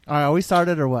All right, are we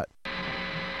started or what?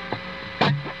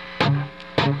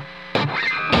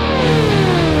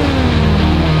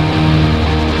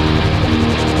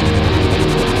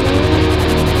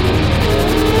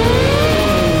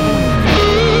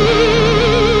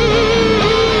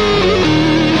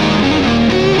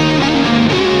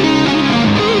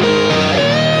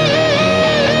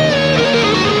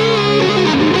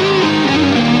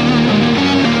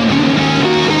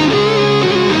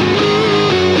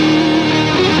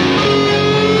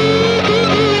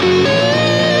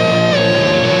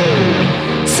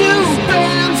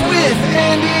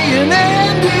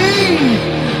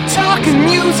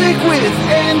 Music with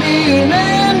Andy and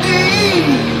Andy.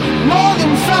 More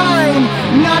than fine,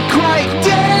 not quite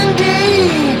dandy.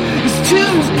 It's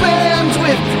two bands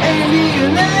with Andy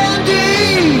and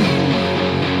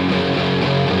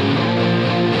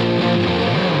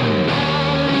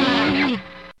Andy.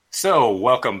 So,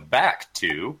 welcome back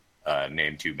to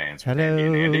Name Two Bands with Andy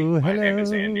and Andy. My name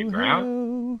is Andy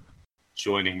Brown.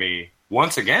 Joining me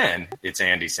once again, it's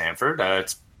Andy Sanford.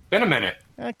 It's been a minute.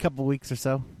 A couple weeks or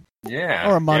so. Yeah.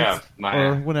 Or a month.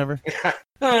 Or whatever.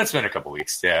 It's been a couple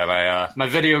weeks. Yeah, my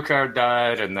video card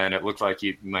died, and then it looked like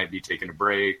you might be taking a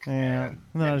break. Yeah. And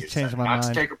then I changed my mind. Not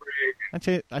to take a break.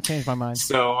 I changed my mind.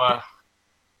 So,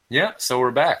 so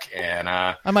we're back. And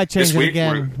I might change it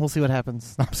again. We'll see what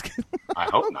happens. No, I'm just kidding. I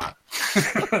hope not.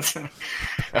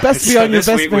 Best be on your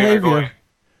best behavior.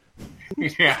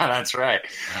 Yeah, that's right.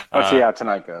 Let's see how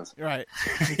tonight goes. Right.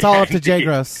 It's all up to Jay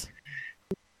Gross.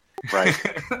 Right.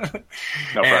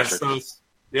 No pressure.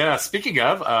 So, speaking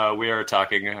of, we are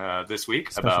talking this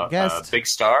week about Big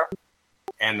Star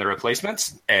and the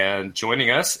Replacements. And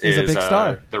joining us is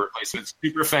the Replacements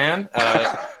super fan,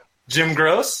 Jim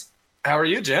Gross. How are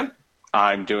you, Jim?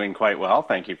 I'm doing quite well.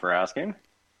 Thank you for asking.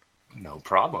 No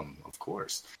problem, of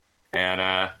course.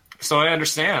 And so I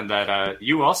understand that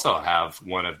you also have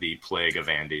one of the plague of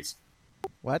Andys.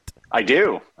 What? I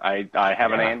do. I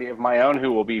have an Andy of my own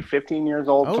who will be 15 years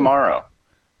old tomorrow.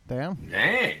 Damn.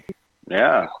 Dang.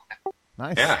 Yeah.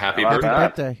 Nice. Yeah, happy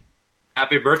birthday.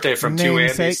 Happy birthday from two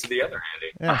Andys to the other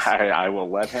Andy. Yes. I will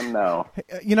let him know.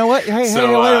 You know what? Hey,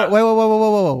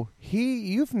 wait.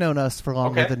 You've known us for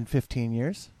longer than 15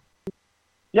 years.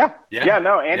 Yeah.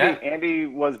 No, Andy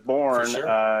was born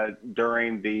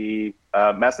during the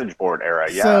message board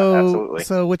era. Yeah, absolutely.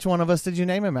 So which one of us did you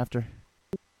name him after?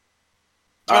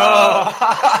 It's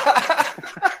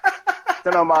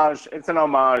an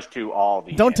homage to all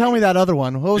the Don't Andys. tell me that other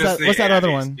one. What was that? What's that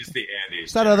other one? Just the Andys.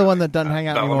 What's that other one that doesn't hang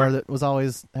out anymore that was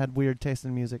always had weird taste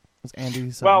in music? It was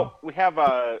Andy something. Well, we have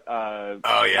I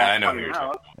know who you're talking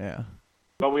about. Yeah.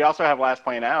 But we also have Last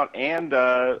Playing Out and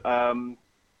Teddy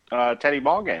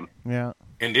Ballgame. Yeah.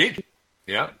 Indeed.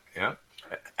 Yeah.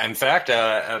 In fact,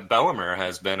 Bellimer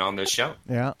has been on this show.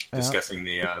 Yeah. Discussing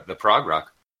the prog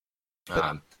rock.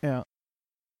 Yeah.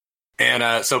 And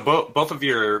so both of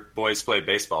your boys play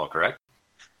baseball, correct?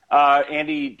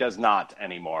 Andy does not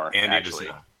anymore. Andy actually.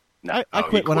 does not. No. I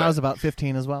quit when I was about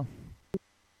 15 as well.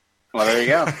 Well, there you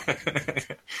go.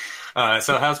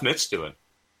 So how's Mitch doing?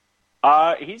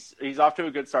 He's off to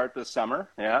a good start this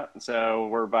summer. Yeah. So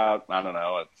we're about,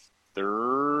 a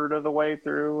third of the way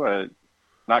through,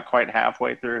 not quite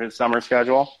halfway through his summer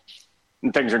schedule.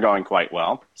 And things are going quite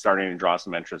well. Starting to draw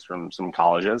some interest from some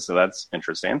colleges, so that's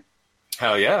interesting.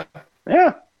 Hell yeah.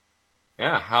 Yeah.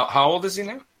 Yeah. How old is he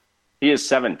now? He is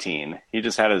 17. He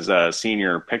just had his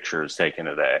senior pictures taken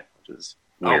today, which is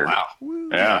weird. Oh, wow.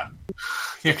 Yeah.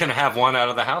 You're going to have one out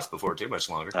of the house before too much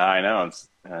longer. I know. It's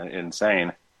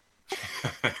insane.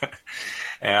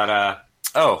 And, I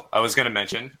was going to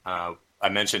mention, I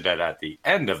mentioned it at the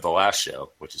end of the last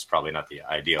show, which is probably not the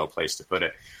ideal place to put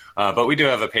it. But we do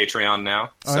have a Patreon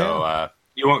now,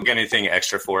 you won't get anything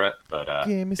extra for it. But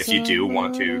if you do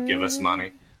want to give us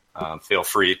money, feel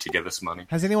free to give us money.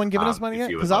 Has anyone given us money yet?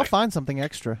 Because I'll find something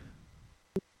extra.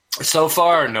 So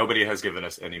far, nobody has given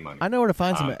us any money. I know where to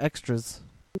find some extras.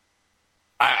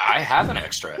 I have an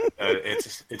extra.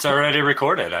 It's already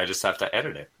recorded. I just have to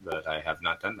edit it, but I have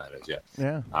not done that as yet.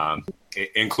 Yeah.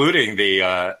 Including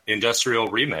the industrial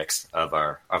remix of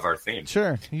our theme.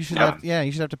 Sure. You should have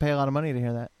to pay a lot of money to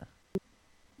hear that.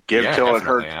 Give till it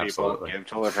hurts, absolutely. people. Give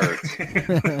till it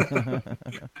hurts.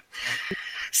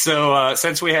 So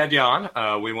since we had you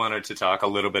on, we wanted to talk a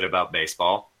little bit about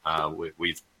baseball.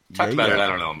 We've talked about it, I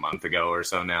don't know, a month ago or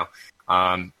so now.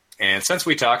 And since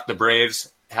we talked, the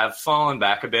Braves have fallen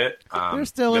back a bit. They're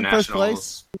still in first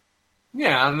place.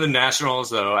 Yeah, the Nationals,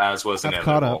 though, as was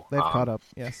inevitable. They've caught up,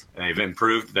 yes. They've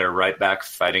improved. They're right back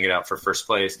fighting it out for first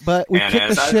place. But we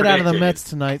kicked the shit out of the Mets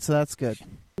tonight, so that's good.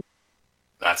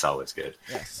 That's always good.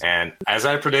 Yes. And as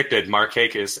I predicted,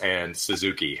 Markakis and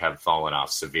Suzuki have fallen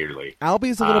off severely.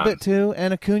 Albie's a little bit too,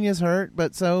 and Acuna's hurt.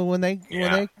 But so when they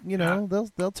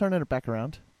they'll turn it back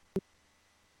around.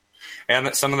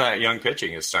 And some of that young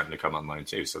pitching is starting to come online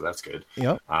too, so that's good.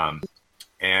 Yep.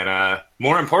 And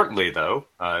more importantly, though,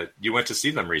 you went to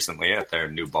see them recently at their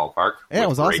new ballpark. Yeah, it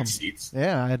was great awesome. Seats.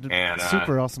 Yeah, I had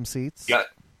super awesome seats. Got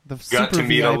to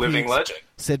meet a living legend.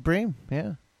 Sid Bream,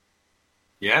 yeah.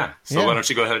 Yeah. So why don't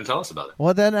you go ahead and tell us about it?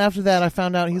 Well, then after that, I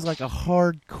found out he's like a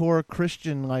hardcore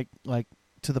Christian, like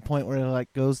to the point where he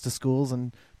like goes to schools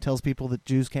and tells people that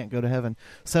Jews can't go to heaven.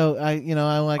 So I'm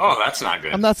like, oh, that's not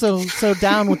good. I'm not so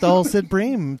down with the whole Sid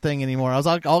Bream thing anymore. I was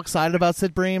like all excited about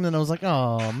Sid Bream, and I was like,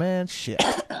 oh man, shit.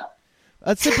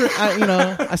 Sid Bream,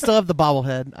 I still have the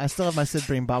bobblehead. I still have my Sid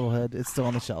Bream bobblehead. It's still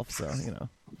on the shelf, so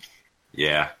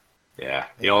Yeah.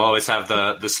 You'll always have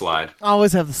the slide. I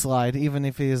always have the slide, even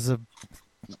if he is a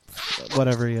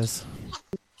whatever he is.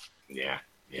 Yeah.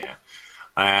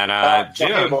 And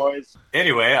Jim, boys.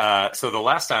 Anyway, so the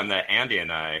last time that Andy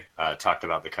and I talked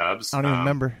about the Cubs, I don't even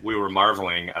remember. We were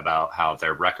marveling about how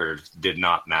their record did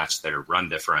not match their run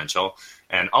differential,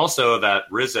 and also that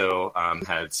Rizzo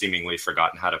had seemingly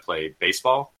forgotten how to play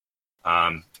baseball,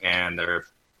 and their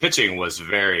pitching was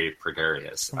very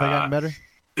precarious. Have they gotten better?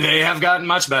 They have gotten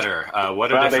much better. What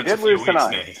a Well, difference they did lose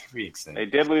tonight. They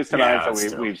did lose tonight, Yeah, so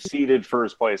still. we've ceded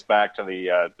first place back to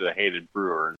the hated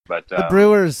Brewers. But The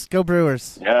Brewers, go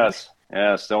Brewers! yes,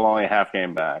 still only a half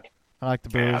game back. I like the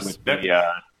Brewers. Yeah, With the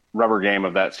rubber game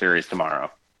of that series tomorrow.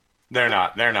 They're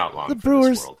not long. The for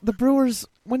Brewers, this world. the Brewers.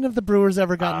 When have the Brewers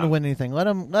ever gotten to win anything? Let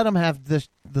them have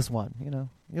this one.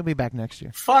 You'll be back next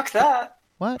year. Fuck that.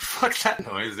 What? Fuck that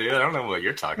noise, dude. I don't know what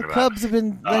you're talking The about. Cubs have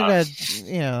been. They've had.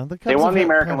 The Cubs They won have the had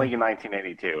American plenty. League in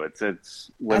 1982. It's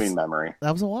living memory.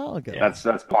 That was a while ago. That's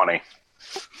plenty.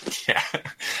 Yeah.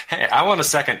 Hey, I want a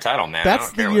second title, man. I That's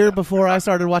don't the care year what before I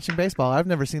started watching baseball. I've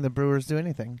never seen the Brewers do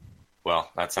anything. Well,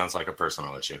 that sounds like a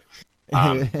personal issue.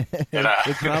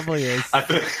 It probably is.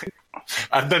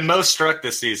 I've been most struck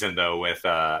this season, though, with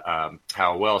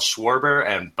how well Schwarber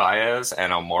and Baez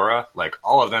and Almora, like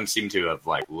all of them seem to have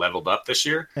like leveled up this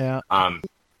year. Yeah.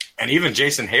 And even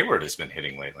Jason Hayward has been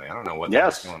hitting lately. I don't know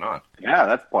what's going on. Yeah,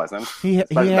 that's pleasant. He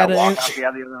Especially had that an walk-off he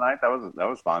had the other night. That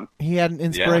was fun. he had an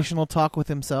inspirational talk with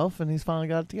himself, and he's finally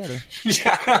got it together.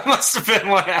 Yeah, that must have been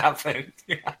what happened.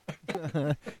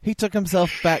 Yeah. He took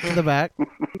himself back to the back,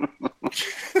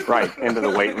 Right into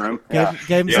the weight room.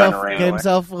 gave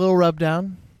himself a little rub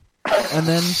down, and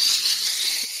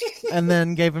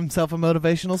then gave himself a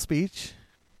motivational speech,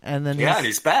 and then And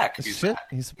he's back. He's back.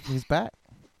 He's back.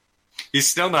 He's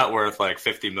still not worth like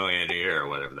 $50 million a year or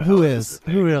whatever. The Who hell is? the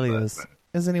thing, Who really but- is?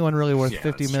 Is anyone really worth Yeah,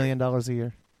 $50 that's million a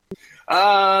year?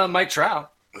 Mike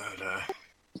Trout.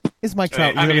 But, Is Mike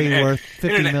Trout I mean, really worth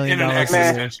 $50 million a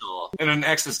year? In an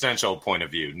existential point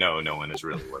of view, no one is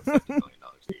really worth $50 million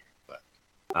a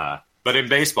year. But in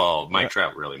baseball, Mike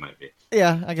Trout really might be.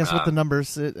 Yeah, I guess with the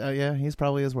numbers, he's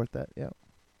probably is worth that. Yeah,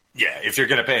 Yeah, if you're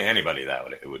going to pay anybody that,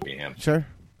 it would be him. sure.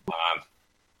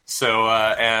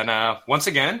 Once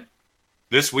again,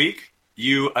 this week,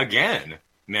 you again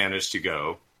managed to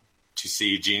go to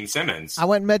see Gene Simmons. I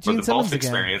went and met for Gene the Simmons Pulse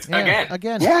experience again.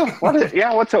 again. Yeah. What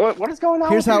is going on?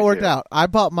 Here's with how it you worked two? out. I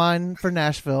bought mine for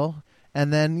Nashville,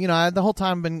 and then the whole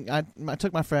time I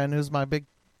took my friend, who's my big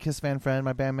Kiss fan friend,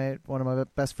 my bandmate, one of my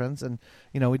best friends, and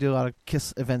we do a lot of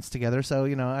Kiss events together. So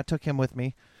I took him with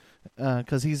me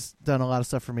because he's done a lot of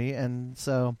stuff for me, and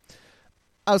so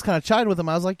I was kind of chiding with him.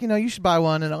 I was like, you should buy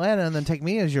one in Atlanta and then take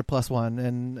me as your plus one,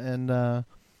 and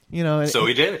So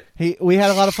he did. We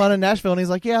had a lot of fun in Nashville, and he's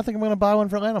like, "Yeah, I think I'm going to buy one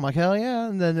for Atlanta." I'm like, "Hell yeah!"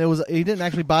 And then he didn't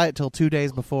actually buy it till 2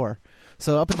 days before.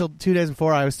 So up until 2 days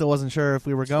before, I still wasn't sure if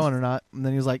we were going or not. And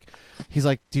then he's like,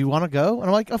 "Do you want to go?" And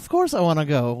I'm like, "Of course I want to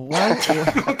go." Why?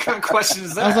 What kind of question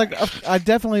is that? I was like, "I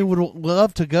definitely would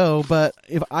love to go, but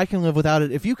if I can live without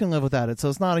it, if you can live without it, so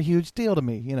it's not a huge deal to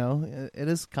me. It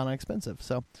is kind of expensive."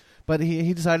 So, but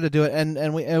he decided to do it, and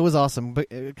it was awesome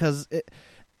because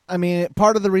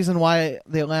part of the reason why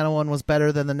the Atlanta one was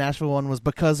better than the Nashville one was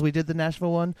because we did the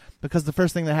Nashville one. Because the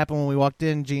first thing that happened when we walked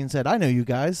in, Gene said, "I know you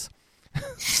guys."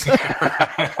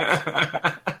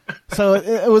 So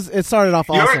it started off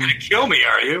awesome. You're going to kill me,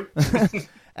 are you?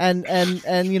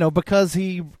 and because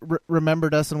he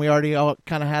remembered us and we already all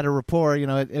kind of had a rapport,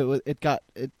 it got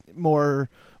more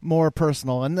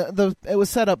personal, and it was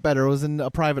set up better. It was in a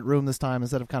private room this time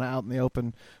instead of kind of out in the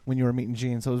open when you were meeting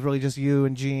Gene. So it was really just you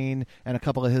and Gene and a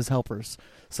couple of his helpers.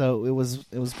 So it was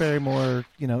very more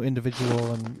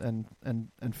individual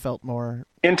and felt more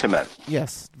Intimate.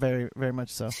 Yes, very very much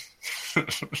so.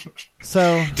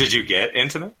 So did you get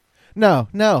intimate? No.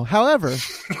 However,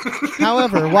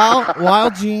 while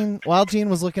Gene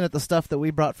was looking at the stuff that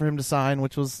we brought for him to sign,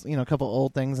 which was, a couple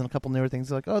old things and a couple newer things,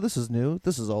 he's like, oh, this is new,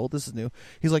 this is old, this is new.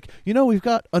 He's like, we've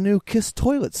got a new Kiss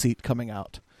toilet seat coming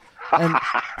out. And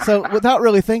so without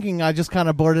really thinking, I just kind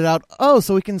of blurted out, oh,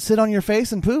 so we can sit on your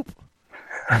face and poop?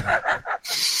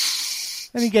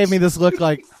 And he gave me this look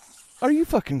like, are you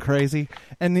fucking crazy?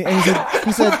 And he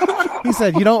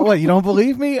said, you don't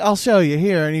believe me? I'll show you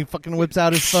here. And he fucking whips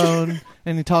out his phone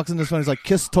and he talks into his phone. He's like,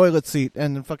 Kiss toilet seat,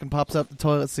 and then fucking pops up the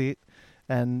toilet seat.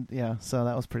 And yeah, so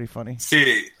that was pretty funny.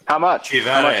 See, how much? I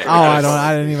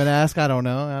didn't even ask. I don't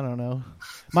know.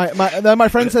 My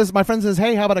friend says,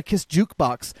 hey, how about a Kiss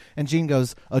jukebox? And Gene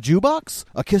goes, a jukebox?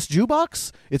 A Kiss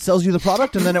jukebox? It sells you the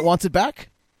product and then it wants it back?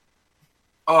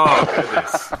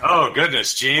 Oh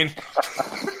goodness, Gene.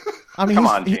 I mean,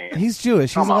 he's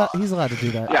Jewish. He's allowed to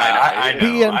do that. Yeah, I know.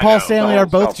 He and Paul Stanley are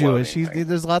both Jewish.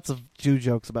 There's lots of Jew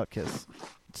jokes about Kiss.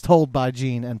 It's told by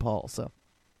Gene and Paul, so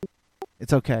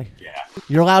it's okay. Yeah,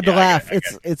 you're allowed to laugh.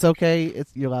 It's okay.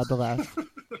 You're allowed to laugh.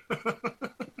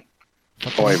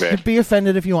 Oy vey. Be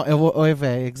offended if you want. Oy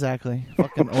vey, exactly.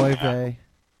 Fucking oy vey.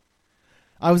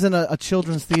 I was in a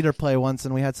children's theater play once,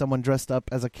 and we had someone dressed up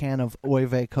as a can of Oy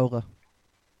vey cola.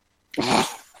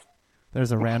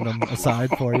 There's a random aside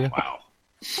for you. Wow.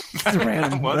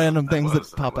 Random things that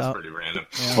pop out. Pretty random.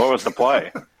 Yeah. What was the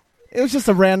play? It was just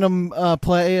a random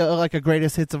play, like a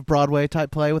greatest hits of Broadway type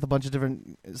play with a bunch of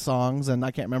different songs, and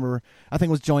I can't remember. I think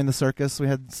it was Join the Circus. We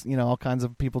had all kinds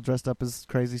of people dressed up as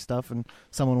crazy stuff, and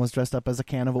someone was dressed up as a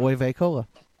can of Oy vey cola.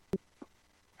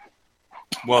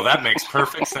 Well, that makes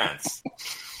perfect sense.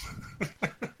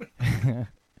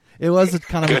 It was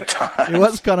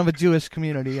kind of a Jewish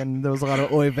community, and there was a lot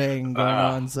of oy veying going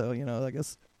on. So I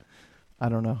guess I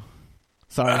don't know.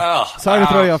 Sorry to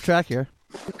throw you off track here.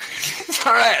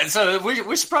 All right, so we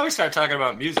should probably start talking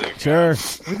about music. Sure,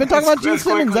 we've been talking about Gene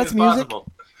Simmons. That's music. Possible.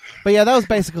 But yeah, that was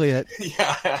basically it.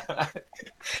 Yeah,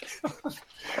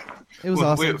 it was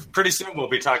awesome. Pretty soon we'll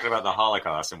be talking about the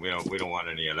Holocaust, and we don't want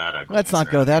any of that. Let's not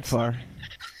go that far.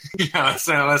 Yeah, let's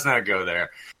not go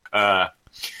there.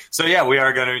 So yeah, we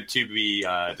are going to be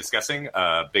discussing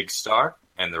Big Star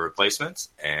and the Replacements,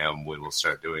 and we will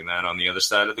start doing that on the other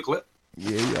side of the clip.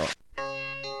 Yeah.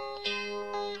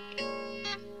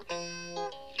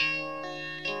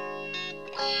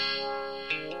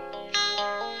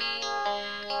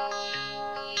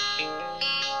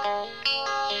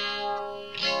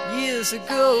 Years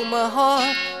ago my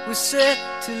heart was set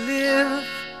to live.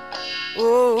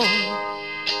 Oh,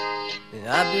 and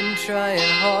I've been trying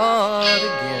hard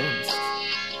against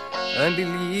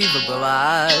unbelievable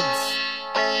odds.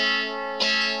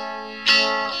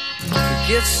 It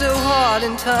gets so hard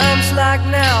in times like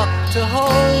now to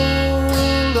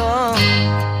hold on,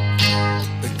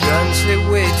 but guns they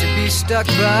wait to be stuck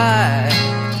by.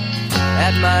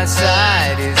 At my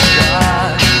side is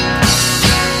God,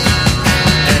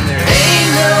 and there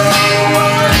ain't no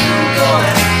one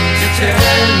going to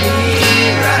turn me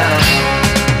around.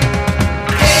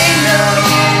 Ain't no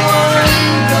one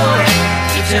going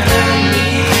to turn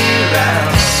me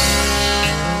around.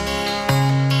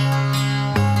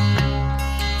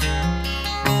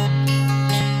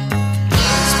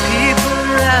 There's people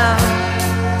around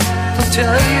who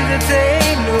tell you that they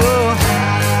know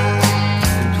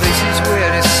the places where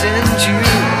to send you,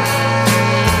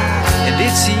 and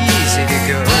it's easy to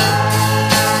go.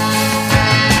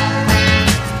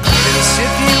 They'll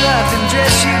sip you up and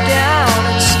dress you down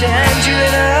and stand you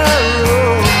in a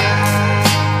row,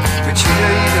 but you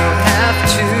know you don't have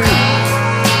to.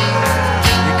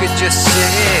 You could just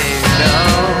say no.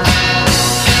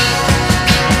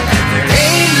 And there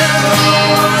ain't no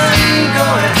one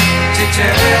going to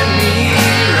turn me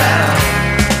around.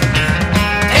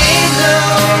 Ain't no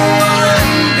one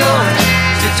going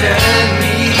to turn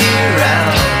me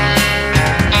around.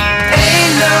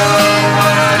 Ain't no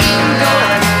one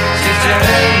going to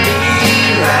turn me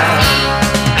around.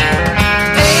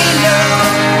 Ain't no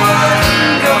one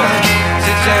going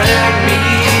to turn me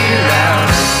around.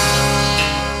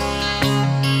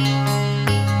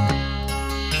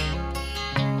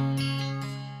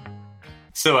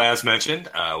 So as mentioned,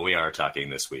 we are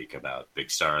talking this week about Big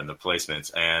Star and the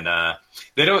Replacements, and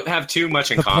they don't have too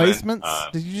much in common. The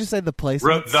Placements? Did you just say the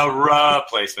Placements? The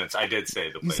Replacements. I did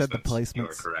say the Placements. You said the Placements. You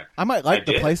were correct. I might like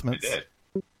the Placements. I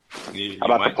did. How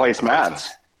about the Placemats?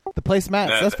 The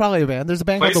Placemats. That's probably a band. There's a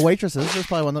band called The Waitresses. There's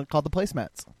probably one called the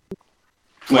Placemats.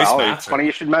 Well, it's funny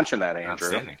you should mention that,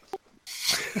 Andrew.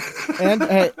 And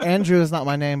hey, Andrew is not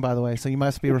my name, by the way, so you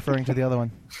must be referring to the other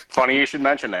one. Funny you should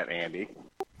mention that, Andy.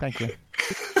 Thank you.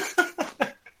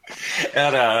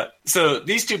 And so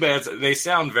these two bands, they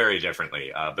sound very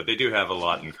differently, but they do have a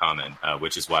lot in common,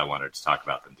 which is why I wanted to talk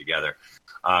about them together.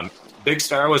 Big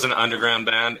Star was an underground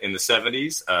band in the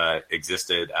 70s,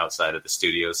 existed outside of the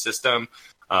studio system,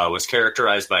 was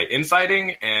characterized by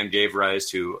infighting, and gave rise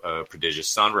to a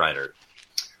prodigious songwriter.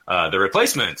 The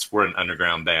Replacements were an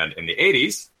underground band in the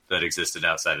 80s that existed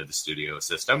outside of the studio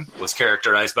system, was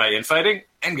characterized by infighting,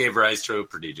 and gave rise to a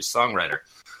prodigious songwriter.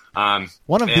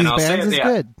 One of these bands is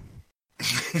good.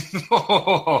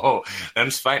 Oh,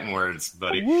 them's fighting words,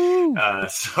 buddy.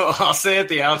 So I'll say at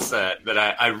the outset that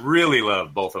I really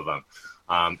love both of them.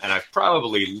 And I've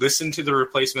probably listened to the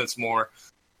Replacements more.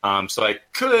 So I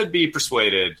could be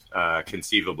persuaded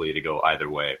conceivably to go either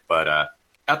way. But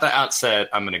at the outset,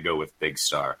 I'm going to go with Big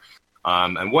Star.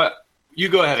 And what you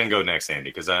go ahead and go next, Andy,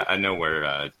 because I know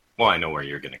where. I know where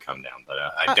you're going to come down, but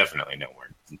I definitely know where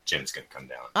Jim's going to come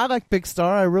down. I like Big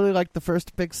Star. I really like the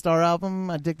first Big Star album.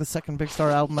 I dig the second Big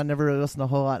Star album. I never really listened a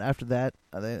whole lot after that.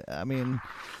 I mean,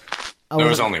 there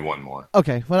was only one more.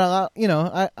 Okay, well,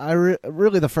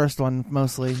 really the first one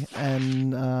mostly,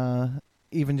 and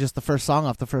even just the first song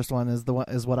off the first one is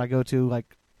what I go to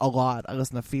like a lot. I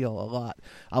listen to Feel a lot.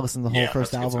 I listen to the whole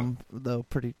first album, though,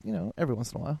 pretty every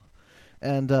once in a while,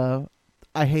 and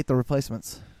I hate the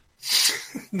Replacements.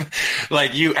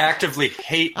 Like you actively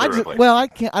hate the Replacements. Well, I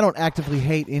don't actively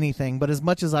hate anything, but as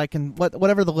much as I can,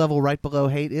 whatever the level right below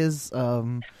hate is,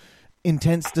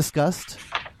 intense disgust.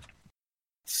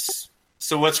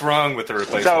 So what's wrong with the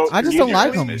Replacements? I just don't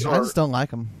like them. I just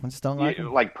don't like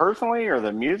them. Like personally, or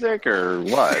the music, or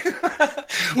what?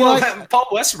 Paul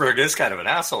Westerberg is kind of an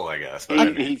asshole, I guess.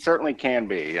 He certainly can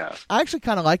be. Yeah. I actually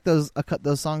kind of like those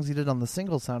songs he did on the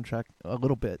single soundtrack a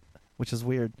little bit, which is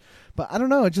weird. But I don't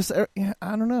know. I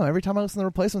don't know. Every time I listen to the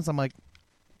Replacements, I'm like,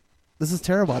 this is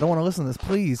terrible. I don't want to listen to this.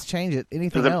 Please change it.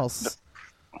 Anything else?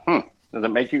 Does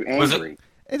it make you angry?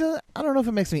 I don't know if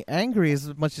it makes me angry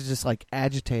as much as just like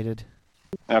agitated.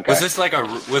 Okay. Was this like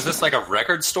a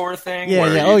record store thing?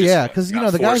 Yeah. Because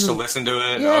the guys to listen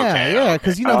to it. Yeah.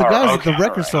 Because the guys at the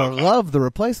record store love the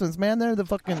Replacements. Man, they're the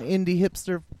fucking indie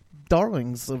hipster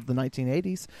darlings of the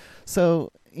 1980s.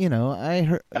 So.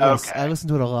 I listened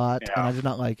to it a lot, and I did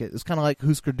not like it. It's kind of like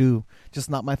Husker Du, just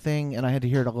not my thing, and I had to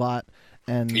hear it a lot.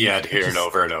 And you had to hear it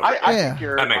over and over.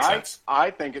 That makes sense. I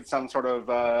think it's some sort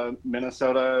of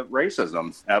Minnesota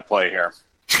racism at play here.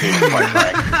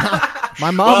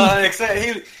 My mom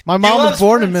was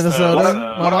born in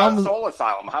Minnesota. What about Soul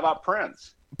Asylum? How about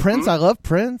Prince? Prince, I love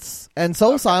Prince, and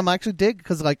Soul Asylum I actually dig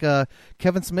because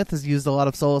Kevin Smith has used a lot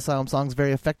of Soul Asylum songs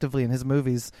very effectively in his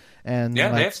movies, and they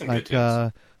have some good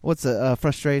tunes. What's it?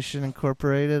 Frustration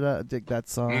Incorporated. I dig that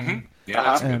song. Mm-hmm. Yeah,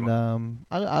 that's a good one.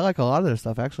 I like a lot of their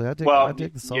stuff actually. I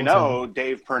dig the Soul Asylum.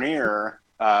 Dave Pernier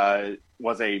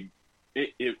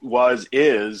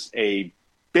is a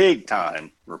big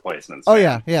time Replacements. Oh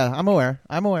fan. Yeah, I'm aware.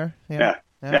 Yeah,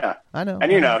 I know.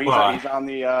 And he's on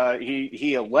the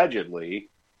he allegedly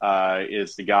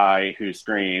is the guy who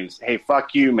screams, "Hey,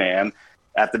 fuck you, man,"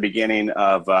 at the beginning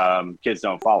of Kids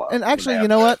Don't Follow. And actually, you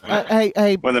know what?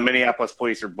 Hey, when the Minneapolis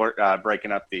police are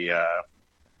breaking up the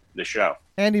show.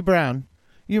 Andy Brown,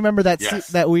 you remember that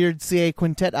that weird CA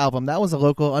Quintet album? That was a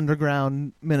local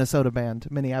underground Minnesota band,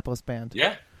 Minneapolis band.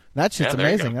 Yeah. That shit's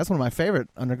amazing. That's one of my favorite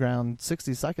underground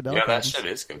 60s psychedelic albums. That shit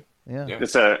is good. Yeah.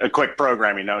 Just a quick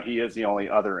programming note. He is the only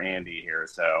other Andy here,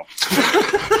 so.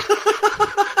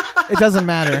 It doesn't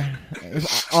matter.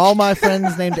 If all my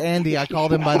friends named Andy, I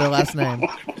called him by their last name.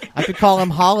 I could call him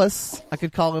Hollis. I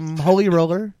could call him Holy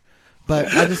Roller. But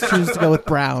I just choose to go with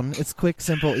Brown. It's quick,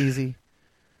 simple, easy.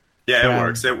 Yeah,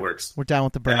 Brown. It works. We're down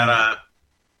with the Brown. And,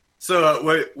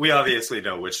 so we obviously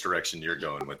know which direction you're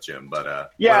going with, Jim. But why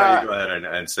don't you go ahead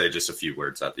and say just a few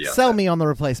words at the outset. Sell me on the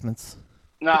Replacements.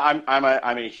 No,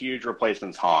 I'm a huge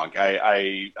Replacements honk.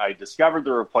 I discovered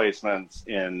the Replacements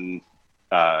in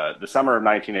the summer of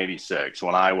 1986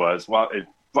 when I was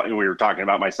we were talking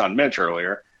about my son Mitch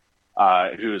earlier,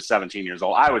 who was 17 years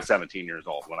old. I was 17 years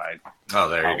old when I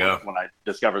when I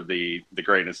discovered the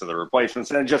greatness of the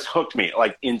Replacements, and it just hooked me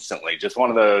like instantly. Just one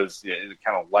of those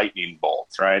kind of lightning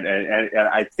bolts, right? And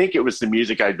I think it was the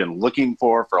music I'd been looking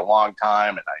for a long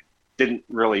time, and I didn't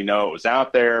really know it was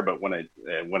out there. But when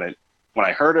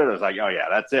I heard it, I was like, oh yeah,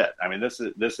 that's it. I mean, this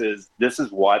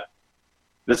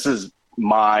is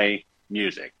my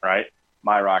music, right?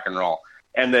 My rock and roll.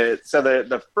 And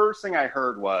the first thing I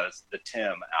heard was the Tim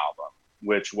album,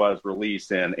 which was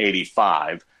released in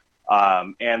 '85,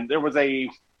 and there was a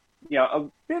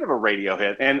bit of a radio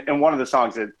hit, and one of the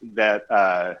songs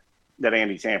that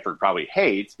Andy Sanford probably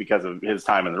hates because of his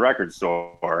time in the record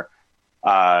store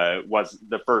was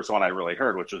the first one I really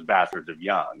heard, which was "Bastards of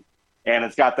Young." And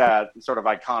it's got that sort of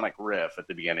iconic riff at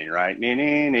the beginning, right? And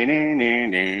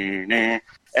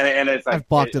it's like I've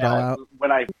blocked it all out. But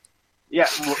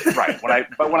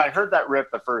when I heard that riff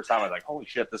the first time, I was like, "Holy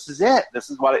shit, this is it!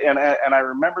 This is what." And I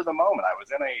remember the moment. I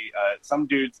was in some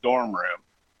dude's dorm room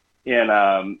in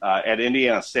at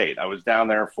Indiana State. I was down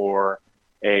there for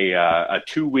a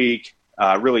 2-week,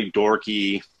 really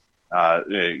dorky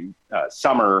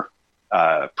summer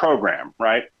program,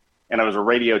 right? And it was a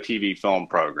radio, TV, film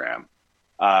program.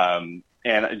 And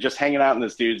just hanging out in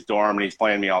this dude's dorm, and he's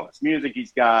playing me all this music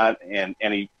he's got, and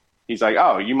he's like,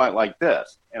 "Oh, you might like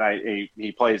this." And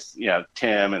he plays,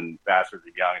 Tim and Bastards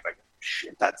of Young. He's like,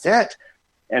 "Shit, that's it."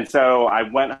 And so I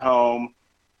went home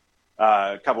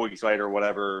a couple weeks later, or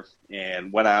whatever,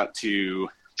 and went out to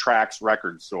Trax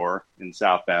Record Store in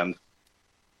South Bend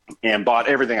and bought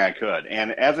everything I could.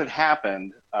 And as it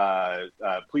happened,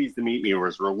 Pleased to Meet Me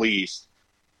was released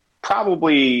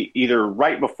probably either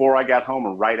right before I got home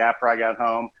or right after I got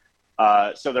home.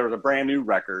 So there was a brand new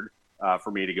record for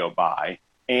me to go buy.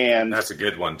 And that's a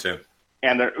good one too.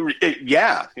 And it was,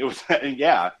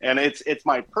 yeah. And it's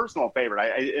my personal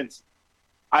favorite.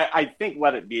 I think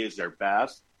Let It Be is their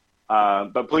best.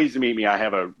 But Pleased to Meet Me, I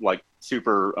have a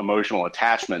super emotional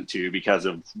attachment to because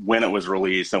of when it was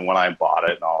released and when I bought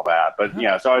it and all that. But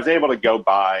so I was able to go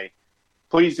buy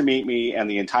Pleased to Meet Me and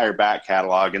the entire back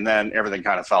catalog, and then everything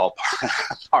kind of fell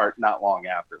apart not long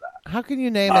after that. How can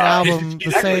you name an album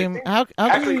the same?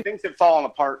 Things had fallen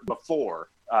apart before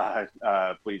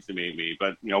Pleased to Meet Me,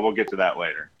 but we'll get to that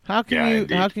later. How can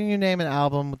you name an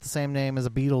album with the same name as a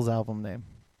Beatles album name?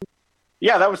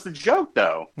 Yeah, that was the joke,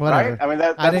 though. Whatever. Right? I mean,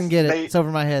 I didn't get it. It's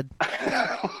over my head.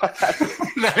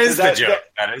 That is the joke.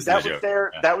 That is the joke.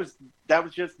 That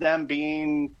was just them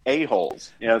being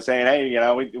a-holes, saying, "Hey,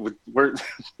 we're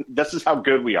this is how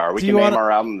good we are. We can name our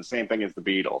album the same thing as the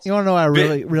Beatles." You want to know? I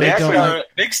really don't like.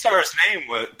 Big Star's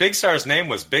name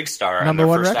was Big Star. Number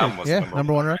one record.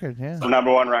 Number one record. Yeah. The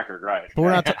number one record, right? But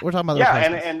we're talking about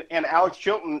the and Alex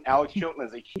Chilton. Alex Chilton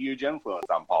is a huge influence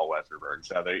on Paul Westerberg.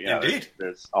 So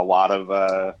there's a lot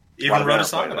of even wrote a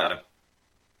song about him.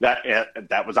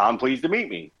 That was on Pleased to Meet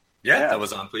Me. Yeah, that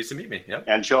was on Pleased to Meet Me. Yep.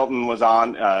 And Chilton was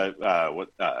on,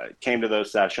 came to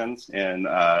those sessions in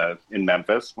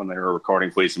Memphis when they were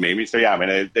recording Pleased to Meet Me. So yeah, I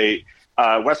mean,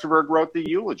 Westerberg wrote the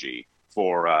eulogy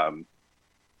for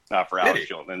Alex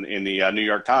Chilton in the New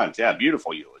York Times. Yeah,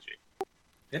 beautiful eulogy.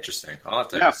 Interesting. I'll have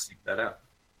to seek that out.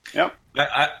 Yep.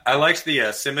 I liked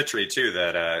the symmetry too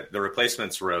that the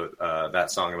Replacements wrote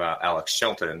that song about Alex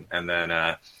Chilton, and then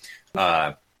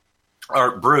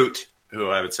Art Brut, who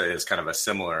I would say is kind of a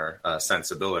similar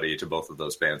sensibility to both of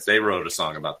those bands. They wrote a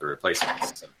song about the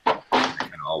Replacements. So it kind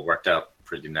of all worked out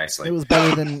pretty nicely. It was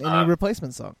better than any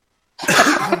Replacement song.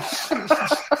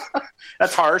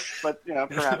 That's harsh, but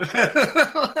perhaps.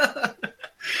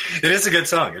 It is a good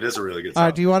song. It is a really good song. All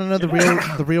right, do you want to know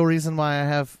the real reason why I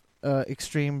have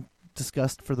extreme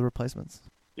disgust for the Replacements?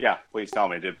 Yeah, please tell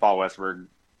me. Did Paul Westerberg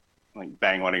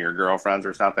bang one of your girlfriends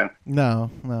or something?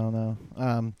 No.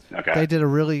 Okay. They did a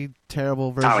really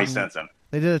terrible version. Tommy Stinson.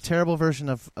 They did a terrible version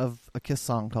of a Kiss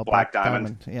song called Black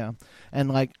Diamond. Yeah,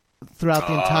 and throughout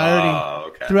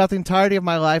the entirety of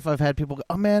my life, I've had people go,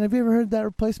 "Oh man, have you ever heard that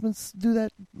Replacements do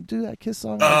that Kiss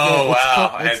song?" Oh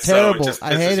wow, it's terrible. So it just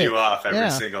pisses I hate you off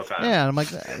every single time. Yeah, I'm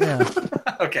like, yeah.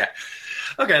 Okay.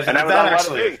 And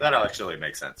that actually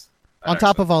makes sense. On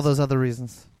top of all those other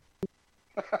reasons.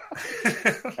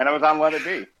 And it was on Let It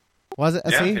Be. Was it?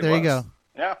 See, there you go.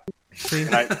 Yeah. See,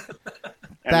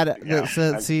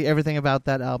 and see, everything about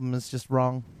that album is just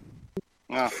wrong.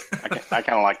 No, I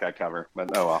kind of like that cover,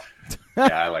 but oh well.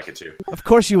 Yeah, I like it too. Of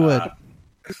course you would.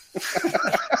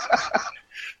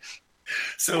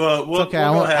 So we'll okay.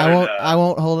 We'll I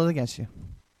won't hold it against you.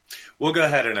 We'll go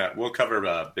ahead and we'll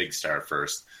cover Big Star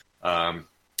first.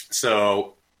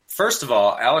 So first of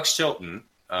all, Alex Chilton.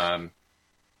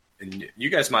 And you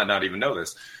guys might not even know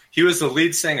this. He was the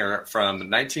lead singer from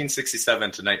 1967 to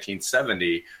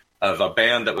 1970 of a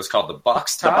band that was called the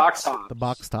Box Tops. The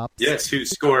Box Tops. Yes, who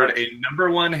scored a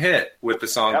 #1 hit with the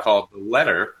song called The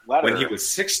Letter when he was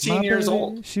 16 years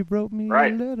old. She wrote me a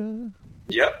letter.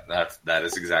 Yep, that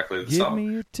is exactly the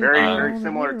song. Very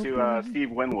similar to Steve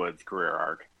Winwood's career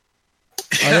arc.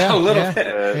 Oh, yeah, a little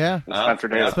bit. Yeah. Spencer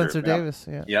Davis. Spencer Davis,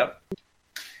 yeah. Yep.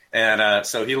 And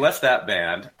so he left that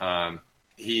band.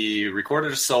 He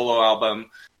recorded a solo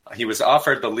album. He was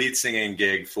offered the lead singing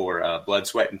gig for Blood,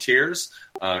 Sweat, and Tears.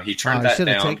 He turned that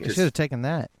down. He should have taken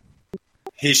that.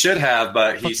 He should have,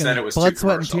 but he said it was Blood, too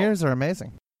Sweat, commercial. and Tears are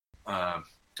amazing.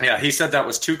 Yeah, he said that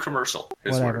was too commercial.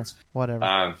 His words.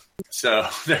 Whatever. So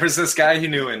there was this guy he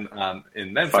knew in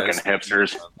Memphis. Fucking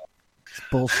hipsters. It's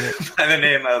bullshit. by the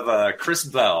name of Chris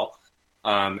Bell.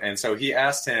 And so he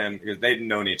asked him, because they'd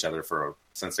known each other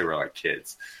since they were like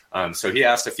kids. So he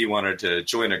asked if he wanted to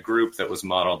join a group that was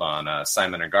modeled on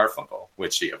Simon and Garfunkel,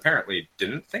 which he apparently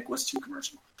didn't think was too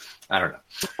commercial. I don't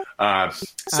know.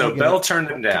 So Bell turned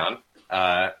him down.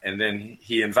 And then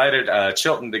he invited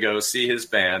Chilton to go see his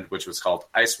band, which was called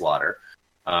Ice Water.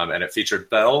 And it featured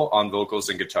Bell on vocals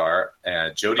and guitar,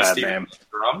 Jody Stevens on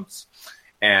drums,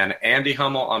 and Andy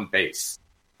Hummel on bass.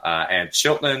 And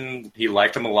Chilton, he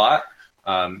liked him a lot.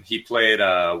 He played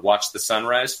Watch the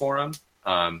Sunrise for him,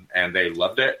 and they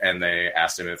loved it, and they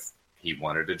asked him if he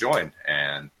wanted to join.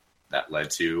 And that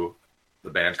led to the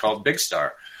band called Big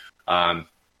Star. And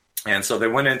so they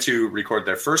went in to record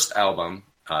their first album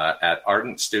at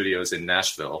Ardent Studios in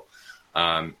Nashville.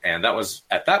 And that was,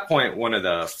 at that point, one of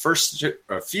the first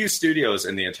few studios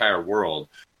in the entire world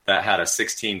that had a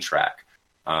 16-track.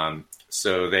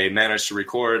 So they managed to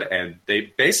record, and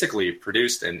they basically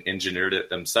produced and engineered it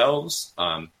themselves.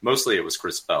 Mostly it was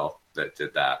Chris Bell that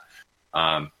did that.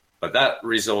 But that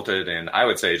resulted in, I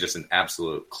would say, just an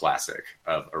absolute classic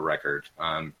of a record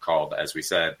called, as we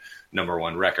said, Number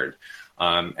One Record.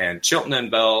 And Chilton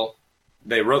and Bell,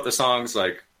 they wrote the songs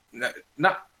like,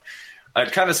 not,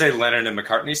 I'd kind of say Lennon and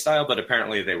McCartney style, but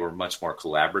apparently they were much more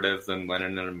collaborative than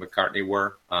Lennon and McCartney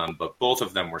were. But both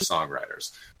of them were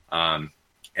songwriters.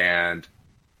 And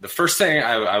the first thing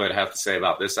I would have to say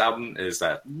about this album is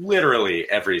that literally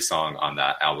every song on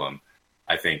that album,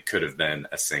 I think, could have been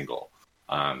a single.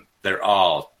 They're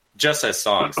all, just as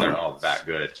songs, they're all that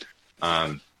good.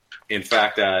 In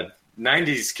fact,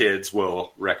 90s kids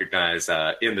will recognize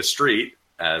In the Street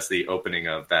as the opening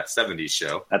of that 70s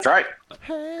show. That's right.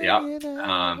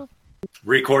 Yeah.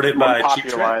 Recorded by Cheap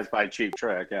Trick. Popularized by Cheap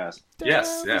Trick, yes.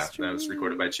 Yes, yeah, that was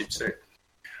recorded by Cheap Trick.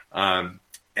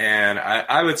 And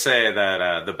I would say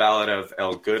that the Ballad of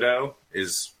El Goodo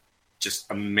is just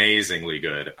amazingly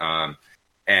good.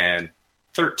 And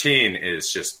 13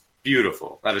 is just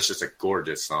beautiful. That is just a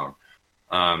gorgeous song.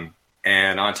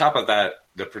 And on top of that,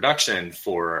 the production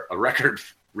for a record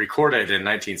recorded in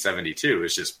 1972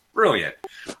 is just brilliant.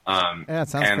 Yeah, it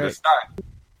sounds and great.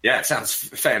 It sounds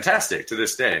fantastic to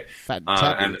this day. And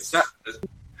Fantastic.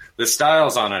 the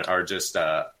styles on it are just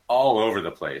all over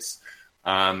the place.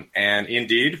 And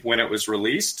indeed, when it was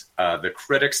released, the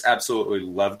critics absolutely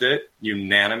loved it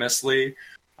unanimously.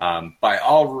 By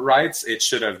all rights, it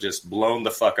should have just blown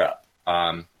the fuck up.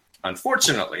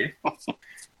 Unfortunately,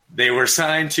 they were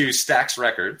signed to Stax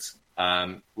Records,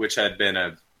 which had been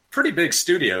a pretty big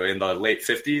studio in the late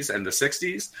 50s and the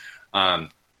 60s,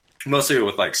 mostly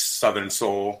with like Southern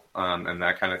Soul and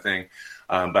that kind of thing.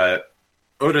 But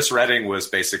Otis Redding was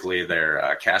basically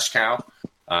their cash cow.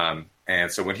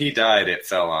 And so when he died, it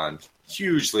fell on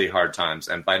hugely hard times.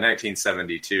 And by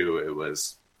 1972, it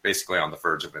was basically on the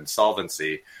verge of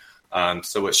insolvency.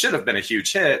 So it should have been a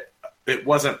huge hit. It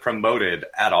wasn't promoted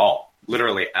at all,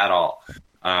 literally at all.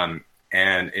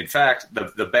 And in fact,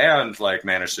 the band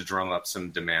managed to drum up some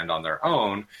demand on their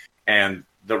own, and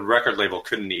the record label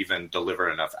couldn't even deliver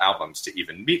enough albums to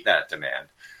even meet that demand.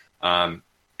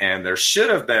 And there should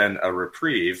have been a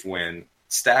reprieve when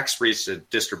Stax reached a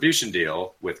distribution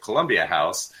deal with Columbia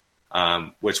House,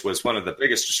 which was one of the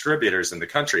biggest distributors in the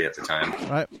country at the time.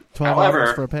 Right, 12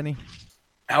 hours for a penny.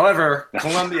 However,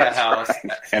 Columbia House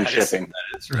and shipping.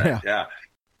 That is right. Yeah.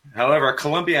 However,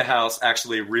 Columbia House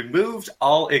actually removed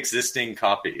all existing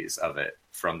copies of it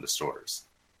from the stores.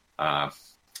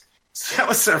 So that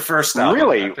was their first album.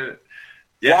 Really?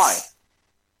 Yes. Why?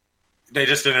 They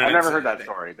just didn't. I never heard that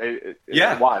story.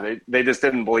 Yeah. Why? They just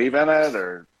didn't believe in it,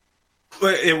 or?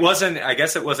 But it wasn't. I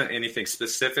guess it wasn't anything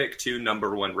specific to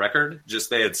Number One Record. Just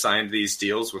they had signed these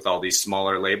deals with all these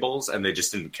smaller labels, and they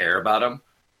just didn't care about them.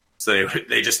 So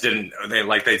they just didn't.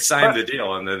 They signed the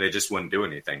deal, and then they just wouldn't do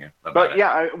anything about it.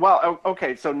 Yeah,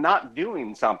 okay. So not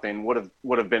doing something would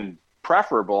have been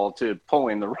preferable to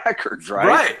pulling the records, right?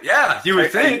 Right. Yeah, you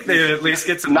would think they'd at least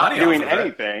get some money. Not doing off of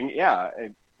anything. It. Yeah.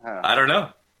 I don't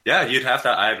know. Yeah, you'd have to.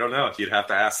 I don't know. You'd have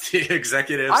to ask the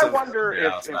executives. I wonder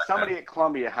if somebody at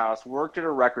Columbia House worked at a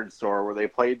record store where they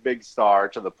played Big Star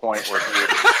to the point where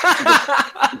he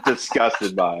was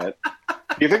disgusted by it.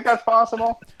 Do you think that's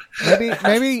possible? Maybe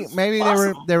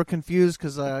they were confused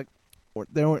because they're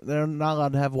not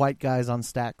allowed to have white guys on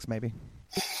Stax. Maybe.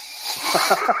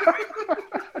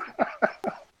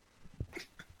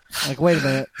 Wait a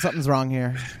minute, something's wrong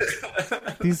here.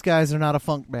 These guys are not a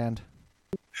funk band.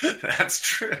 That's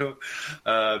true.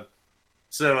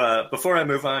 So before I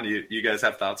move on, you guys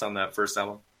have thoughts on that first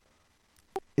album?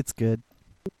 It's good.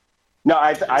 No,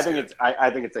 I think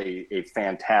it's a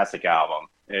fantastic album.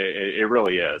 It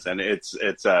really is, and it's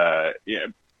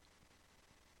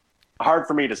hard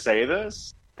for me to say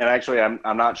this, and actually, I'm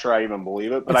not sure I even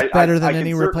believe it. But it's better than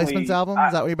any Replacements album.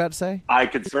 Is that what you're about to say? I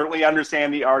could certainly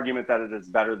understand the argument that it is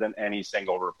better than any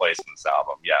single Replacements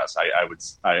album. Yes,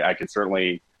 I could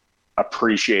certainly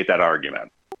appreciate that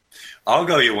argument. I'll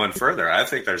go you one further. I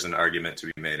think there's an argument to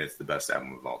be made it's the best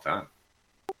album of all time.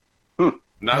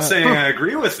 Not saying I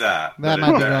agree with that, that but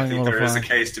might be going I think a little there is far. a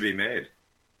case to be made.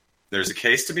 There's a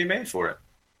case to be made for it.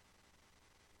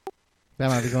 That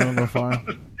might be going a little far.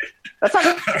 That's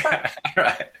not,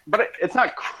 Right. but it's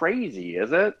not crazy,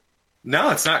 is it?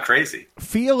 No, it's not crazy.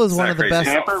 Feel is It's one not of the crazy. best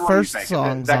Hamper, what do you first think? Is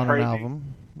songs that on crazy? an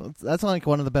album. That's like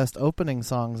one of the best opening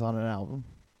songs on an album.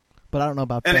 But I don't know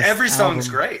about And best every song's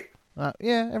album. great.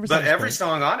 Yeah, every But song's every great.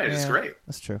 song on it is great.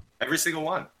 That's true. Every single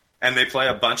one. And they play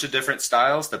a bunch of different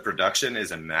styles. The production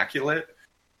is immaculate.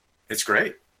 It's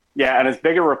great. Yeah, and as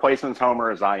big a Replacements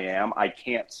homer as I am, I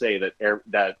can't say that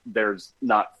that there's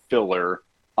not filler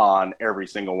on every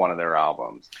single one of their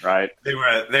albums, right? They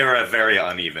were a very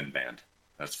uneven band.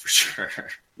 That's for sure.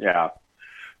 Yeah.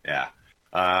 Yeah.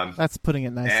 That's putting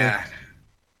it nicely.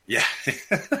 Yeah.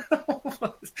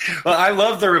 Well, I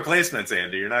love the Replacements,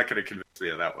 Andy. You're not going to convince me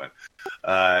of that one.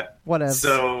 Whatever.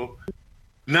 So,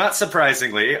 not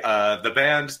surprisingly, the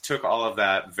band took all of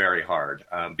that very hard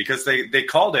because they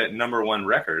called it #1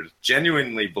 record,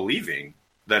 genuinely believing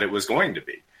that it was going to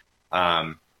be.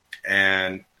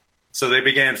 And so they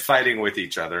began fighting with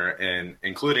each other, and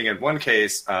including in one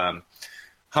case,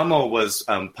 Hummel was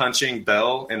punching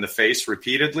Bell in the face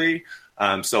repeatedly.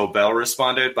 So Bell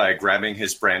responded by grabbing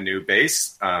his brand new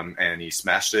bass, and he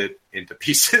smashed it into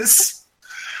pieces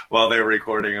while they were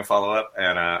recording a follow-up.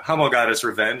 And Hummel got his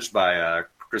revenge by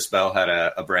Chris Bell had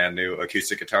a brand new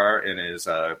acoustic guitar in his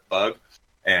Bug,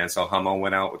 and so Hummel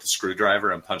went out with a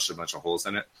screwdriver and punched a bunch of holes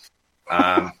in it.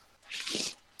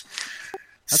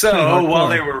 So while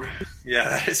they were,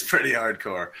 that is pretty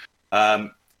hardcore.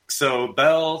 So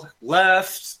Bell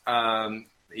left.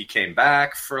 He came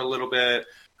back for a little bit.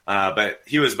 But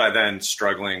he was by then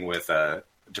struggling with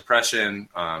depression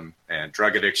and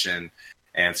drug addiction,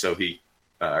 and so he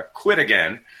quit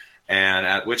again, and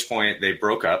at which point they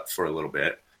broke up for a little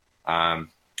bit,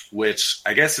 which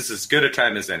I guess is as good a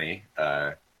time as any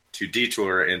to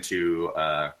detour into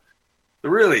the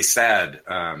really sad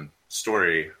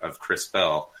story of Chris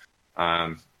Bell,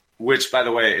 which, by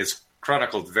the way, is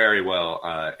chronicled very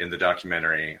well in the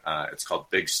documentary. It's called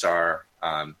Big Star.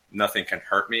 Nothing Can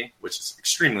Hurt Me, which is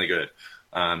extremely good.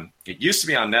 It used to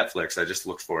be on Netflix. I just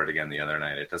looked for it again the other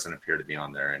night. It doesn't appear to be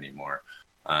on there anymore.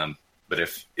 But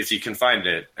if you can find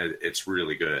it, it's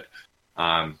really good.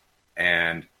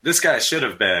 And this guy should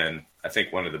have been, I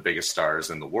think, one of the biggest stars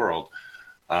in the world.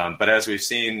 But as we've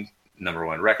seen,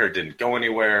 #1 record didn't go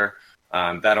anywhere.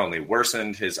 That only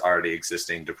worsened his already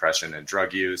existing depression and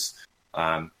drug use.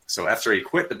 So after he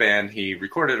quit the band, he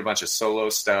recorded a bunch of solo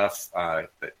stuff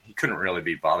that he couldn't really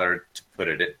be bothered to put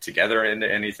it together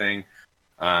into anything.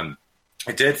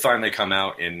 It did finally come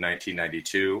out in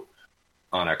 1992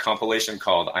 on a compilation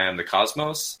called I Am the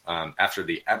Cosmos, after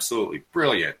the absolutely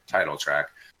brilliant title track.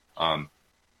 And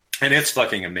it's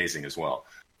fucking amazing as well.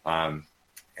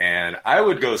 And I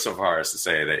would go so far as to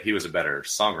say that he was a better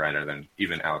songwriter than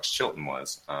even Alex Chilton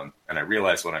was. And I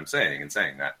realize what I'm saying in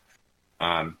saying that.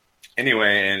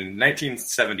 Anyway, in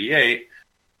 1978,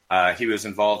 he was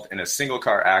involved in a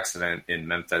single-car accident in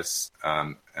Memphis,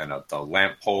 and the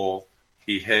lamp pole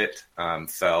he hit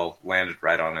fell, landed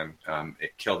right on him.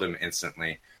 It killed him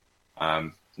instantly.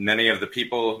 Many of the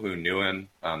people who knew him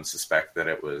suspect that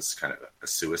it was kind of a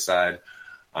suicide.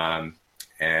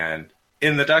 And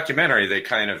in the documentary, they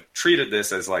kind of treated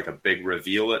this as like a big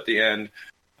reveal at the end,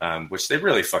 which they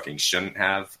really fucking shouldn't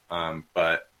have.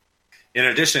 But in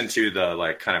addition to the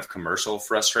like kind of commercial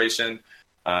frustration,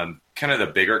 kind of the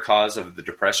bigger cause of the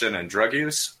depression and drug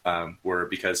use were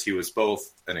because he was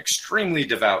both an extremely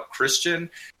devout Christian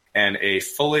and a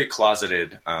fully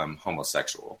closeted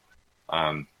homosexual.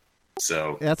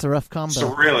 So that's a rough combo. It's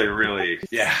a really, really,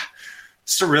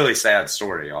 it's a really sad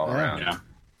story all around.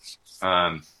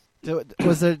 Yeah.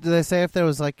 Did they say if there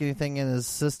was like anything in his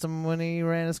system when he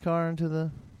ran his car into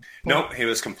the? Nope, he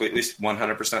was completely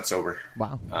 100% sober.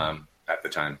 Wow. At the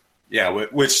time,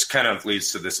 which kind of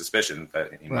leads to the suspicion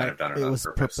that he might have done it on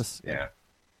purpose.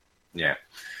 Yeah.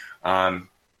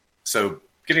 So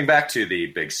getting back to the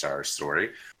Big Star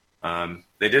story,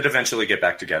 they did eventually get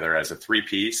back together as a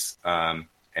 3-piece,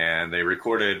 and they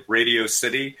recorded Radio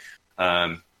City,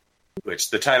 which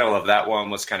the title of that one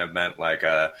was kind of meant like,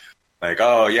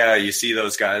 oh yeah, you see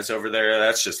those guys over there?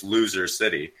 That's just Loser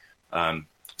City.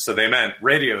 So they meant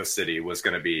Radio City was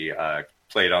going to be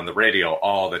played on the radio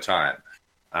all the time.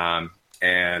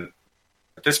 And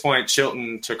At this point,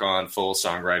 Chilton took on full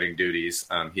songwriting duties.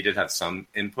 He did have some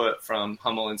input from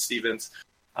Hummel and Stevens,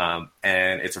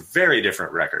 and it's a very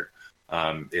different record.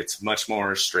 It's much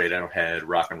more straight ahead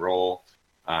rock and roll.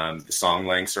 The song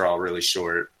lengths are all really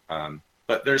short,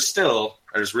 but there's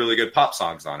really good pop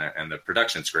songs on it, and the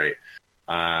production's great.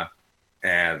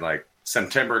 And like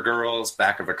September Girls,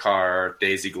 Back of a Car,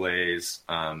 Daisy Glaze,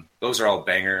 those are all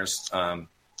bangers. The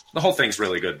whole thing's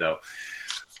really good, though.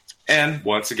 And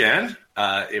once again,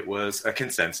 it was a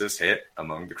consensus hit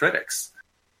among the critics.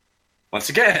 Once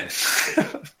again,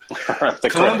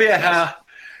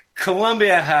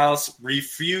 Columbia House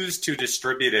refused to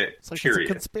distribute it, it's like period.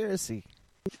 It's a conspiracy.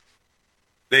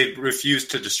 They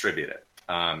refused to distribute it.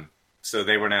 So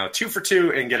they were now 2 for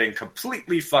 2 and getting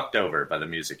completely fucked over by the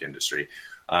music industry.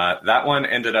 That one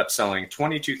ended up selling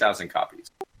 22,000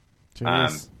 copies.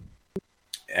 Jeez.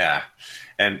 Yeah.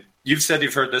 And you've said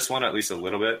you've heard this one at least a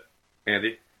little bit,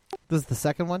 Andy? This is the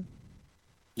second one?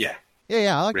 Yeah.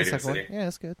 Yeah, I like Radio the second City. one. Yeah,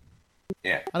 it's good.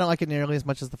 Yeah. I don't like it nearly as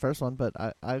much as the first one, but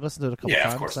I listened to it a couple Yeah, of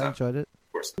times. course I not. enjoyed it.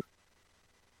 Of course.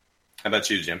 How about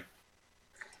you, Jim?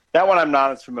 That one I'm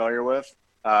not as familiar with.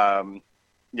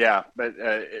 Yeah, but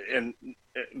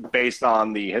based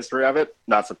on the history of it,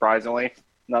 not surprisingly,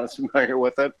 not as familiar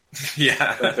with it.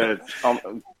 Yeah.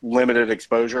 It's limited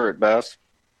exposure at best.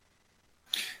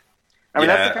 I mean,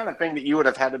 that's the kind of thing that you would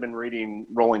have had to been reading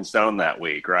Rolling Stone that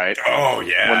week, right? Oh,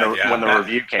 yeah. When the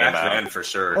review came back out. Then, for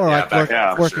sure. Or yeah, like back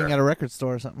then, for working sure. at a record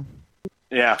store or something.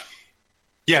 Yeah.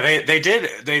 Yeah, they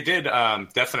did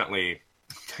definitely.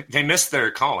 They missed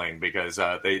their calling because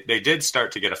they did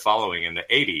start to get a following in the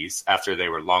 80s after they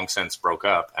were long since broke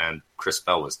up and Chris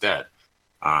Bell was dead.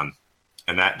 And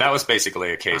that was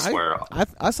basically a case where...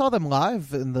 I saw them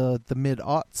live in the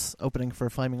mid-aughts opening for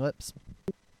Flaming Lips.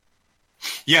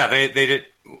 Yeah, they did...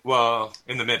 Well,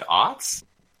 in the mid-aughts?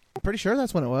 I'm pretty sure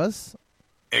that's when it was.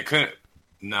 It couldn't...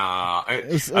 Nah.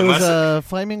 It was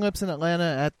Flaming Lips in Atlanta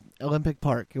at Olympic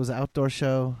Park. It was an outdoor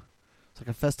show. It's like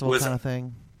a festival kind of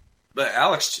thing. But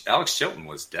Alex Chilton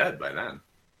was dead by then.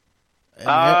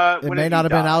 It may not have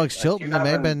been Alex Chilton. It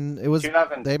may have been. It was.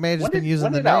 They may have just been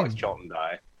using the name. When did Alex Chilton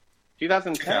die?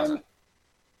 2010. I think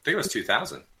it was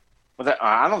 2000. Was that?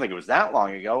 I don't think it was that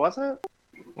long ago, was it?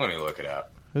 Let me look it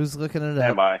up. Who's looking it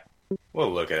Stand up? by.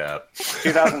 We'll look it up.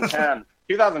 2010.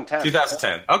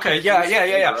 2010. Okay. Yeah.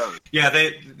 Yeah.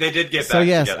 They did get. So back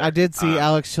yes, together. I did see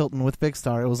Alex Chilton with Big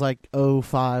Star. It was like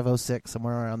 05, 06,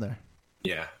 somewhere around there.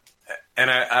 Yeah. And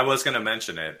I was going to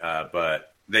mention it,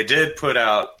 but they did put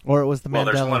out. Or it was the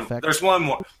Mandela Effect. There's one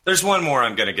more. There's one more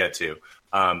I'm going to get to,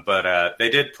 but they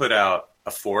did put out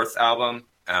a fourth album,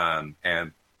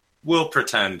 and we'll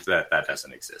pretend that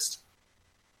doesn't exist.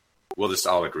 We'll just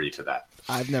all agree to that.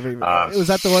 I've never even. Was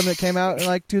that the one that came out in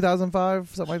like 2005,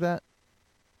 something like that?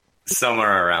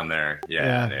 Somewhere around there.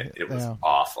 Yeah. Yeah, It was yeah.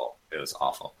 awful. It was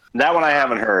awful. That one I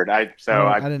haven't heard. I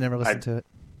didn't ever listen to it.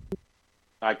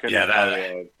 I couldn't. Yeah,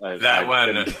 that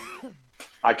one.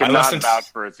 I could not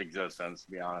vouch for its existence,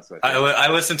 to be honest with you.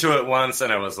 I listened to it once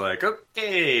and I was like,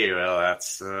 okay, well,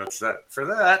 that's that for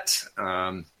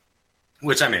that.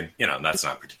 Which, I mean, that's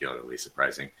not particularly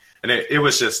surprising. And it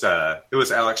was just, it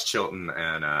was Alex Chilton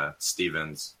and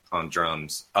Stevens on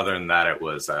drums. Other than that, it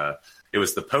was the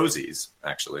Posies,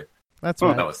 actually. That's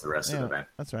right. That was the rest of the band.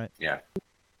 That's right. Yeah.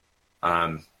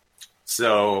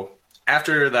 So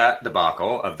after that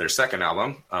debacle of their second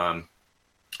album,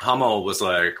 Hummel was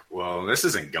like, well, this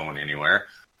isn't going anywhere.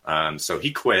 So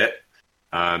he quit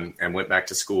and went back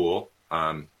to school.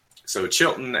 So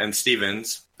Chilton and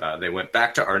Stevens, they went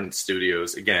back to Ardent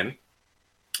Studios again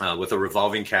with a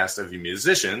revolving cast of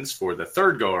musicians for the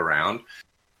third go-around.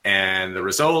 And the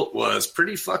result was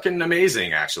pretty fucking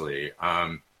amazing, actually.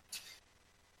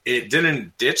 It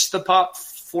didn't ditch the pop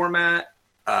format,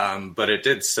 but it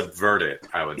did subvert it,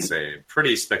 I would say, in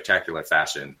pretty spectacular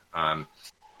fashion.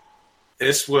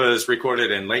 This was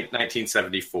recorded in late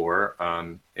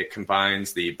 1974. It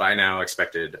combines the by now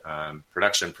expected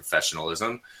production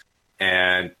professionalism.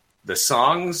 And the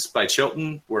songs by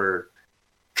Chilton were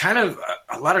kind of,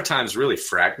 a lot of times, really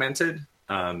fragmented,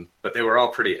 but they were all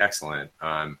pretty excellent.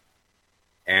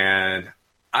 And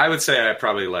I would say I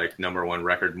probably like number one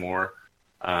record more,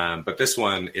 but this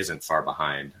one isn't far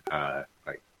behind.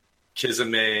 Like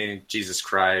Kizame, Jesus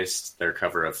Christ, their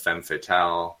cover of Femme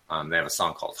Fatale. They have a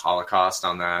song called Holocaust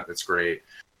on that. That's great.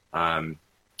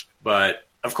 But,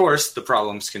 of course, the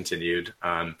problems continued.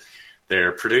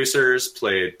 Their producers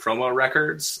played promo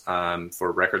records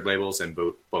for record labels in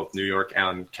both New York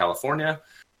and California.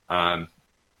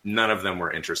 None of them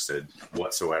were interested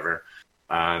whatsoever.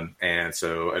 And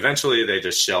so eventually they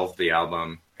just shelved the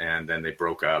album, and then they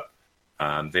broke up.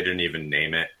 They didn't even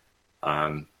name it.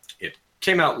 It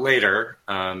came out later,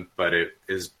 but it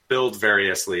is billed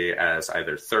variously as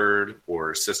either Third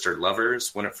or Sister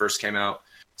Lovers when it first came out.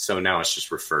 So now it's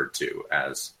just referred to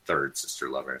as Third Sister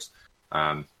Lovers.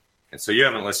 And so you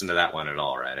haven't listened to that one at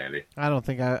all, right, Andy? I don't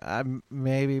think I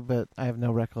maybe, but I have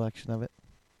no recollection of it.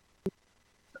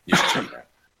 You should check that.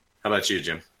 How about you,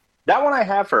 Jim? That one I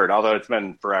have heard, although it's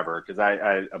been forever, because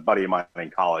a buddy of mine in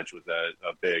college was a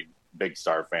big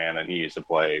Star fan, and he used to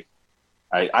play.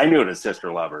 I knew it as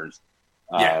Sister Lovers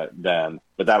then,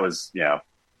 but that was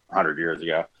 100 years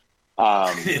ago.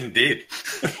 Indeed.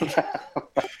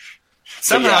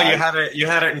 Somehow you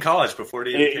had it in college before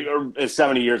it's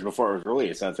 70 years before it was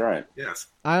released. That's right. Yes.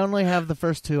 I only have the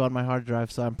first two on my hard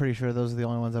drive, so I'm pretty sure those are the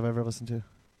only ones I've ever listened to.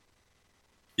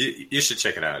 You should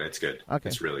check it out. It's good. Okay.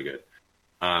 It's really good.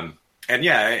 And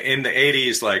yeah, in the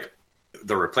 80s, like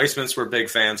the Replacements were big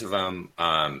fans of them.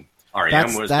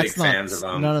 REM was big fans of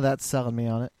them. None of that's selling me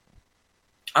on it.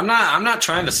 I'm not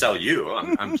trying to sell you.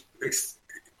 I'm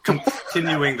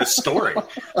continuing the story.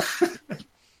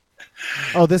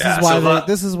 Oh, this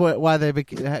is why they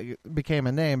became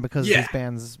a name, because these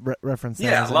bands reference them.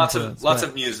 Yeah, lots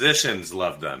of musicians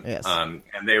loved them. Yes. And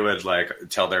they would like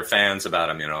tell their fans about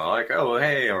them, like, oh,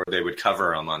 hey, or they would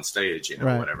cover them on stage,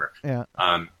 right. whatever. Yeah.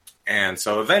 And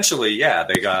so eventually,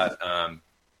 they got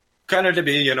kind of to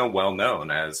be, well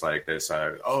known as like this.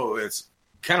 It's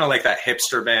kind of like that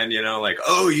hipster band, like,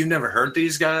 oh, you've never heard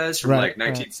these guys from like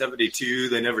 1972?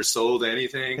 Right. They never sold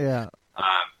anything. Yeah.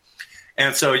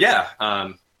 And so,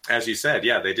 as you said,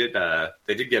 they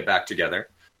did get back together,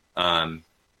 and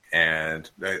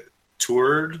they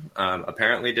toured.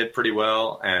 Apparently, did pretty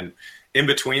well. And in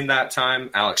between that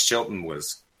time, Alex Chilton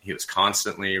was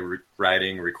constantly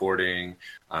writing, recording,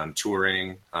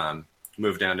 touring.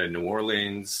 Moved down to New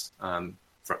Orleans in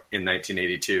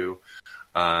 1982,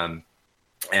 and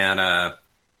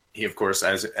he, of course,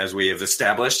 as we have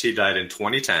established, he died in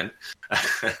 2010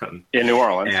 in New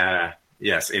Orleans.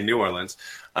 Yes, in New Orleans.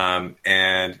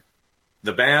 And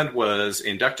the band was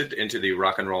inducted into the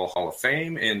Rock and Roll Hall of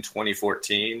Fame in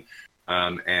 2014,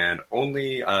 and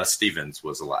only Stevens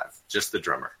was alive, just the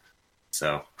drummer.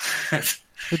 So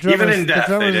even in death,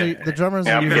 the drummers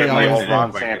are usually always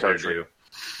Ron Santos.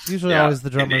 Usually always the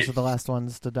drummers are the last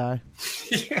ones to die.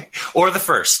 Or the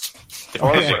first.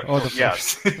 Or the first.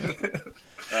 Yes.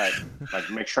 Right. Like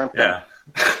Mick Shrimp. Yeah.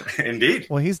 Indeed.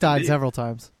 Well, he's died several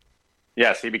times.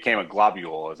 Yes, he became a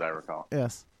globule, as I recall.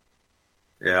 Yes.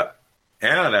 Yeah.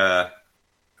 And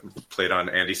played on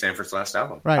Andy Sanford's last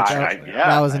album. Right.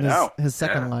 That was in his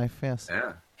second life, yes.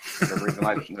 Yeah. There's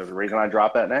a reason I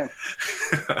dropped that name.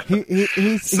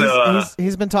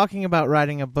 He's been talking about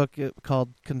writing a book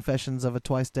called Confessions of a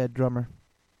Twice Dead Drummer.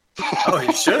 Oh,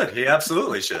 he should. He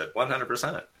absolutely should.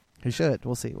 100%. He should.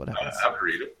 We'll see what happens. I would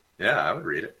read it. Yeah, I would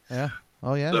read it. Yeah.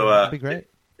 Oh, yeah. So, that'd be great.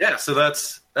 Yeah, so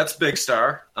that's Big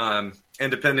Star. And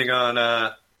depending on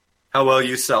how well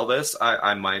you sell this,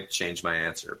 I might change my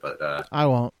answer, but I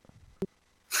won't.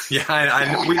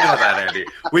 Yeah, we know that, Andy.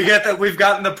 We get that. We've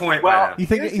gotten the point. Well, you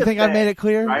think I made it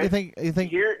clear? Right? You think?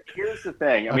 Here's the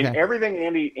thing. I mean, everything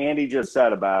Andy just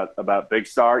said about Big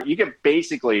Star, you can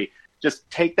basically just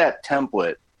take that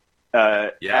template,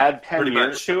 add 10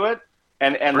 years to it,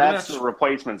 and that's the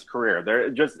Replacements' career.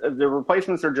 The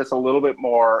Replacements are just a little bit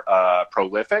more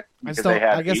prolific because they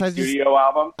have studio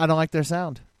albums. I don't like their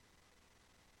sound.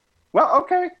 Well,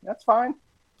 okay, that's fine.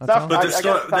 But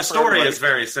the story is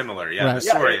very similar. Yeah, right. The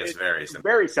story is very similar.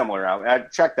 Very similar. I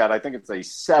checked that. I think it's a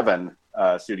 7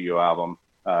 studio album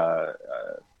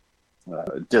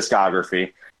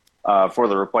discography for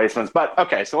the Replacements. But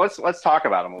okay, so let's talk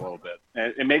about them a little bit,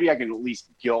 and maybe I can at least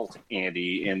guilt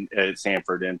Andy and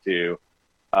Sanford into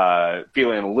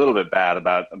feeling a little bit bad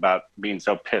about being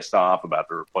so pissed off about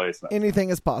the Replacements. Anything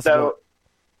is possible. So,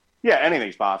 yeah,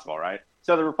 anything's possible, right?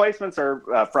 So the Replacements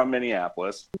are from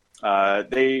Minneapolis.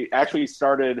 They actually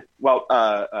started,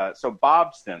 so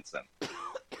Bob Stinson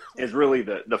is really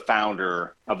the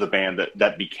founder of the band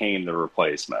that became the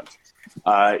Replacements.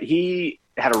 He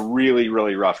had a really,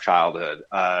 really rough childhood.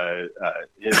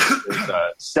 His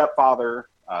stepfather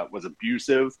was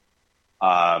abusive.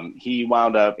 He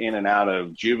wound up in and out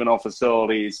of juvenile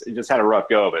facilities. He just had a rough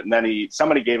go of it. And then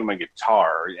somebody gave him a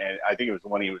guitar, and I think it was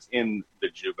when he was in the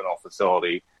juvenile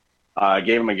facility.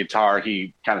 Gave him a guitar.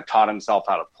 He kind of taught himself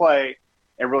how to play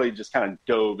and really just kind of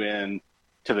dove in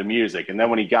to the music. And then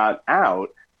when he got out,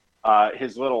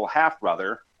 his little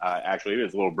half-brother, actually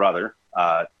his little brother,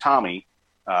 Tommy,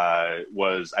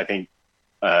 was, I think,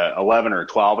 11 or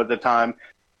 12 at the time.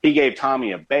 He gave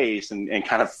Tommy a bass and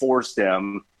kind of forced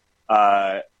him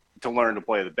to learn to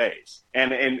play the bass.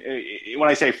 And when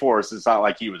I say force, it's not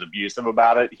like he was abusive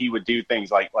about it. He would do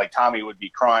things like Tommy would be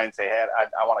crying, say, "Hey,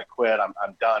 I want to quit.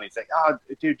 I'm done." He'd say, "Oh,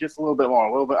 dude, just a little bit more,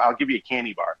 a little bit. I'll give you a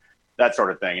candy bar," that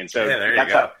sort of thing. And so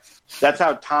that's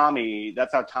how Tommy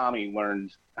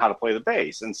learned how to play the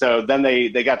bass. And so then they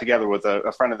got together with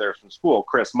a friend of theirs from school,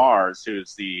 Chris Mars, who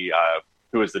is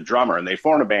the drummer, and they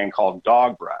formed a band called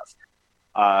Dog Breath.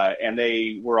 And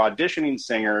they were auditioning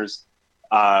singers.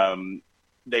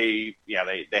 They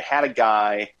had a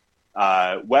guy,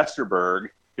 Westerberg,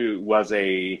 who was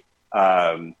a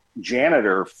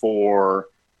janitor for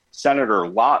Senator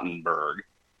Lautenberg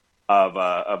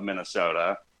of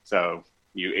Minnesota. So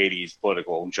you 80s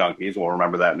political junkies will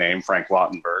remember that name, Frank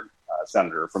Lautenberg,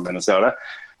 senator from Minnesota.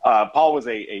 Paul was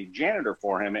a janitor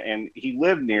for him, and he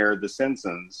lived near the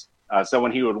Simpsons. So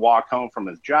when he would walk home from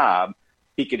his job,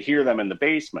 he could hear them in the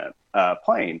basement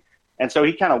playing. And so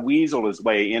he kind of weaseled his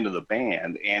way into the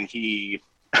band, and he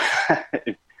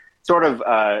sort of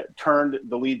turned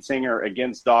the lead singer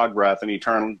against Dog Breath, and he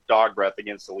turned Dog Breath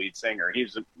against the lead singer.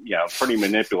 He's a pretty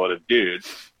manipulative dude,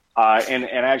 and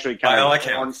actually kind of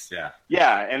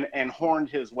horned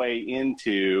his way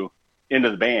into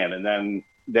the band. And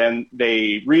then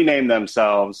they renamed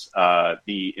themselves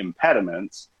the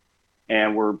Impediments,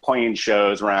 and were playing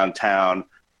shows around town.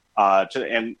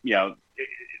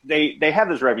 They have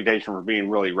this reputation for being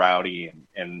really rowdy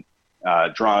and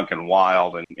drunk and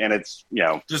wild, and it's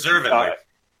deservedly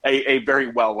a very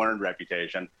well earned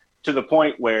reputation, to the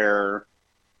point where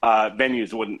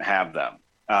venues wouldn't have them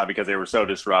because they were so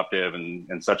disruptive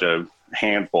and such a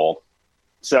handful.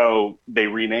 So they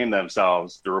renamed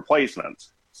themselves the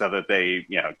Replacements so that they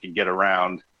could get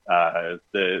around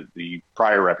the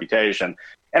prior reputation.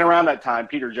 And around that time,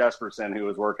 Peter Jesperson, who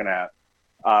was working at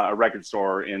a record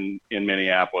store in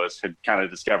Minneapolis, had kind of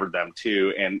discovered them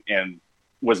too, and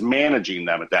was managing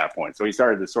them at that point. So he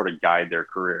started to sort of guide their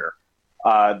career.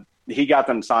 He got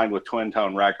them signed with Twin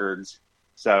Tone Records.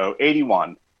 So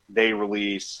 81, they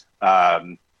release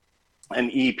an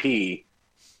EP.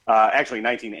 Actually,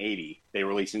 1980, they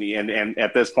released an EP. And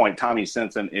at this point, Tommy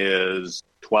Simpson is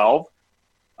 12,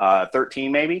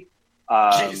 13 maybe.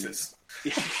 Jesus.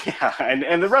 Yeah,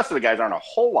 and the rest of the guys aren't a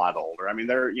whole lot older. I mean,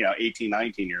 they're 18,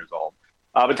 19 years old.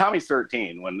 But Tommy's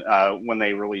 13 when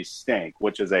they released Stink,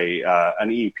 which is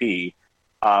an EP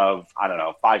of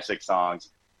 5-6 songs,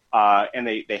 and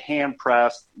they hand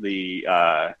pressed the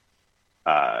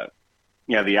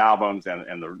albums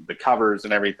and the covers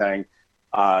and everything.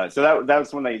 So that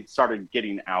was when they started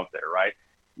getting out there, right?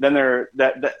 Then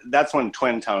that's when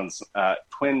Twin Tone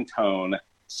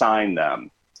signed them.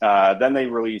 Then they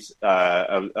released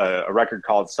a record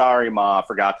called "Sorry Ma,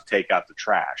 Forgot to Take Out the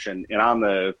Trash," and on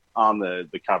the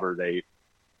cover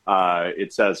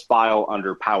it says "File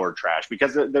Under Power Trash,"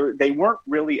 because they weren't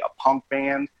really a punk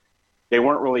band, they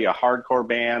weren't really a hardcore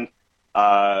band,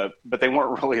 but they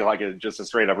weren't really like just a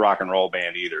straight up rock and roll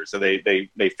band either. So they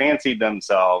fancied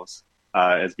themselves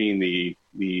as being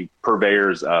the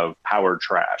purveyors of power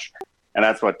trash, and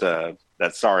that's what that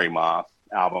 "Sorry Ma"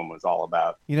 album was all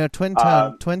about. Twin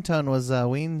Tone was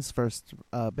Ween's first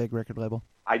big record label.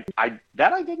 I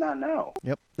did not know.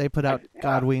 Yep, they put out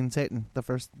God, Ween, Satan, the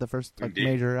first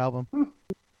major album.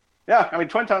 Yeah, I mean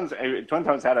Twin Tones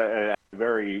had a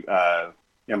very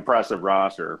impressive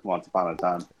roster once upon a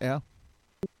time.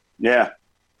 Yeah.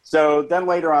 So then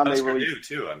later on Husker they released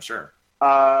too, I'm sure.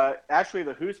 Actually,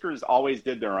 the Huskers always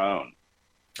did their own.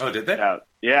 Oh, did they?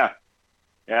 Yeah,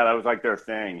 that was like their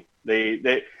thing.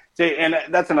 They see, and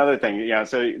that's another thing.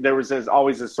 So there was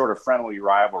always this sort of friendly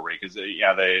rivalry because the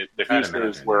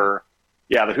Huskers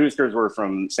were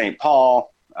from St.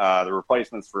 Paul. The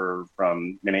Replacements were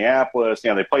from Minneapolis.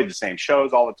 They played the same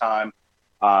shows all the time.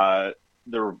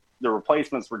 The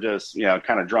Replacements were just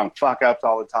kind of drunk fuck ups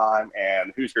all the time,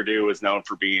 and Husker Du was known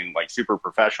for being like super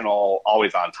professional,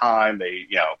 always on time. They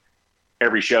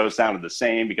every show sounded the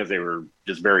same because they were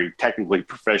just very technically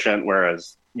proficient,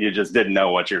 whereas you just didn't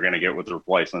know what you're going to get with the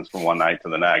Replacements from one night to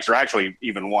the next, or actually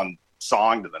even one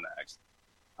song to the next.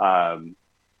 So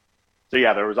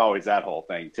there was always that whole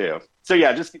thing too. So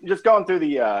just going through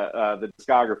the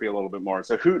discography a little bit more.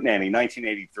 So Hootenanny,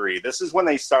 1983. This is when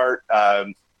they start,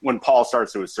 when Paul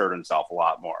starts to assert himself a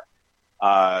lot more.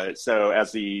 So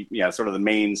as the sort of the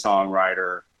main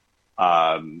songwriter,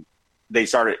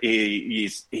 he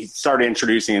started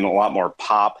introducing a lot more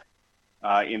pop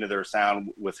into their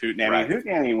sound with Hootenanny. Right.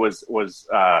 Hootenanny was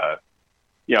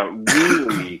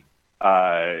really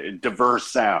diverse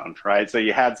sound, right? So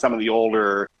you had some of the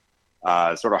older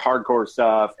sort of hardcore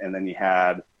stuff, and then you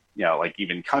had like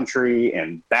even country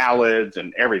and ballads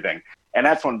and everything. And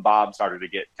that's when Bob started to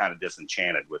get kind of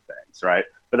disenchanted with things, right?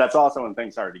 but that's also when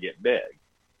things started to get big.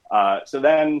 So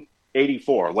then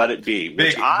 84, Let It Be,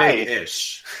 which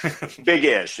big-ish.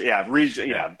 Big-ish, yeah,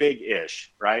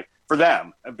 big-ish, right? For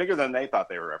them, bigger than they thought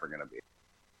they were ever going to be.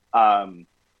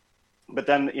 But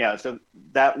then, so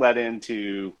that led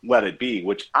into Let It Be,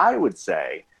 which I would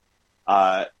say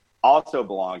also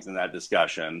belongs in that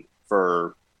discussion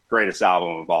for greatest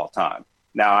album of all time.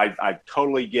 Now, I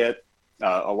totally get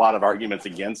a lot of arguments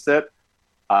against it,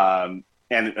 and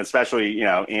especially,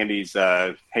 Andy's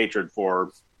hatred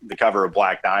for the cover of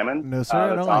Black Diamond. No, sir,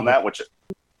 I don't on like that,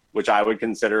 which I would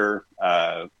consider,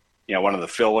 one of the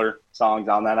filler songs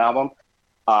on that album.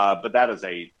 But that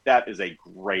is a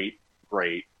great,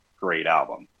 great, great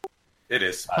album. It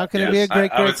is. How can it be a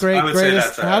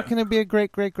greatest? How can it be a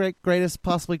greatest,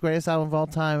 possibly greatest album of all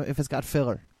time if it's got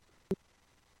filler?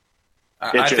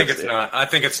 I think it's not. I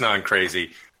think it's not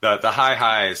crazy. The high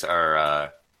highs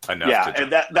are enough. Yeah,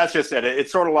 and that's just it.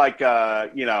 It's sort of like how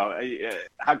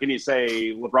can you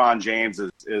say LeBron James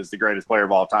is the greatest player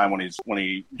of all time when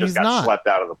he just got swept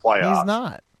out of the playoffs? He's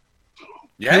not.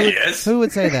 Yeah, he is. Who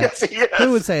would say that? Yes, he is.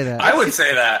 Who would say that? I would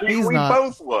say that. He's we not.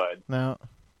 both would. No.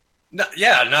 No,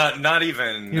 yeah, not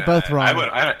even. You're both wrong.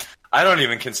 I don't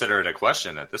even consider it a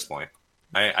question at this point.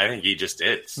 I think he just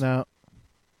is. No.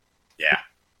 Yeah.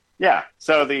 Yeah.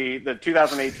 So the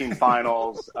 2018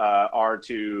 finals are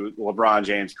to LeBron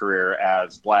James' career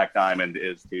as Black Diamond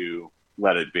is to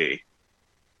Let It Be.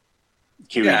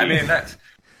 QED. Yeah, I mean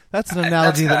that's an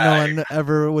analogy that no one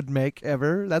ever would make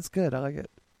ever. That's good. I like it.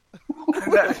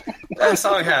 that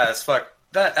song has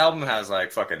that album has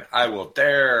like fucking I Will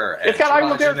Dare. It's got I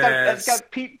Will Dare. It's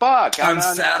got Pete Buck.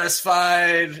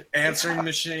 Unsatisfied, Answering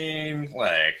Machine.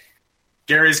 Like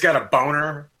Gary's Got a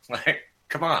Boner. Like,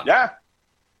 come on. Yeah.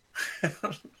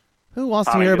 Who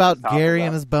wants to hear about Gary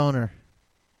and his boner?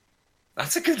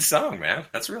 That's a good song, man.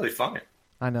 That's really funny.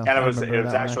 I know. And it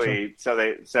was actually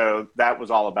so that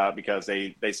was all about because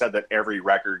they said that every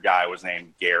record guy was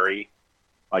named Gary.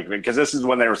 Like, because this is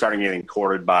when they were starting getting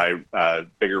courted by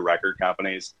bigger record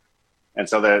companies, and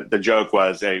so the joke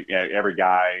was every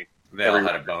guy, all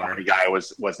had a boner. Every guy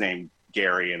was named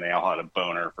Gary, and they all had a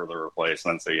boner for the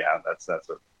replacement. So yeah, that's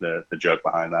what the joke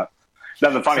behind that.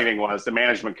 Then the funny thing was the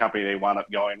management company they wound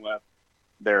up going with,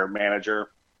 their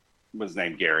manager was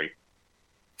named Gary.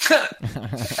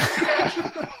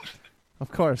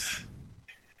 Of course.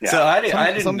 Yeah. So I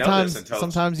didn't know this until...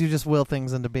 Sometimes you just will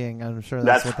things into being. I'm sure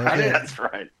that's what they did. That's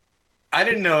right. I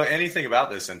didn't know anything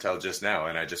about this until just now,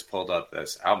 and I just pulled up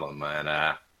this album,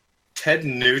 and Ted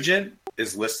Nugent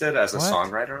is listed as a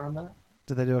songwriter on that.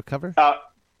 Did they do a cover?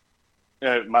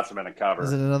 It must have been a cover.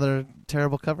 Is it another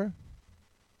terrible cover?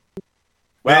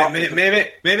 Well,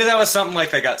 maybe that was something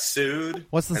like they got sued.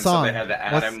 What's the song? So they had to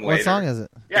add him later. What song is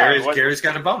it? Yeah, Gary's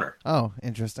Got a Boner. Oh,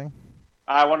 interesting.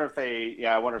 I wonder if they.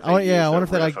 I wonder if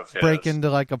they like break into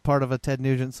like a part of a Ted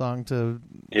Nugent song to.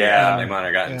 Yeah, they might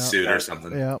have gotten sued or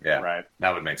something. Yeah, right.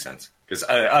 That would make sense because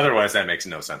otherwise that makes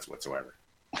no sense whatsoever.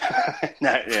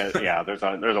 There's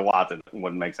a lot that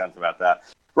wouldn't make sense about that.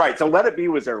 Right. So Let It Be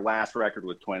was their last record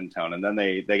with Twin Tone, and then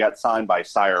they got signed by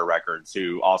Sire Records,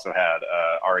 who also had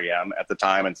REM at the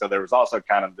time, and so there was also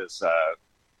kind of this.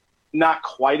 Not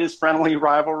quite as friendly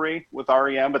rivalry with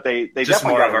REM, but they just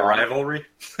definitely more got of a along. Rivalry.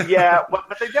 Yeah,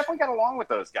 but they definitely got along with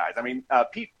those guys. I mean,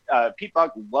 Pete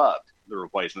Buck loved the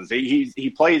Replacements.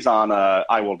 He plays on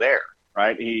I Will Dare,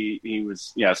 right? He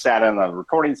was sat in a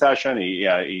recording session.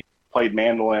 He played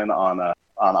mandolin on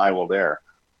I Will Dare.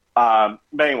 But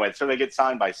anyway, so they get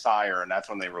signed by Sire, and that's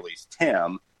when they released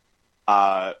Tim,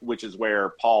 which is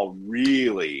where Paul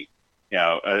really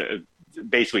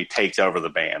basically takes over the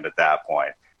band at that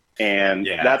point. And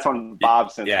that's when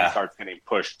Bob Simpson starts getting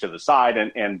pushed to the side.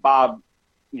 And Bob,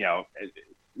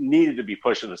 needed to be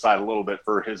pushed to the side a little bit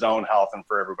for his own health and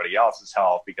for everybody else's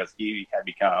health because he had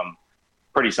become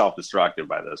pretty self-destructive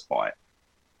by this point.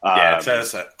 It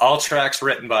says all tracks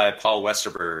written by Paul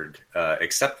Westerberg,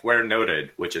 except where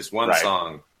noted, which is one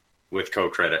song with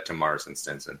co-credit to Mars and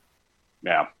Stinson.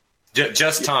 Yeah.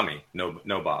 Just Tommy, no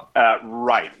Bob.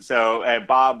 Right. So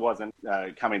Bob wasn't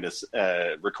coming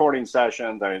to recording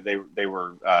sessions. I mean, they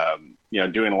were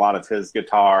doing a lot of his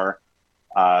guitar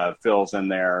fills in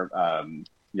there.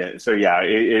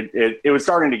 It was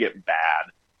starting to get bad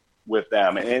with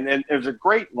them, and it was a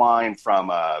great line from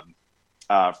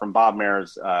Bob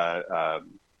Mayer's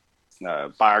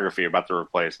biography about the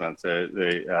Replacements.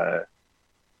 It's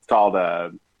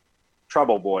called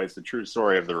 "Trouble Boys: The True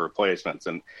Story of the Replacements,"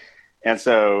 And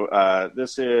so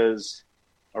this is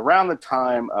around the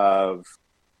time of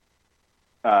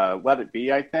Let It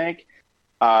Be, I think.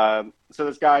 So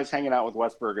this guy's hanging out with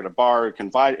Westberg at a bar.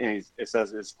 And it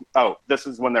says, this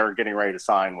is when they're getting ready to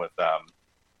sign with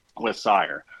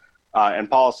Sire. And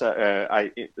Paul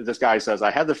said, this guy says,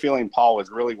 I had the feeling Paul was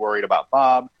really worried about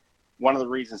Bob. One of the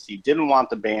reasons he didn't want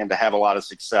the band to have a lot of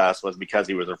success was because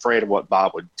he was afraid of what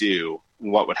Bob would do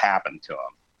and what would happen to him.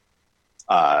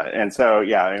 And so,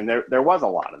 and there was a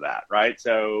lot of that, right?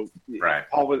 So right.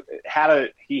 Paul had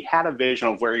a vision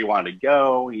of where he wanted to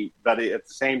go. But at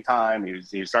the same time, he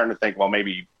was starting to think, well,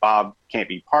 maybe Bob can't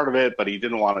be part of it, but he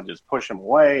didn't want to just push him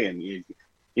away. And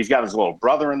he's got his little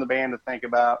brother in the band to think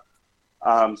about.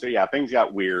 Things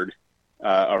got weird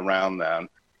around them.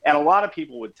 And a lot of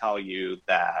people would tell you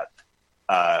that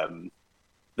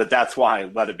that's why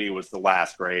Let It Be was the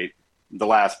last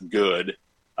good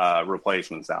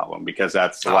Replacements album, because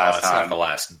that's the last time. Not the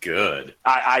last good.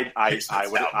 I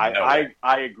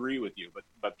agree with you,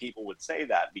 but people would say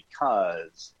that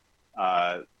because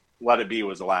Let It Be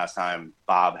was the last time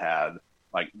Bob had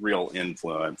like real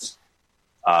influence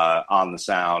on the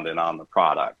sound and on the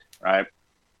product, right?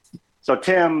 So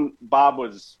Bob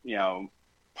was,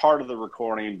 part of the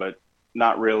recording, but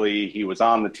not really. He was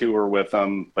on the tour with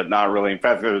them, but not really. In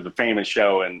fact, there was a famous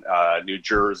show in New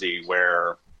Jersey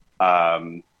where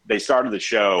they started the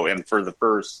show, and for the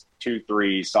first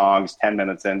 2-3 songs, 10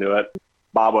 minutes into it,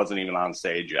 Bob wasn't even on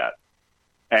stage yet.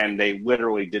 And they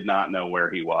literally did not know where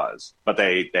he was, but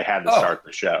they had to start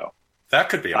the show. That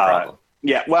could be a problem.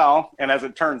 Yeah, well, and as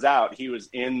it turns out, he was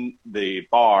in the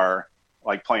bar,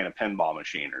 like playing a pinball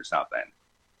machine or something.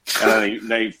 And then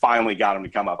they finally got him to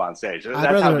come up on stage.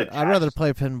 I'd rather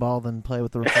play pinball than play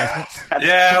with the Replacements.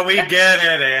 Yeah, we get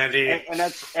it, Andy. And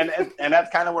that's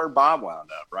kind of where Bob wound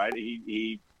up, right?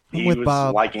 He was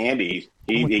Bob. like Andy.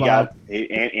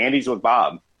 Andy's with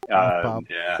Bob. Bob.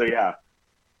 Yeah.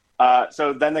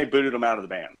 So then they booted him out of the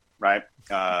band, right?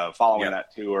 Following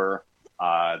that tour,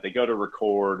 they go to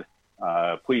record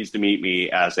Pleased to Meet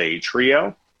Me as a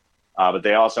trio. But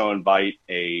they also invite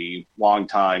a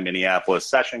longtime Minneapolis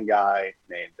session guy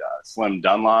named Slim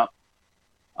Dunlop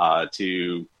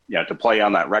to play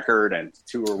on that record and to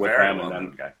tour with them.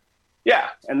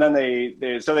 And then they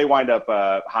wind up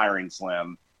hiring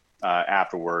Slim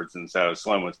afterwards, and so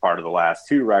Slim was part of the last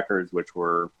 2 records, which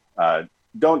were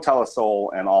Don't Tell a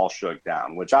Soul and All Shook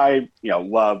Down, which I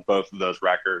love both of those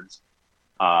records.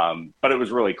 But it was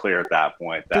really clear at that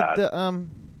point that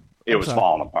it was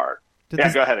falling apart.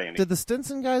 Go ahead, Andy. Did the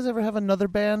Stinson guys ever have another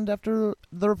band after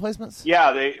the Replacements?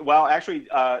 Yeah, Bob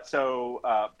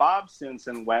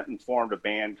Stinson went and formed a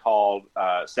band called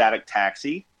Static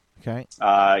Taxi. Okay.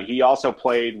 He also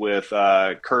played with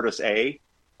Curtis A.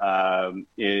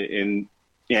 In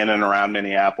and around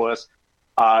Minneapolis.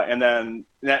 And then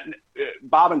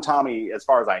Bob and Tommy, as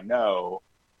far as I know,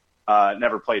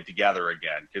 never played together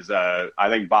again because I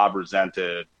think Bob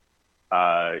resented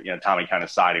Tommy kind of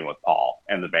siding with Paul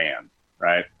and the band.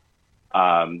 Right.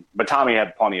 But Tommy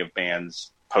had plenty of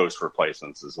bands post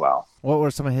Replacements as well. What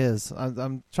were some of his?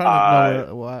 I'm trying to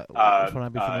know which one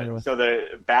I'd be familiar with. So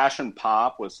the Bash and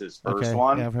Pop was his first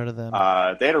one. Yeah, I've heard of them.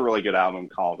 They had a really good album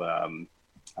called,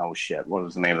 what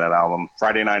was the name of that album?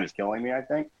 Friday Night is Killing Me, I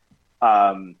think.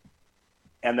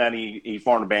 And then he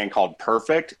formed a band called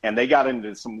Perfect, and they got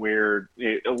into some weird,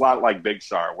 a lot like Big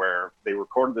Star, where they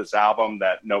recorded this album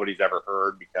that nobody's ever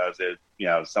heard because it,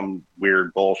 some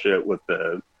weird bullshit with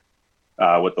the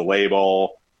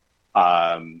label.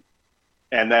 And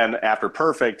then after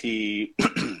Perfect, he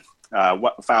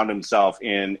found himself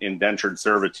in indentured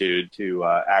servitude to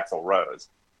Axl Rose.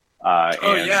 That's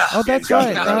right. Okay,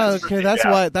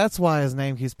 that's why his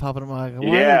name keeps popping up. Like,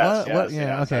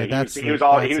 okay, so he was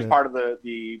part of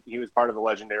the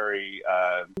legendary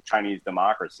Chinese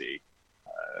Democracy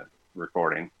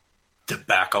recording.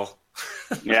 Debacle.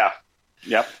 Yeah.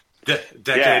 Yep.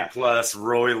 Decade plus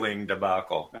roiling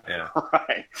debacle. Yeah.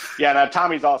 Right. Yeah. Now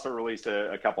Tommy's also released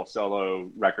a couple solo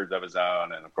records of his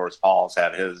own, and of course Paul's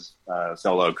had his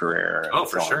solo career. And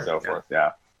for sure. And so forth.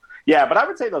 Yeah. Yeah, but I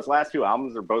would say those last 2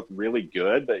 albums are both really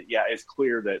good. But yeah, it's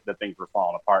clear that things were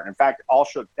falling apart. In fact, All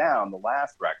Shook Down, the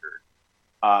last record,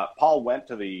 Paul went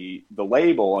to the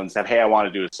label and said, "Hey, I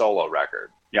want to do a solo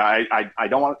record. Yeah, I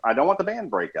don't want the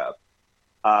band breakup,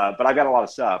 but I've got a lot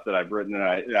of stuff that I've written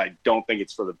and I don't think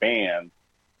it's for the band,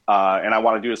 and I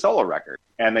want to do a solo record."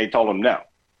 And they told him no.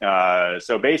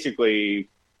 So basically,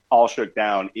 All Shook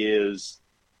Down is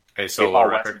a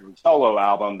solo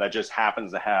album that just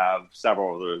happens to have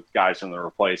several of the guys from the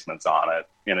Replacements on it,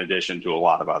 in addition to a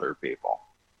lot of other people.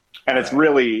 And it's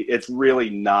really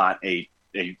not I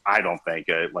don't think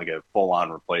like a full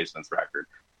on Replacements record.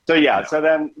 So so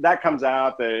then that comes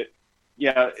out that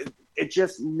it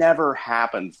just never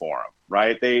happened for them,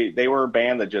 right? They were a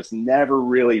band that just never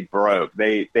really broke.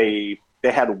 They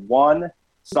had one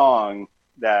song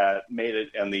that made it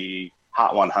in the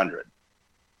Hot 100.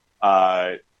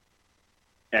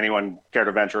 Anyone care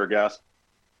to venture a guess?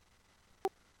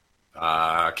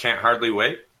 Can't Hardly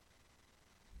Wait.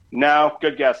 No,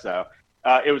 good guess though.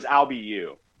 It was I'll Be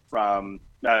You from,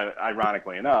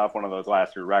 ironically enough, one of those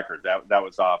last 2 records. That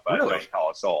was off Really? Don't Call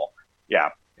It Soul. Yeah.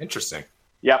 Interesting.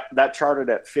 Yep, that charted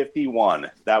at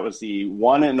 51. That was the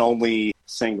one and only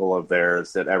single of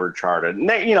theirs that ever charted. And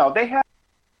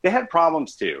they had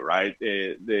problems too, right?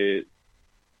 The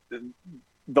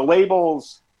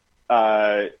labels,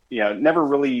 never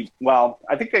really. Well,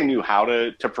 I think they knew how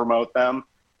to promote them,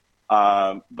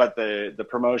 but the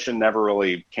promotion never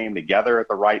really came together at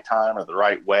the right time or the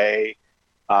right way.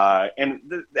 And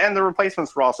the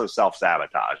Replacements were also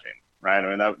self-sabotaging, right? I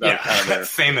mean, that was kind of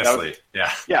famously,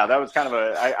 yeah, that was kind of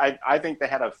I think they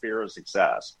had a fear of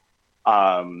success.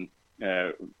 And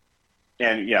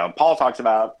Paul talks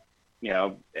about,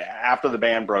 after the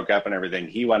band broke up and everything,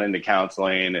 he went into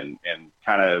counseling and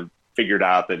kind of figured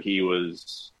out that he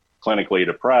was clinically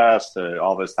depressed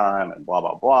all this time and blah,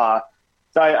 blah, blah.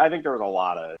 So I think there was a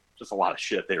lot of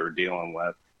shit they were dealing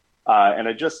with. And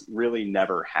it just really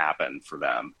never happened for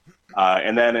them.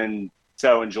 And then in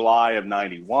July of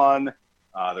 91,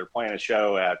 they're playing a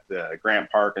show at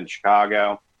Grant Park in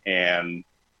Chicago. And,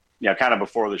 kind of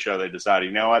before the show, they decided,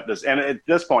 you know what, and at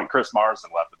this point, Chris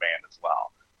Marsden left the band as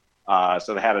well.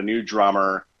 So they had a new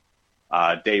drummer,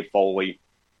 Dave Foley,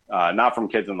 not from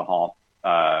Kids in the Hall,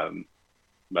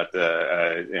 but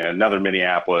another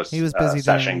Minneapolis he was busy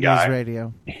session doing guy. News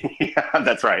radio. Yeah,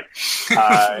 that's right.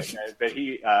 But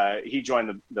he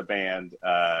joined the band,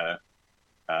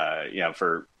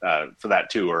 for that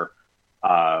tour,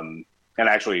 and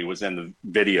actually was in the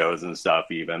videos and stuff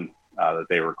even that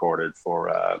they recorded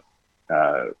for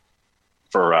the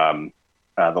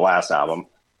last album,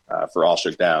 for All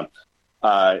Shook Down.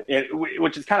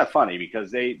 Which is kind of funny because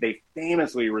they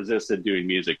famously resisted doing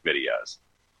music videos.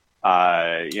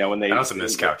 When that was a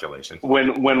miscalculation.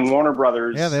 When Warner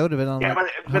Brothers, they would have been on.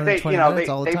 But they, they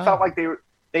felt like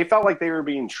they felt like they were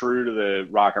being true to the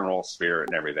rock and roll spirit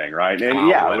and everything, right? And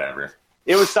whatever.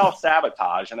 It was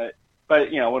self-sabotage,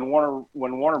 but when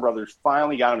Warner Brothers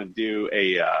finally got them to do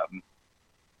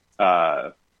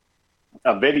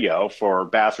a video for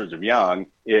Bastards of Young,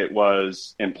 it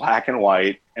was in black and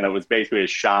white, and it was basically a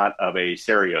shot of a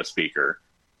stereo speaker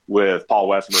with Paul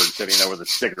Westberg sitting there with a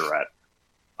cigarette.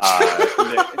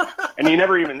 And you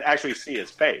never even actually see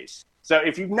his face. So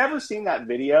if you've never seen that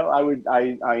video,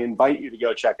 I invite you to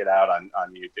go check it out on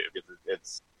YouTube,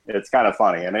 because it's kind of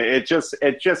funny, and it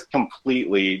just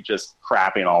completely just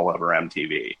crapping all over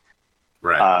MTV,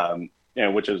 right?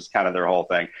 Which is kind of their whole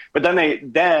thing. But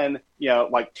then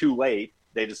like too late,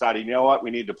 they decided, you know what, we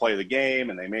need to play the game,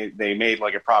 and they made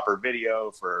like a proper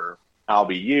video for I'll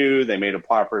Be You. They made a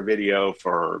proper video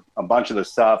for a bunch of the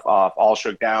stuff off All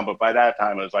Shook Down, but by that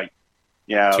time it was like,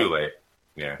 too late.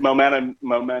 Yeah,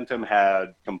 momentum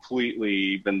had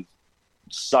completely been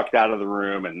sucked out of the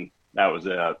room, and that was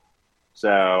it.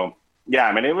 So yeah,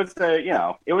 I mean, it was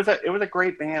a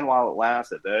great band while it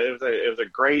lasted. It was a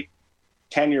great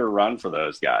 10-year run for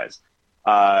those guys.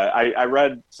 I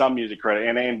read some music critic,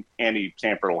 and Andy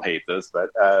Samford will hate this,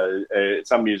 but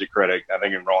some music critic, I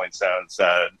think in Rolling Stone,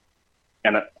 said,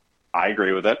 and I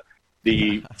agree with it,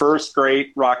 the first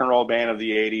great rock and roll band of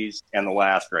the 80s and the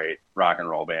last great rock and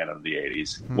roll band of the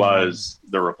 80s was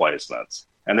the Replacements.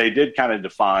 And they did kind of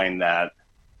define that,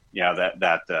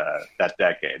 that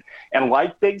decade. And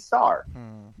like Big Star,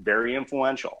 very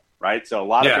influential, right? So a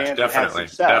lot of bands that had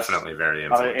success, definitely very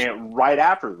influential. And right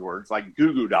afterwards, like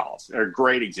Goo Goo Dolls are a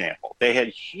great example. They had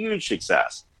huge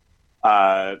success.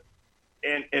 And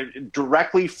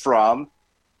directly from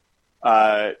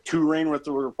touring with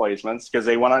the Replacements, because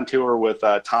they went on tour with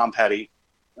Tom Petty,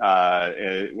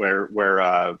 where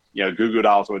Goo Goo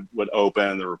Dolls would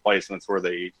open, the Replacements were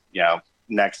the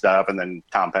next up, and then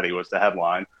Tom Petty was the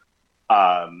headline.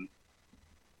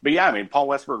 But yeah, I mean, Paul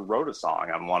Westberg wrote a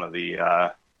song on one of the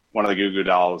Goo Goo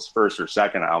Dolls' first or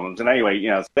second albums, and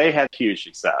anyway, they had huge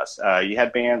success. You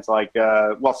had bands like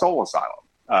Soul Asylum,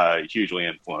 hugely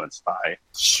influenced by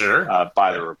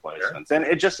the Replacements, and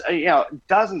it just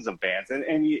dozens of bands,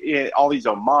 and all these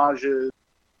homages.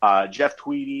 Jeff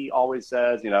Tweedy always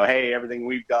says, hey, everything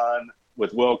we've done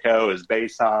with Wilco is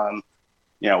based on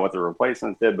what the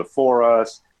Replacements did before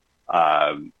us.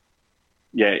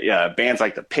 Bands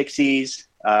like the Pixies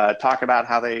talk about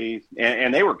how they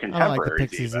and they were contemporaries. I don't like the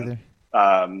Pixies either.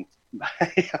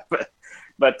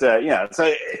 But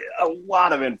so a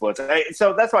lot of influence.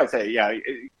 So that's why I say,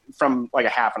 from like a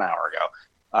half an hour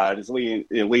ago, just leading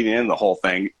in the whole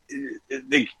thing.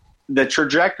 The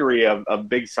trajectory of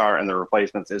Big Star and the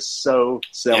Replacements is so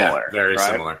similar. Yeah, very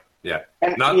right? similar. Yeah,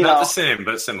 and, not the same,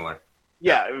 but similar.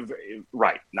 Yeah,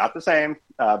 right. Not the same,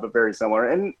 but very similar,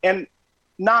 and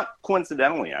not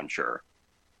coincidentally, I'm sure.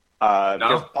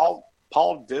 Because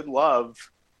Paul did love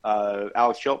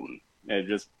Alex Chilton, and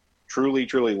just truly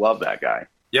loved that guy.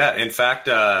 Yeah, in fact,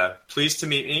 Pleased to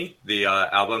Meet Me, the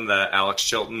album that Alex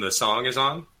Chilton, the song is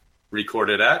on,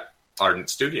 recorded at Ardent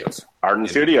Studios.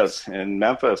 Studios in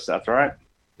Memphis, that's right.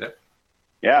 Yep.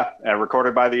 Yeah, and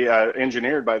recorded by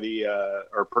engineered by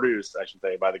or produced, I should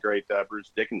say, by the great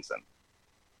Bruce Dickinson.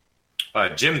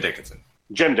 Jim Dickinson.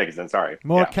 Jim Dickinson, sorry.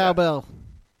 More cowbell.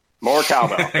 More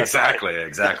cowbell. Exactly.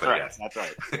 Right. Yes. That's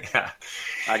right. Yeah.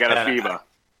 I got a FIBA.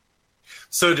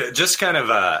 So just kind of,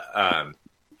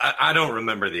 I don't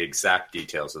remember the exact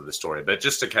details of the story, but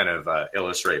just to kind of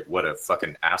illustrate what a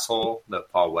fucking asshole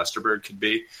that Paul Westerberg could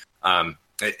be. I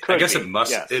guess it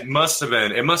must have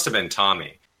been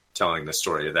Tommy telling the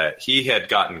story that he had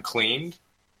gotten clean,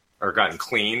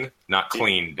 not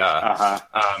cleaned.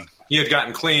 He had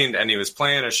gotten cleaned and he was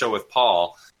playing a show with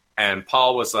Paul, and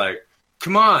Paul was like,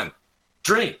 "Come on,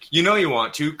 drink. You know you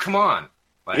want to. Come on."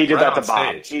 Like, he did right that to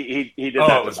Bob. He did that to Bob.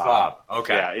 Oh, it was Bob.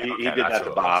 Okay. Yeah, he did that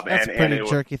to Bob. That's a pretty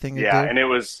jerky thing to do. Yeah, and it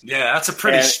was... Yeah, that's a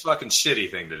pretty fucking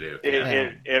shitty thing to do.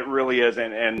 It really is,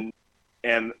 and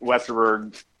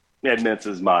Westerberg admits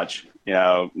as much,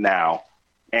 now.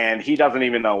 And he doesn't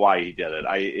even know why he did it.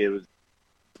 It was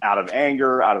out of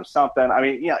anger, out of something. I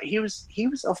mean, he was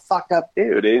a fucked up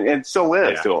dude, and still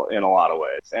is in a lot of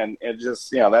ways. And it just,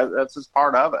 that's just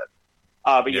part of it.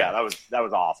 But that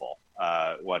was awful.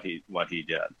 What he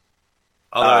did.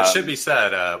 Although it should be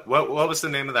said, what was the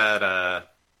name of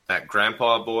that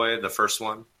Grandpa Boy, the first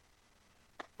one?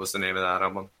 What's the name of that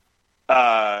album?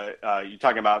 You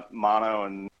talking about Mono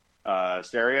and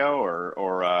Stereo,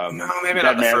 or no, maybe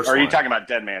not the first one. Or are you talking about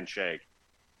Dead Man Shake?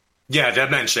 Yeah,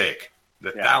 Dead Man Shake.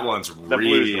 That one's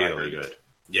really good.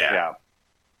 Yeah.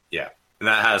 And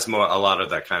that has a lot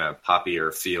of that kind of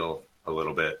poppier feel a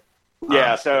little bit.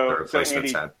 Yeah, so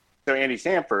Andy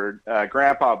Sanford,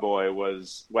 Grandpa Boy,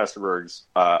 was Westerberg's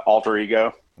alter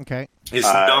ego. Okay. His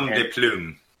nom de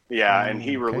plume. Yeah, and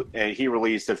he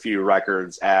released a few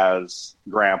records as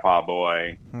Grandpa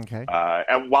Boy. Okay.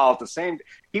 And while at the same,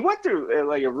 he went through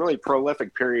like a really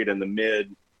prolific period in the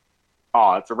mid.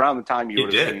 Oh, it's around the time you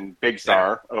would have seen Big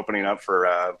Star opening up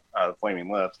for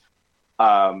Flaming Lips,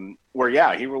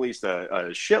 where he released a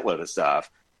shitload of stuff.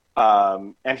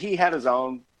 And he had his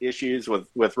own issues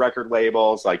with record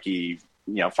labels. Like he,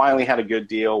 finally had a good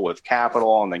deal with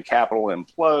Capitol, and then Capitol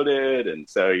imploded. And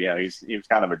so, he was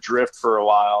kind of adrift for a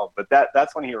while, but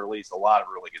that's when he released a lot of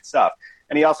really good stuff.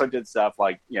 And he also did stuff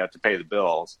like, to pay the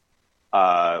bills.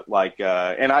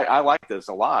 And I like this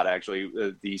a lot, actually,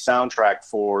 the soundtrack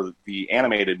for the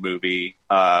animated movie,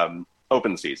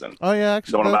 Open Season. Oh yeah,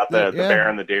 actually, the one about the bear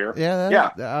and the deer. Yeah,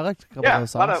 I liked a couple of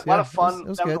those songs. A lot of fun.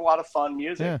 That was a lot of fun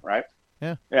music, right?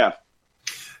 Yeah.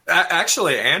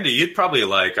 Actually, Andy, you'd probably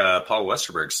like Paul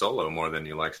Westerberg's solo more than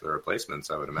you liked the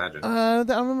Replacements, I would imagine. I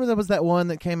remember there was that one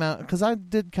that came out, because I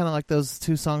did kind of like those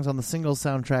two songs on the singles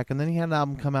soundtrack, and then he had an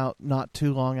album come out not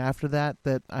too long after that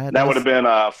I had. That would have been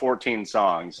 14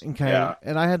 songs. Okay,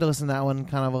 and I had to listen to that one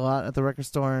kind of a lot at the record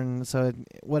store, and so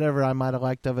whatever I might have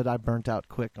liked of it, I burnt out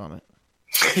quick on it.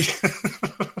 It's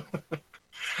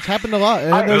happened a lot.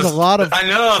 There's a lot of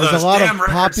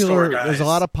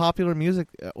popular music,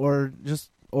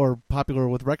 or popular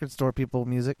with record store people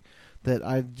music that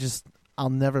I'll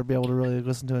never be able to really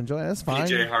listen to and enjoy. That's fine.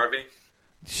 PJ Harvey.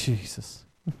 Jesus.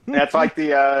 That's like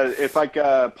it's like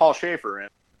Paul Schaefer in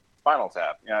Spinal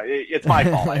Tap. It's my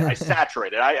fault. I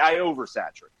saturated. I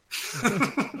oversaturated.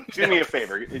 Do me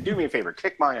a favor.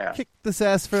 Kick my ass. Kick this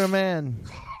ass for a man.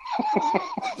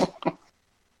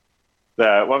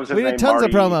 What was his name? We did tons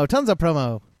of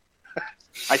promo.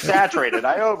 I saturated.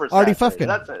 I oversaturated. Artie Fufkin.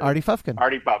 That's it. Artie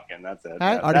Fufkin. That's it.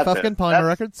 Hi, Artie Fufkin, Polymer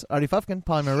Records. Artie Fufkin,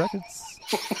 Polymer Records.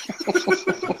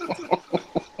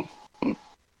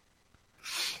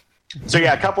 So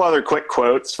a couple other quick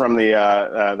quotes from the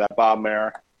that Bob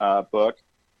Mayer book.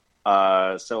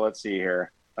 So let's see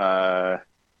here. Oh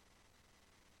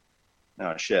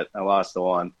shit, I lost the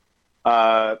one.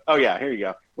 Here you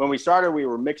go. When we started, we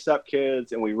were mixed up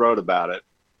kids, and we wrote about it.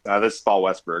 This is Paul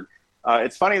Westberg.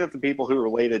 It's funny that the people who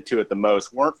related to it the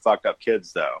most weren't fucked up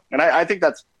kids, though. And I think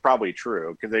that's probably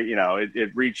true, because,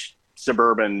 it reached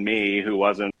suburban me, who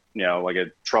wasn't, like a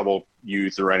troubled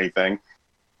youth or anything.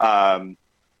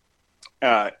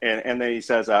 And then he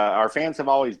says, our fans have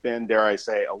always been, dare I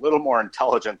say, a little more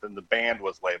intelligent than the band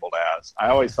was labeled as. I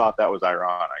always thought that was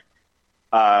ironic.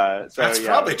 That's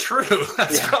probably true.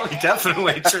 That's probably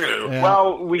definitely true. Yeah.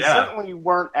 Well, we certainly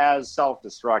weren't as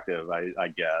self-destructive, I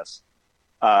guess.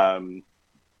 And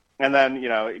then,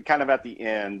 kind of at the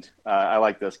end, I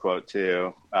like this quote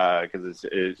too, because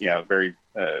it's very,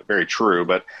 very true.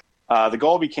 But the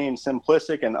goal became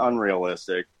simplistic and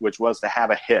unrealistic, which was to have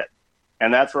a hit.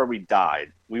 And that's where we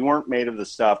died. We weren't made of the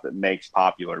stuff that makes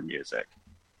popular music.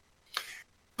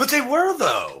 But they were,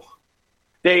 though.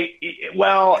 Kind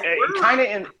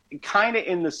of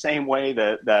in the same way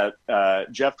that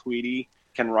Jeff Tweedy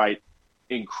can write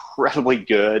incredibly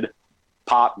good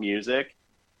pop music,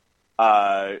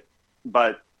 but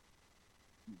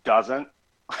doesn't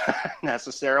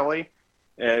necessarily.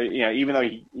 Even though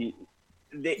he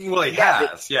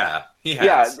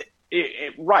has.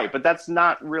 Right, but that's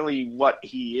not really what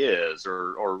he is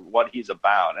or what he's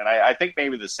about. And I think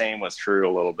maybe the same was true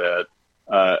a little bit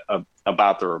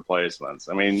about the Replacements.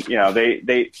 I mean,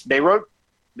 they wrote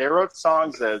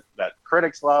songs that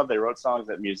critics love. They wrote songs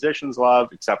that musicians love,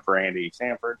 except for Andy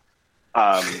Sanford.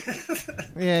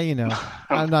 Yeah,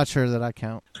 I'm not sure that I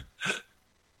count.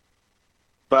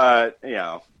 But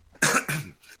yeah,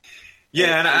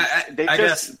 and I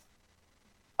guess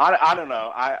I don't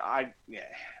know.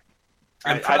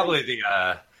 And probably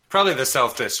the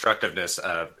self-destructiveness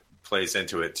plays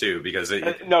into it too, because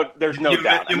there's no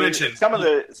doubt. You mentioned some of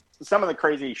the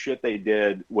crazy shit they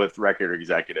did with record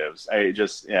executives. It's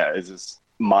just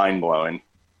mind blowing.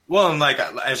 Well, and like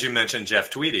as you mentioned, Jeff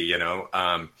Tweedy.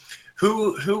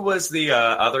 Who was the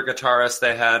other guitarist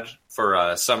they had for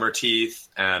Summerteeth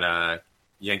and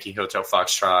Yankee Hotel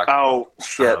Foxtrot? Oh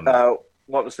shit!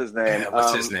 What was his name?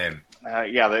 What's his name?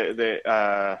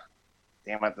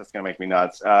 Damn it, that's gonna make me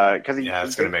nuts.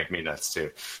 It's gonna make me nuts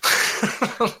too.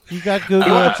 You got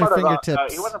Google at your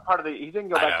fingertips. He wasn't part of the. He didn't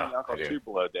go back to the Uncle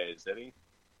Tupelo days, did he?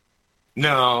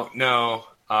 No.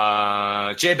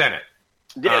 Jay Bennett.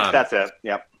 Yeah, that's it.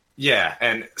 Yep. Yeah,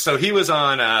 and so he was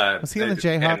on. Was he on the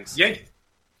Jayhawks?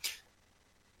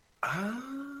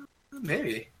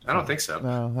 Maybe. I don't think so.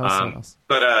 No, that was someone else.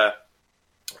 But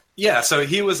so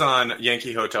he was on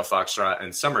Yankee Hotel Foxtrot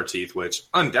and Summerteeth, which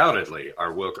undoubtedly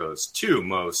are Wilco's two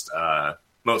most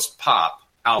pop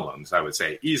albums, I would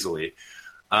say, easily.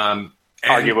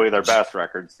 Arguably their best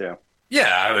records, too. Yeah,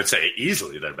 I would say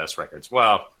easily their best records.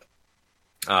 Well,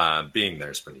 Being There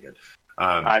is pretty good.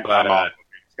 I'm all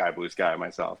Sky Blue Sky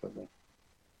myself.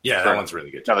 Yeah, that one's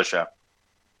really good, too. Another show.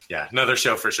 Yeah, another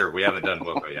show for sure. We haven't done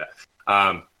Wilco yet.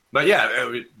 But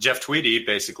Jeff Tweedy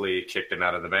basically kicked him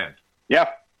out of the band. Yeah.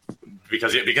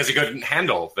 Because he couldn't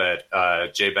handle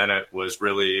that Jay Bennett was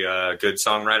really a good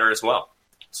songwriter as well.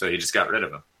 So he just got rid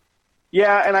of him.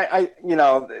 Yeah, and I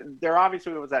there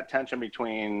obviously was that tension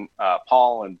between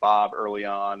Paul and Bob early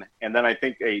on, and then I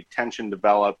think a tension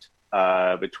developed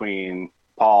between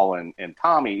Paul and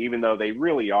Tommy, even though they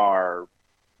really are,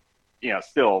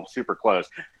 still super close.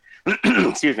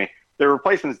 Excuse me. The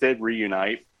Replacements did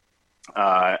reunite.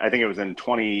 I think it was in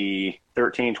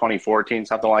 2013, 2014,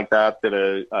 something like that, did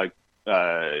a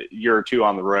year or two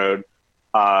on the road,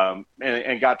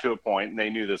 and got to a point, and they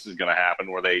knew this was going to happen,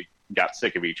 where they got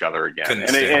sick of each other again. Couldn't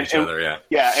stand each other, yeah.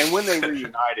 Yeah, and when they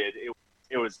reunited,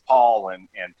 it was Paul and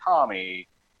Tommy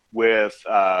with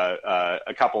a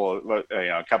couple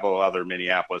of other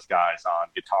Minneapolis guys on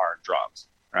guitar and drums,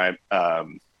 right?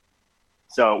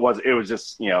 So it was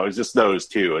just those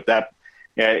two at that.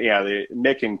 Yeah, the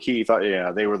Mick and Keith,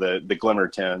 they were the Glimmer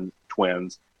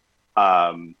twins,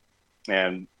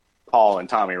 and Paul and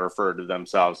Tommy referred to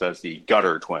themselves as the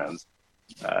Gutter Twins.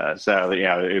 It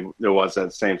was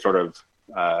that same sort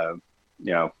of,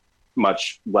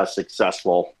 much less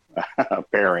successful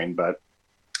pairing, but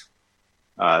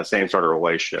same sort of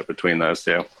relationship between those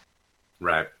two.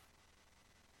 Right.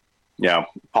 Yeah,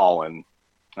 Paul and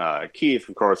Keith,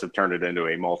 of course, have turned it into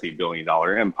a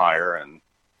multi-billion-dollar empire, and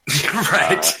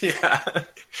right. Yeah.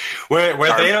 Where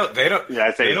they don't. Yeah,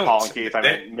 I say Paul and Keith. I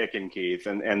mean Mick and Keith,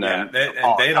 and then they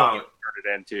don't turn it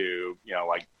into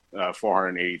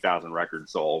 480,000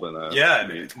 records sold in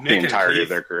the entirety of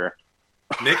their career.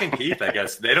 Mick and Keith, I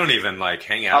guess they don't even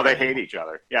hang out. Oh, they hate each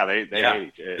other. Yeah, they hate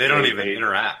each other. They don't even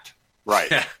interact.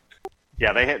 Right.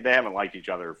 Yeah, they haven't liked each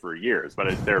other for years,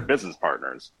 but they're business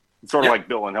partners. It's sort of like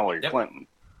Bill and Hillary Clinton.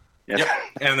 Yeah.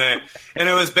 Yep. And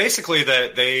it was basically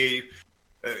that they.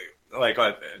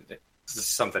 This is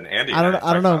something Andy. I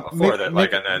don't know. Before that,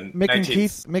 Mick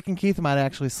and Keith might have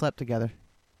actually slept together.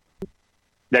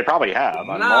 They probably have. On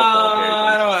multiple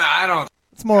occasions. I don't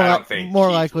It's more I don't think more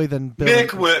Keith- likely than Bill.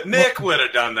 Mick would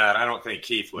have done that. I don't think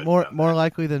Keith would. More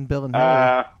likely than Bill and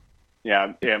Hillary.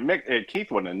 Mick,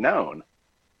 Keith wouldn't have known.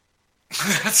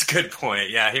 That's a good point.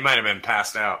 Yeah, he might have been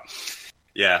passed out.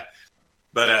 Yeah.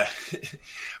 But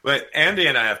Andy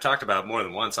and I have talked about more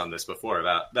than once on this before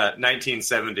about that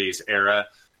 1970s era,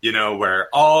 where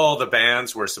all the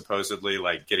bands were supposedly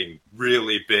like getting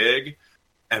really big,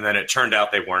 and then it turned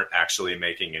out they weren't actually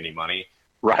making any money.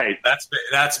 Right.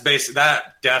 That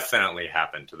definitely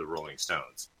happened to the Rolling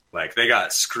Stones. Like they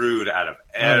got screwed out of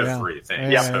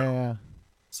everything. Yeah.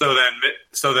 So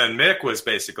then Mick was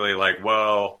basically like,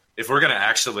 well, if we're going to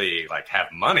actually like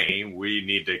have money, we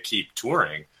need to keep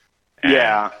touring.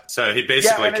 And so he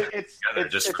basically it's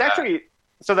actually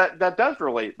so that does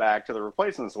relate back to the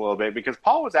Replacements a little bit, because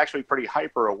Paul was actually pretty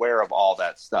hyper aware of all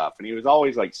that stuff, and he was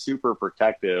always like super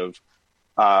protective,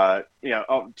 to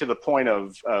the point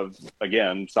of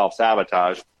again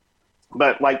self-sabotage.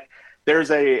 But like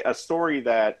there's a story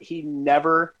that he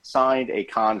never signed a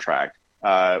contract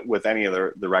with any of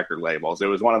the record labels. It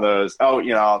was one of those,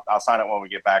 I'll sign it when we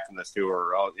get back from this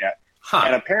tour. Huh.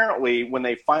 And apparently, when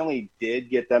they finally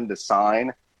did get them to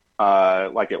sign,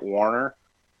 like at Warner,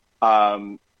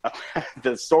 the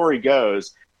story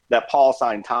goes that Paul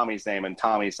signed Tommy's name and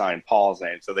Tommy signed Paul's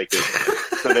name, so they could.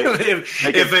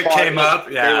 If it came up,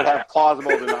 they would have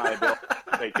plausible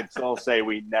deniability. They could still say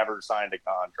we never signed a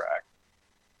contract.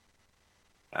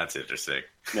 That's interesting.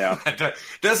 Yeah, that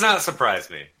does not surprise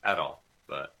me at all.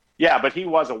 But he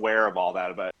was aware of all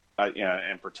that, but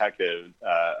and protective,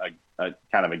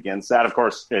 kind of against that. Of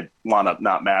course, it wound up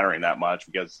not mattering that much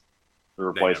because the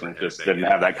Replacements just didn't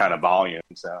have that kind of volume.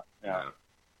 So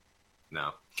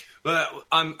no. But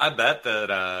I bet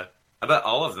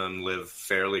all of them live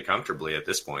fairly comfortably at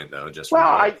this point, though. Just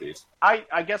I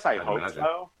guess I hope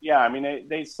so. Yeah, I mean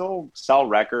they still sell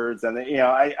records, and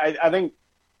I think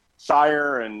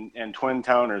Sire and Twin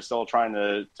Tone are still trying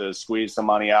to squeeze some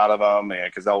money out of them,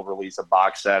 because they'll release a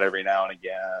box set every now and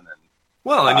again.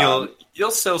 And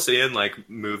you'll still see in like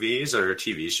movies or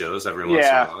TV shows every once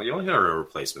in a while. You'll hear a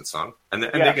Replacement song, and they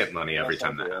get money every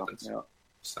time that happens. Yeah.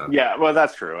 So. Yeah, well,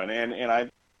 that's true,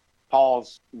 and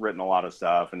Paul's written a lot of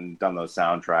stuff and done those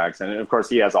soundtracks, and of course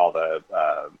he has all the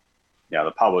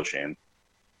the publishing.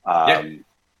 But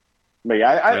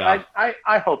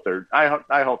I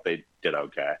hope they did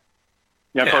okay.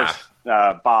 Of course,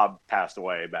 Bob passed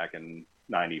away back in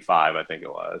 '95, I think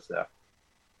it was.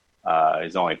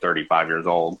 He's only 35 years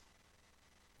old.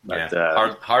 But,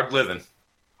 hard living.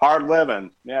 Hard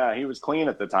living. Yeah, he was clean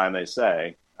at the time, they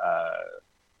say.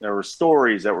 There were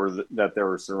stories that there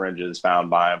were syringes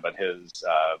found by him, but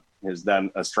his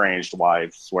then estranged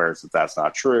wife swears that that's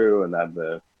not true, and that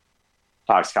the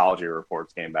toxicology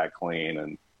reports came back clean,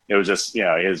 and it was just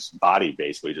his body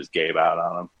basically just gave out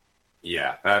on him.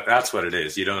 Yeah, that's what it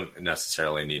is. You don't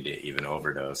necessarily need to even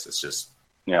overdose. It's just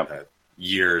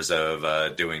years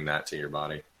of doing that to your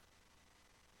body.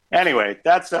 Anyway,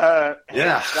 that's so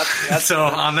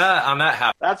on that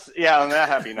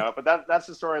happy note. But that's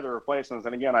the story of the Replacements.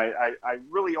 And again, I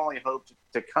really only hope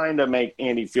to kind of make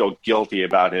Andy feel guilty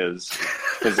about his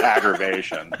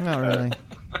aggravation. Not really.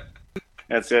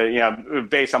 It's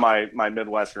based on my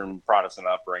Midwestern Protestant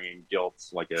upbringing,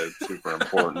 guilt's like a super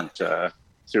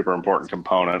important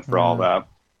component for all that.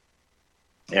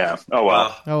 Yeah. Oh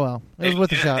well. It was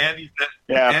worth a shot.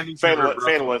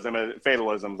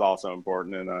 Fatalism is also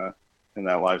important in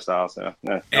that lifestyle. So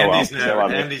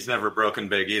Andy's never broken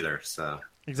big either. So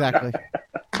exactly.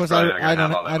 Of course, I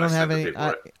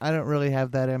don't really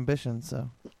have that ambition. So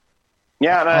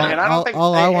yeah, and I don't think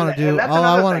all I want to do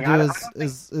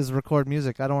is record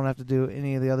music. I don't have to do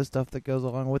any of the other stuff that goes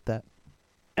along with that.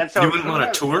 And so you wouldn't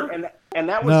want to tour? And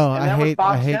that was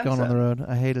I hate going on the road.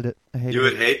 I hated it. You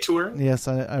would hate touring? Yes,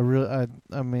 I really.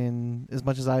 I mean, as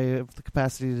much as I have the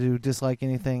capacity to dislike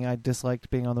anything, I disliked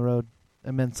being on the road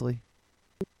immensely.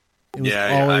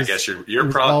 I guess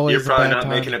you're probably not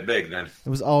making it big then. It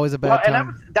was always a bad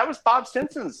time. And that was Bob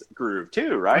Stinson's groove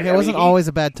too, right? Okay, it wasn't always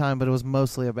a bad time, but it was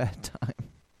mostly a bad time.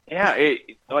 Yeah,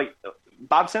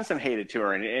 Bob Stinson hated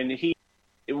touring, and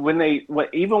when they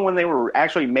were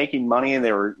actually making money and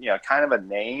they were kind of a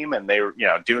name, and they were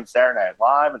doing Saturday Night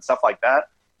Live and stuff like that,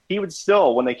 he would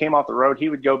still, when they came off the road, he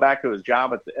would go back to his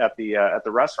job at the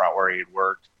restaurant where he had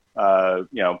worked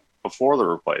before the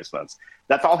Replacements.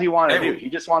 That's all he wanted to do. He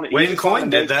just wanted. Wayne Coyne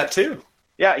did that too.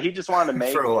 Yeah, he just wanted to make.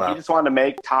 He just wanted to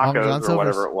make tacos or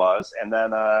whatever it was, and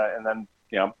then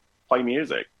play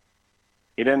music.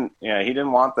 He didn't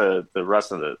want the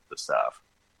rest of the stuff.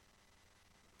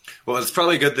 Well, it's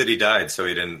probably good that he died, so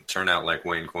he didn't turn out like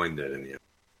Wayne Coyne did in the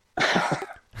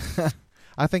end.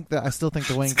 I still think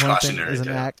the Wayne It's Coyne thing cautionary is an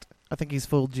tale. act. I think he's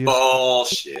fooled you.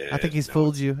 Bullshit. I think he's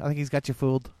fooled you. I think he's got you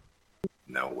fooled.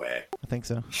 No way. I think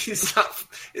so. He's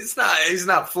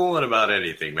not fooling about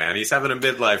anything, man. He's having a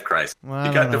midlife crisis. Well, He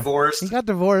I got don't know. divorced He got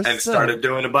divorced and so started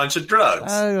doing a bunch of drugs.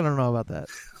 I don't know about that.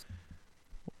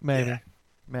 Maybe. Yeah.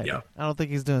 Maybe. Yeah. I don't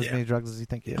think he's doing as Yeah. many drugs as you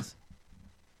think he is.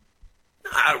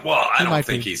 I He don't might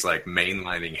think be. he's like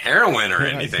mainlining heroin or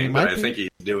Yeah, he anything, might but I be. think he's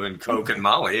doing coke and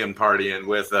Molly and partying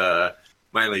with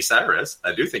Miley Cyrus.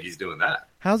 I do think he's doing that.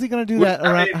 How's he going to do Which, that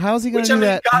I around? mean- How's he going which, to I do mean,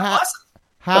 that? God bless him.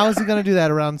 How is he going to do that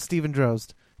around Steven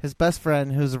Drost, his best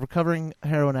friend, who's a recovering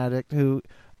heroin addict, who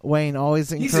Wayne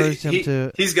always encouraged him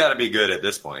to? He's got to be good at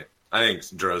this point. I think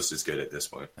Drost is good at this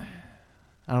point.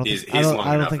 I don't he's think. I don't, long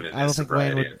I don't enough think. in I don't his think Wayne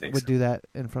sobriety, I think would so. do that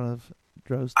in front of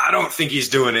Drost. I don't think he's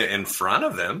doing it in front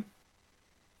of them.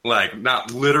 Like,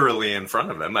 not literally in front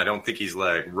of him. I don't think he's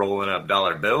like rolling up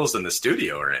dollar bills in the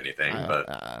studio or anything. But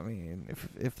I mean,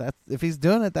 if he's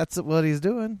doing it, that's what he's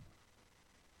doing.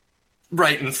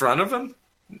 right in front of him,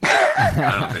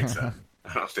 I don't think so.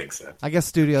 I don't think so. I guess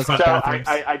studios have So bathrooms.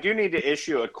 I do need to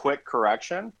issue a quick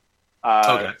correction.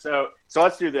 Okay. So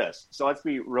let's do this. So let's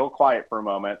be real quiet for a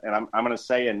moment, and I'm going to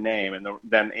say a name, and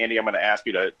then Andy, I'm going to ask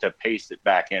you to paste it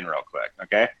back in real quick.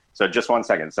 Okay. So just 1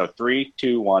 second. So 3,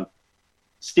 2, 1.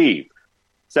 Steve.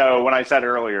 So when I said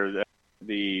earlier that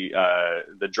the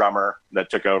drummer that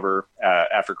took over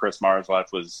after Chris Mars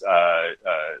left was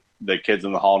the Kids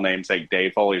in the Hall namesake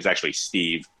Dave Foley. Is actually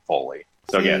Steve Foley.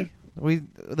 So again,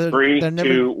 they're 3, never,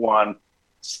 2, 1.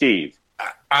 Steve.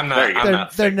 I'm There not. you I'm go.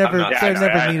 not. they're never I'm not there I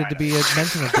never know. needed to be a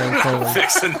mention of Dave Foley.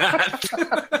 fixing that.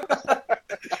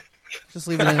 Just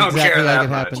leave it in I don't exactly care like it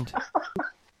that much. happened.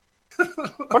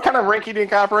 What kind of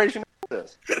rinky-dink operation is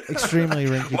this? Extremely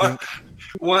rinky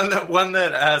One, dink. one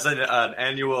that has an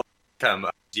annual income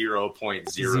of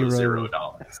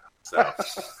 $0.00. So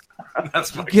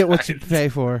that's my Get what you guidance. pay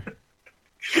for.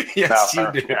 Yes,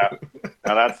 No, you do. yeah.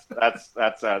 Now that's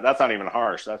not even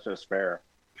harsh. That's just fair.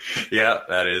 Yeah,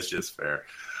 that is just fair.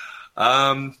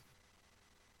 Yeah,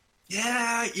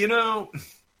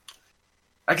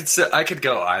 I could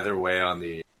go either way on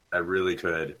the. I really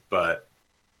could, but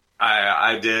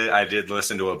I did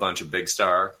listen to a bunch of Big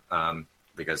Star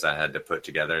because I had to put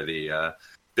together the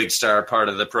Big Star part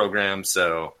of the program.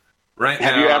 So right now,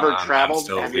 Have you ever I'm traveled?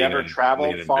 still Have you ever leaning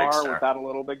traveled Big far Star. without a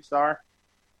little Big Star?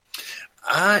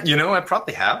 I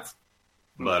probably have,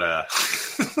 but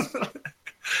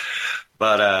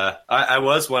I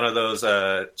was one of those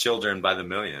children by the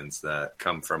millions that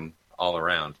come from all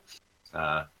around.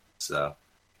 So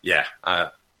yeah,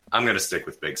 I'm going to stick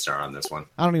with Big Star on this one.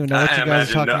 I don't even know what you guys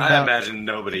are talking I about. imagine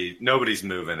nobody's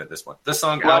moving at this point. The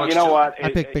song Well, Alex you know Chilton, what? I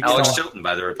picked Big Alex Star. Chilton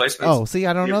by the Replacements. Oh, see,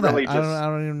 I don't You know that. really I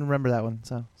don't even remember that one.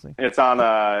 So, see. It's on.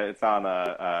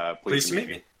 Please to meet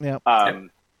me. Yeah.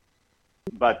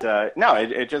 But no,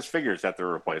 it just figures that the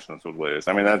Replacements would lose.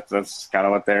 I mean, that's kind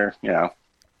of what they're. Well,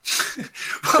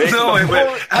 no, it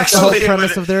would That's the whole actually.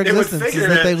 premise of their existence is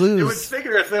that they lose. It would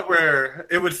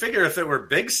figure if it were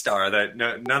Big Star that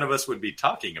none of us would be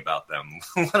talking about them,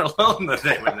 let alone that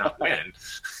they would not win.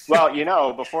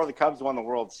 Well, before the Cubs won the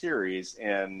World Series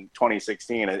in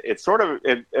 2016, it sort of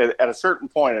at a certain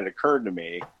point it occurred to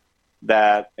me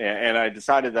that, and I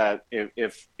decided that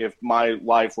if my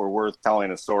life were worth telling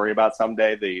a story about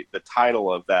someday, the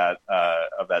title of that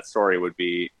story would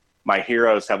be "My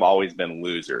Heroes Have Always Been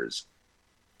Losers."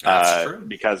 That's true.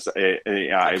 Because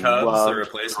I Cubs, love the the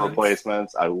Replacements.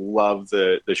 Replacements. I love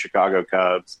the Chicago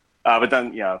Cubs. But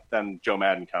then Joe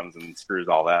Madden comes and screws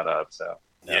all that up. So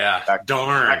Yeah,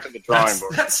 darn. back to the drawing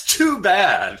board. That's too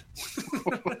bad.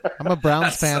 I'm a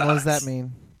Browns That fan. What does that sucks.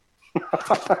 mean?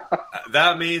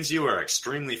 That means you are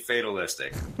extremely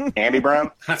fatalistic. Andy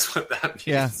Brown. That's what that means.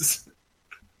 Yeah.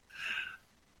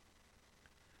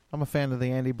 I'm a fan of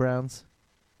the Andy Browns.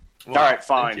 Well, All right,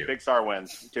 fine. thank you. Big Star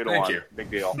wins 2-1. Thank you. Big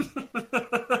deal.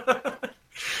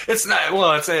 It's not.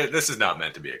 Well, this is not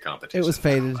meant to be a competition. It was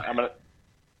faded. I'm gonna.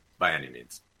 by any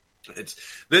means. This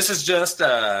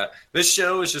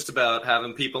show is just about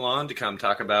having people on to come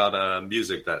talk about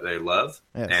music that they love,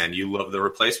 Yes. and you love the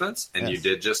Replacements, and you Yes.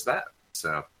 did just that.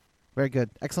 So Very good.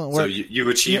 Excellent work. So you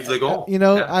achieved the goal.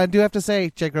 Yeah. Yeah. I do have to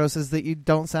say, Jake Gross, is that you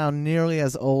don't sound nearly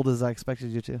as old as I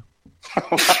expected you to.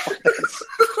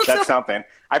 That's something.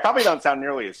 I probably don't sound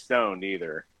nearly as stoned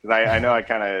either, because I know I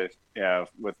kind of,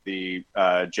 with the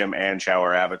Jim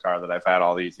Anschauer avatar that I've had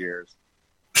all these years,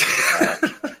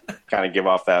 kind of give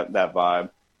off that vibe.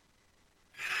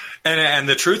 And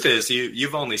the truth is,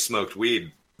 you've only smoked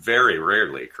weed very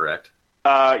rarely, correct?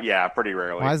 Yeah, pretty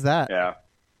rarely. Why is that?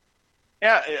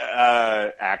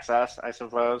 Yeah, access, I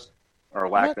suppose, or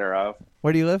lack What? thereof.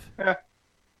 Where do you live?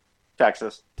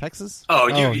 Texas. Texas? Oh,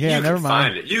 you never can mind.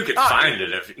 find it. You could find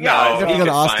it if you have to he go could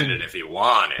to Austin. find it if he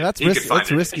wanted. That's He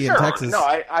risky in Sure. Texas. No,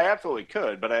 I absolutely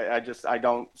could, but I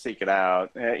don't seek it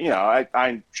out.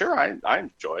 I'm sure I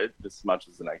enjoy it just as much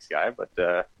as the next guy, but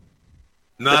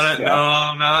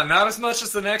not as much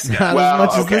as the next guy. Not Well, as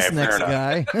much okay, as this fair next enough.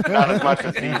 guy. not as much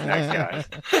as these next guys.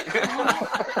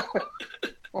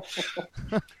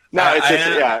 No, it's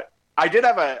just yeah. I did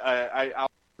have I'll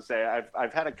say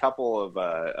I've had a couple of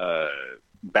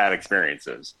bad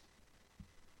experiences.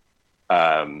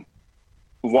 One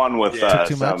with Too much? once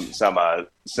it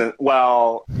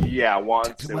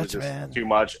was just too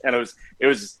much, and it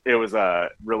was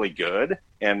really good,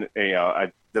 and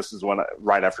this is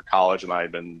right after college, and I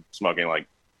had been smoking like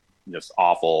just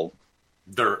awful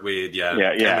dirt weed. Yeah,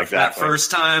 exactly. That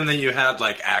first time that you had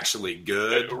like actually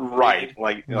good, right?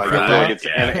 Like Right.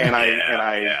 and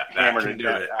I hammered it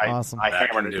down. Awesome. I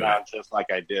hammered it down just like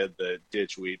I did the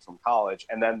ditch weed from college.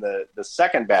 And then the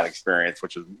second bad experience,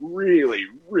 which is really,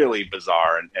 really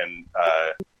bizarre and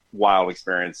wild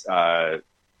experience, that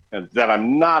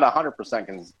I'm not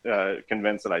 100%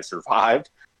 convinced that I survived.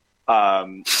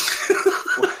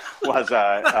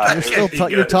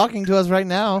 You're talking to us right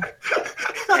now.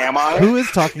 Am I? Who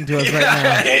is talking to us right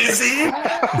now? Is he?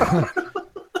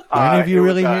 Are any of you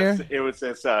really here? It was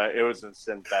a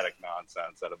synthetic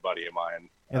nonsense that a buddy of mine.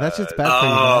 Yeah, that shit's bad for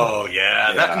you. Oh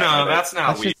yeah, that's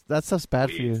not weed. That stuff's bad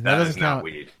for you. That doesn't is not count.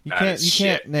 weed. You That can't. is You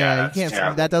shit. can't. Yeah, Yeah, you that's can't.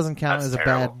 terrible. That doesn't count That's as a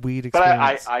terrible. bad weed But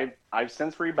experience. I've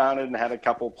since rebounded and had a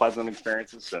couple pleasant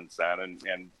experiences since then,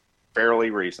 and fairly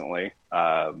recently.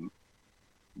 But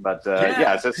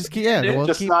it's just keep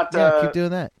not keep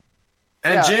doing that.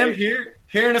 And Jim, here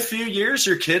in a few years,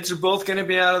 your kids are both going to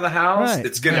be out of the house. Right.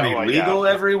 It's going to be legal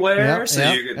everywhere.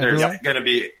 Yep, There's going to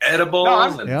be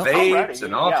edibles and vapes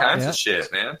and all kinds of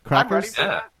shit, man. Crackers,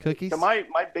 cookies. cookies. So my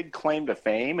big claim to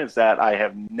fame is that I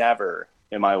have never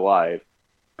in my life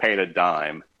paid a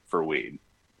dime for weed.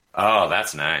 Oh,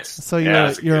 that's nice. So you're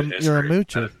a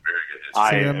moocher.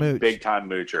 I you're a am mooch. big time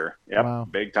moocher. Yep, Wow.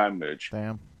 big time mooch.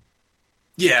 Damn.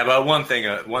 Yeah, but one thing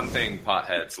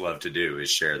potheads love to do is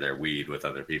share their weed with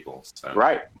other people. So.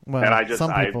 Right. Well, and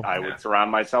I would surround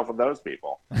myself with those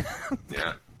people.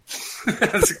 Yeah.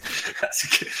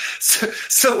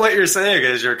 So what you're saying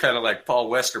is you're kind of like Paul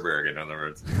Westerberg, in other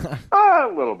words. A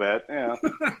little bit, yeah.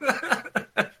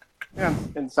 Yeah,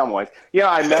 in some ways. Yeah,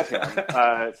 I met him.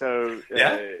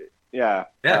 Yeah,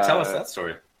 tell us that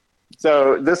story.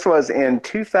 So this was in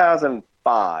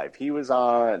 2005. He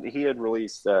had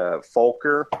released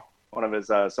Folker, one of his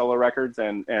solo records,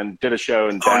 and did a show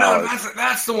in Dallas. No,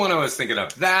 that's the one I was thinking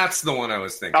of.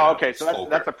 Oh, okay, so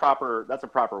that's a proper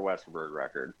Westerberg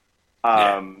record,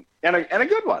 and a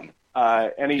good one.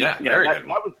 And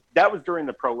that was during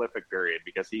the prolific period,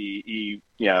 because he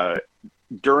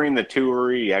during the tour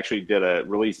he actually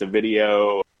released a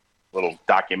video, little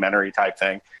documentary type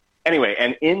thing. Anyway,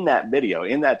 and in that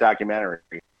documentary,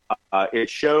 it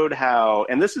showed how,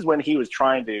 and this is when he was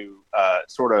trying to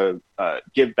sort of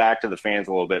give back to the fans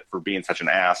a little bit for being such an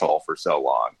asshole for so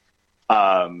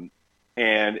long.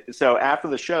 And so after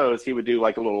the shows, he would do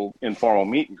like a little informal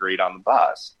meet and greet on the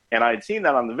bus. And I had seen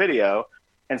that on the video.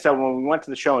 And so when we went to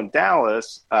the show in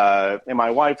Dallas, and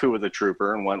my wife, who was a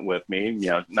trooper and went with me,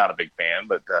 not a big fan,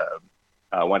 but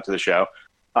went to the show.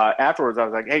 Afterwards, I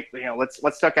was like, hey,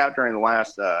 let's duck out during the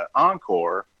last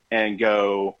encore and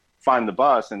go find the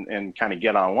bus and kind of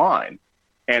get online.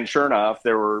 And sure enough,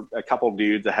 there were a couple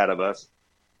dudes ahead of us.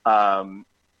 And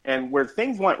where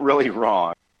things went really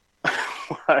wrong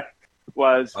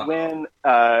was when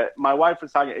my wife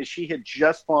was talking. She had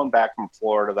just flown back from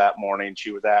Florida that morning.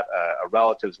 She was at a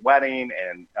relative's wedding,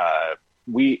 and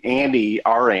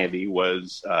our Andy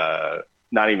was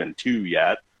not even 2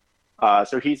 yet.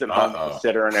 So he's at home to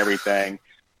consider and everything.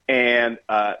 And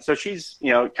so she's,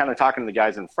 kind of talking to the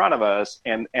guys in front of us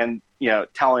and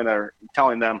telling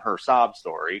them her sob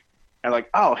story. And like,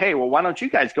 oh, hey, well, why don't you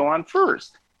guys go on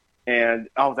first? And,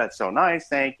 oh, that's so nice.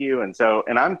 Thank you. And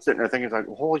I'm sitting there thinking, like,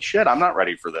 holy shit, I'm not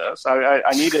ready for this. I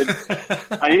needed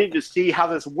to see how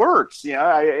this works.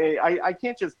 I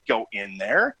can't just go in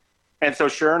there. And so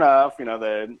sure enough,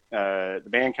 the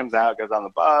band comes out, goes on the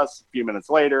bus. A few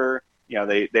minutes later,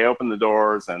 they open the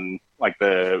doors, and like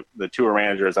the tour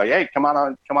manager is like, hey, come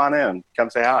on in,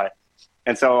 come say hi.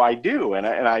 And so I do, and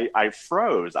I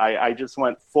froze. I just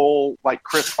went full like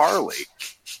Chris Farley,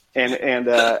 and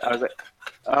I was like,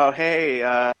 oh hey,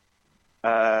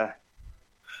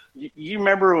 you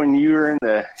remember when you were in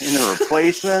the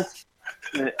Replacements?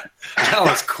 That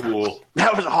was cool.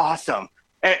 That was awesome.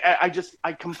 And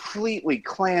I completely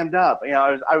clammed up. You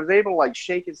know, I was able to like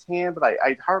shake his hand, but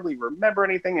I hardly remember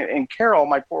anything. And Carol,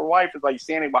 my poor wife, is like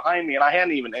standing behind me, and I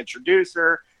hadn't even introduced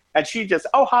her. And she just,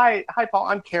 oh, hi, Paul,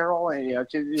 I'm Carol. And, you know,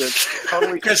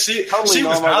 totally. Because she totally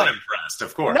was not impressed,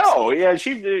 of course. No, yeah,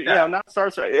 you know, not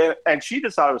starstruck. And she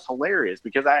just thought it was hilarious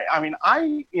because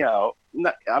you know,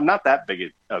 I'm not that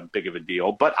big of a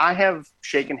deal, but I have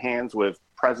shaken hands with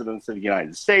presidents of the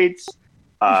United States,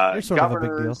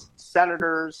 governors,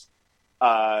 senators,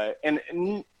 and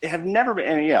have never been,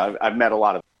 and yeah, I've met a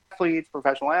lot of athletes,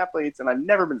 professional athletes, and I've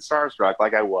never been starstruck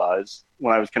like I was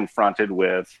when I was confronted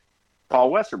with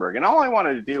Paul Westerberg. And all I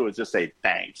wanted to do was just say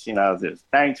thanks, you know, just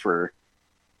thanks for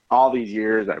all these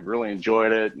years. I've really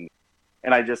enjoyed it.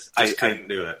 And I just couldn't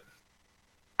do it.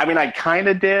 I mean, I kind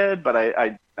of did, but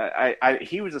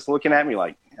he was just looking at me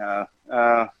like, yeah,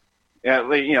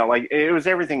 you know, like it was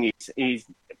everything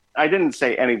I didn't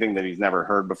say anything that he's never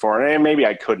heard before, and maybe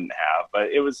I couldn't have, but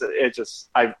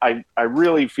I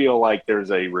really feel like there's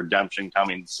a redemption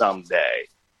coming someday.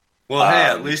 Well, hey,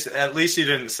 at least you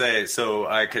didn't say so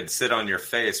I could sit on your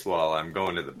face while I'm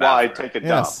going to the bathroom. While I take a dump.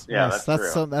 Yes, yeah, yes,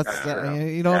 that's true.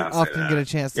 You don't often get a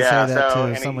chance to say that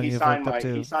to someone you've looked up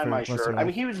to. He signed my shirt. I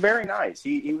mean, he was very nice.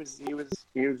 He was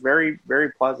very,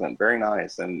 very pleasant, very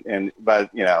nice, but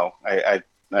you know, I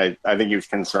think he was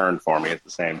concerned for me at the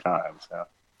same time. So.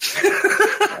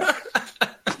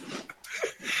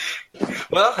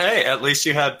 Well, hey, at least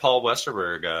you had Paul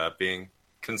Westerberg being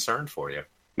concerned for you.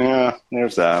 Yeah,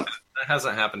 there's that. That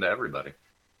hasn't happened to everybody.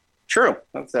 True.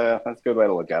 That's a good way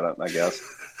to look at it, I guess.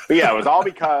 But yeah, it was all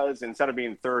because instead of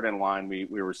being third in line, we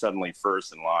were suddenly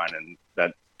first in line, and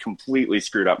that completely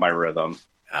screwed up my rhythm.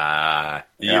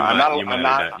 You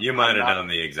might have done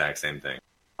the exact same thing.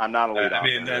 I'm not a lead. I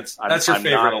mean, that's your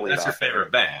favorite. That's your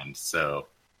favorite band, so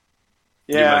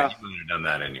yeah, you might have done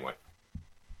that anyway.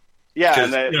 Yeah,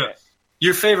 and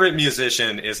your favorite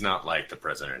musician is not like the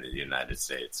president of the United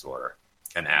States or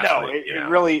an athlete. No,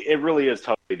 it really is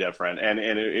totally different,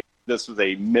 and this was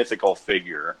a mythical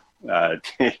figure,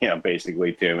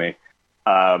 basically to me.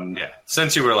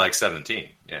 Since you were like 17,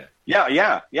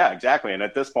 yeah, exactly. And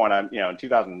at this point, I'm, in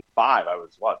 2005, I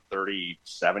was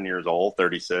 37 years old,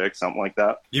 36, something like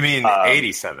that. You mean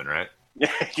 87, right?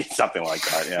 Something like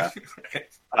that,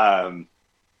 yeah.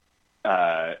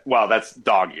 Well, that's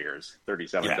dog years,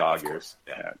 37 dog years.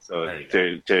 Yeah. So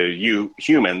to you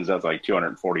humans, that's like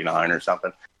 249 or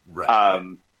something.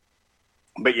 Right.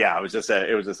 But yeah, it was just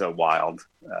a wild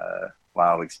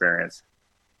experience.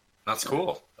 That's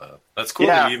cool. That's cool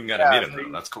that you even got to meet him,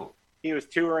 though. That's cool. He was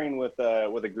touring with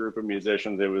a group of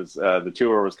musicians. It was the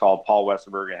tour was called Paul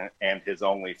Westerberg and His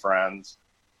Only Friends,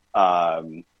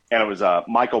 and it was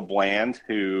Michael Bland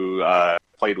who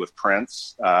played with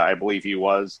Prince. I believe he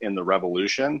was in the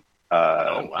Revolution.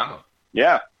 Oh wow!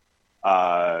 Yeah,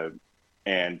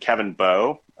 and Kevin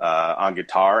Bowe on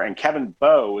guitar, and Kevin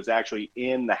Bowe was actually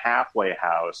in the Halfway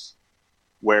House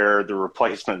where the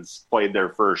Replacements played their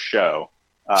first show.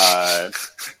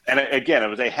 And again, it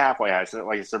was a halfway house,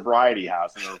 like a sobriety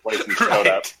house, and the Replacements showed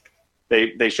up.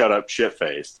 They showed up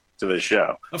shit-faced to the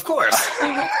show, of course.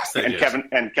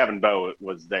 and Kevin Bowe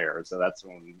was there, so that's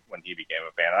when he became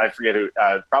a fan. I forget who,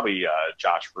 probably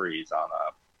Josh Freese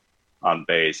on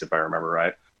bass, if I remember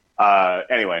right.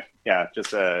 Anyway, yeah,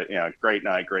 just a great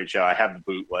night, great show. I have the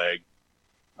bootleg,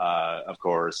 of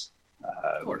course.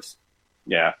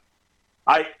 Yeah.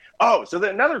 So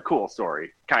another cool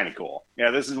story, kind of cool. Yeah,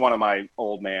 this is one of my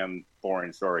old man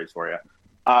boring stories for you.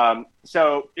 I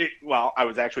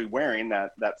was actually wearing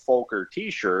that Folker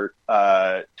T-shirt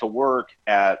to work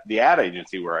at the ad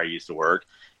agency where I used to work,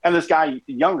 and this guy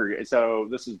younger. So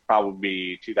this is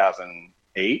probably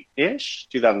 2008-ish,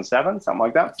 2007, something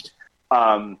like that.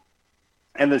 And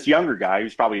this younger guy,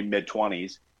 who's probably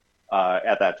mid-20s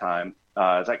at that time.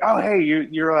 It's like, oh, hey,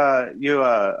 you're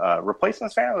a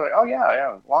Replacements fan? I was like, oh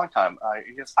yeah, long time.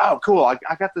 He goes, oh, cool. I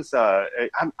got this.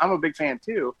 I'm a big fan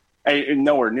too. And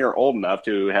nowhere near old enough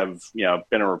to have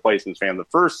been a Replacements fan the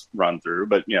first run through,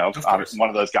 but one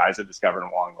of those guys I discovered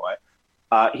along the way.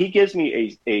 He gives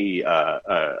me a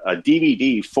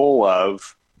DVD full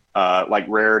of like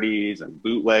rarities and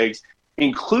bootlegs.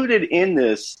 Included in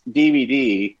this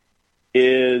DVD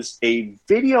is a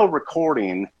video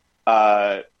recording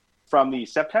from the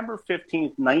September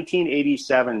 15th,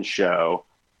 1987 show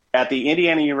at the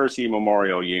Indiana University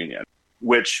Memorial Union,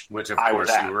 which of course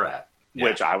you were at. Yeah.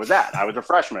 Which I was at. I was a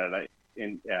freshman at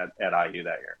IU that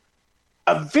year.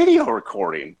 A video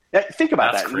recording. Think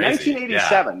about that. Crazy. In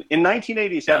 1987,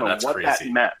 what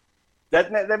crazy.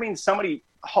 That meant. That means somebody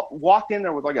walked in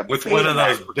there with one of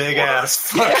those big ass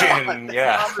fucking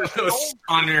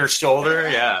on your shoulder.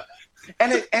 Yeah.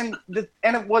 the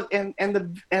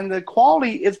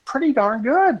quality is pretty darn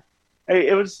good.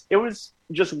 It was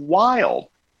just wild.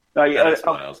 That's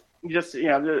wild. Just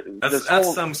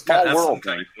that's some kind of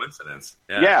coincidence.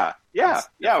 Yeah. It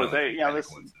was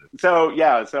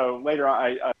so later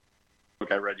on, I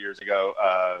book I read years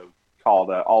ago called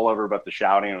All Over But the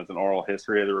Shouting. It was an oral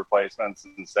history of the Replacements,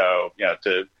 and so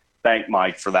to thank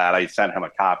Mike for that, I sent him a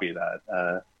copy of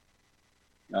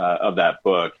that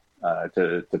book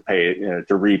to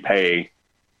repay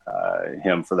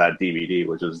him for that DVD,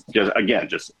 which is just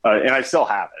and I still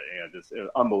have it. Just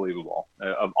unbelievable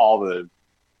of all the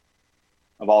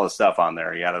stuff on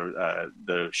there. You had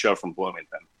the show from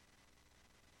Bloomington.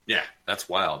 Yeah, that's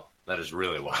wild. That is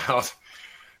really wild.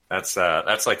 That's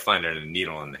like finding a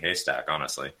needle in the haystack,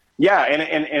 honestly. Yeah,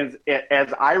 and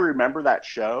as I remember that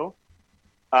show,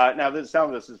 now some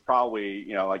of this is probably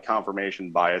like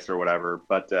confirmation bias or whatever,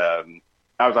 but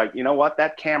I was like, you know what,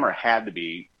 that camera had to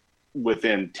be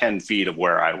within 10 feet of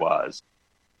where I was.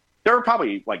 There were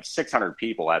probably like 600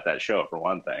 people at that show for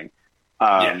one thing.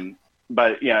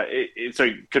 But so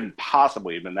it couldn't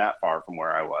possibly have been that far from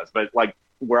where I was. But like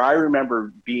where I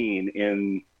remember being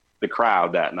in the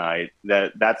crowd that night,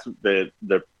 that's the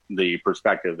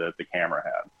perspective that the camera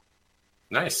had.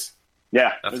 Nice.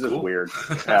 Yeah, that's this cool. Is weird.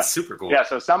 That's super cool. Yeah,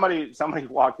 so somebody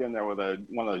walked in there with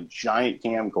one of those giant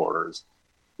camcorders,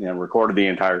 recorded the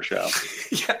entire show.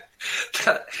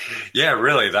 Yeah,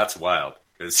 really, that's wild.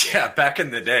 Because back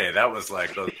in the day, that was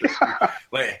like those.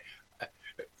 Like,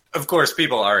 of course,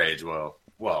 people our age,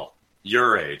 well,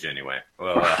 your age anyway,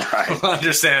 will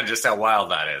understand just how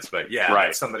wild that is. But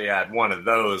if somebody had one of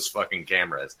those fucking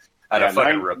cameras at a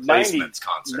fucking Replacements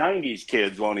concert. 90s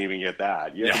kids won't even get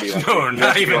that.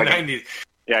 Not even 90s.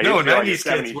 Yeah, 90s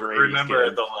kids would remember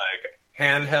the like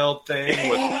handheld thing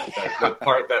with the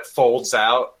part that folds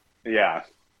out. Yeah.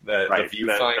 The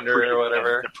viewfinder or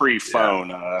whatever. The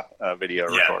pre-phone video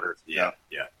recorder. Yeah.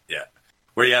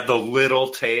 Where you had the little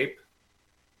tape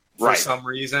for some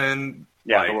reason.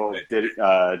 Yeah, the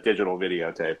little digital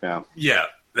videotape, yeah. Yeah,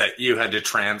 that you had to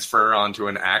transfer onto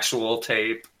an actual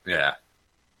tape. Yeah.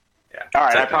 All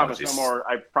right, I promise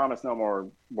no more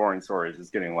boring stories.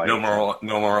 It's getting late. No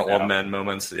more old man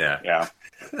moments. Yeah.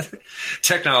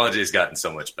 Technology's gotten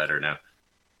so much better now.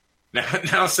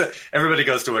 Now so everybody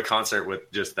goes to a concert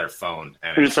with just their phone.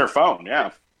 And it's their phone,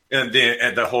 yeah. And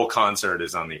the whole concert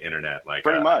is on the internet, like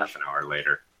pretty much half an hour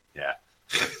later. Yeah.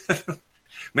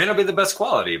 May not be the best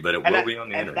quality, but it will be on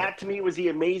the internet. And that to me was the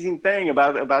amazing thing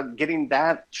about getting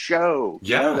that show.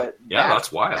 Yeah, that's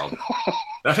wild.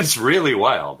 That is really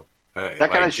wild. That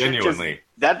kind of genuinely.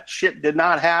 That shit did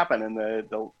not happen in the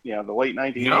late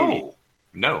 1980s.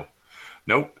 No.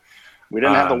 Nope. We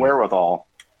didn't have the wherewithal.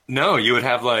 No, you would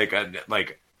have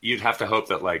you'd have to hope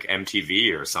that like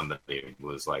MTV or somebody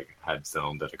was had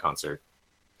filmed at a concert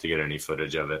to get any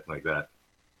footage of it like that.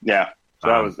 Yeah, so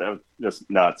that was just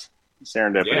nuts.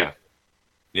 Serendipity.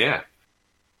 Yeah.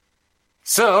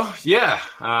 So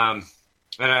and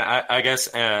I guess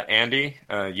Andy,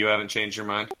 you haven't changed your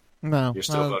mind. No, you're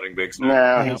still voting Big Smoke.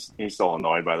 No, he's still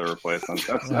annoyed by the Replacements.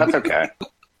 That's okay.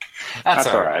 That's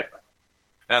all right.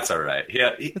 That's all right.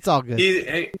 Yeah, it's all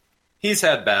good. He's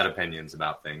had bad opinions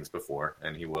about things before,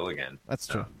 and he will again. That's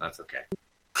true. That's okay.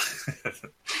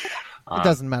 It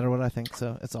doesn't matter what I think,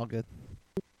 so it's all good.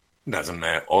 Doesn't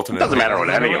matter. Ultimately, it doesn't matter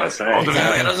what any of us say. Ultimately,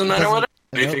 it doesn't matter what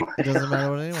anything. It doesn't matter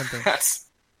what anyone thinks.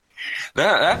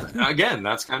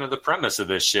 That's kind of the premise of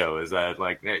this show, is that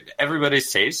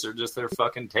everybody's tastes are just their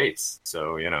fucking tastes.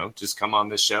 So just come on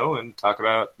this show and talk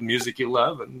about the music you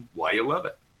love and why you love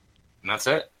it, and that's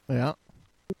it. Yeah.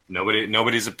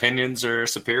 Nobody's opinions are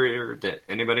superior to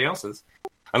anybody else's,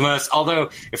 although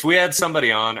if we had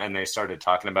somebody on and they started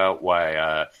talking about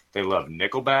why they love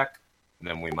Nickelback,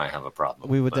 then we might have a problem.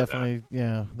 We would definitely,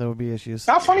 there would be issues.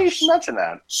 How funny you should mention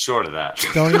that. Short of that.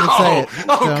 Don't even say it.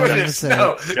 Oh, goodness,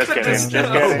 no. Just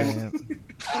kidding.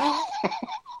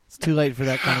 It's too late for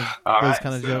that those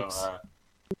kind of jokes.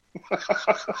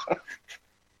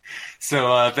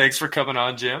 So thanks for coming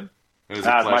on, Jim. It was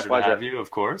a pleasure to have you,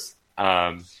 of course.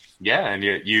 And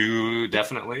you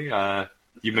definitely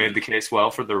you made the case well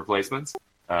for the Replacements.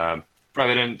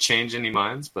 Probably didn't change any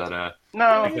minds, but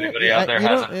no. If anybody out there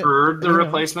hasn't heard the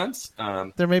Replacements,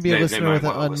 there may be a listener with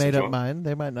an unmade-up mind.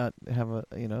 They might not have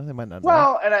they might not.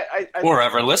 Well, and I or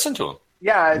ever listen to them.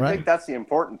 Yeah, I think that's the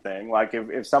important thing. Like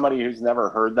if somebody who's never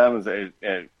heard them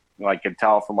could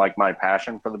tell from my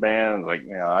passion for the band,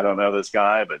 I don't know this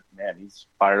guy, but man, he's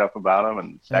fired up about him,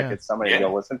 and that gets somebody to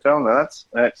go listen to him.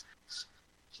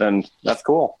 Then that's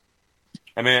cool.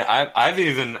 I mean, I've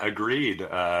even agreed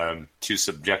to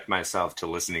subject myself to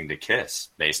listening to Kiss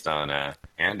based on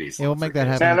Andy's. Yeah, we'll make that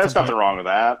happen. Man, there's nothing wrong with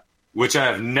that. Which I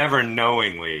have never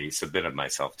knowingly submitted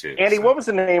myself to. Andy, what was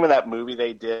the name of that movie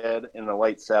they did in the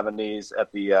late 70s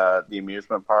at the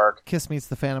amusement park? Kiss Meets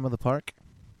the Phantom of the Park.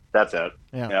 That's it.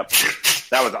 Yeah. Yep.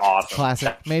 That was awesome.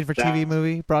 Classic. Made-for-TV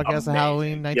movie, broadcast of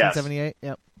Halloween, 1978. Yes.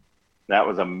 Yep. That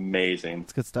was amazing.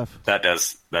 It's good stuff. That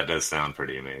does sound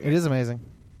pretty amazing. It is amazing.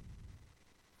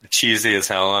 Cheesy as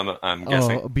hell, I'm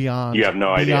guessing. Oh, beyond. You have no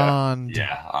idea. Beyond.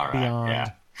 Yeah, all right. Beyond.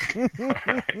 Yeah.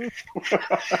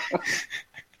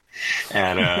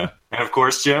 And of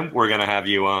course, Jim, we're going to have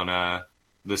you on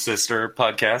the Sister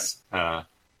podcast. Yep,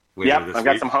 I've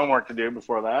got some homework to do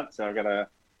before that, so I've got to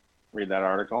read that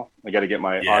article. I got to get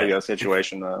my audio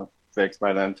situation fixed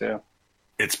by then, too.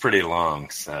 It's pretty long,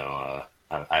 so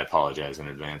I apologize in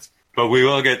advance. But we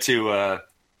will get to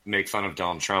make fun of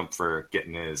Donald Trump for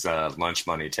getting his lunch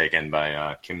money taken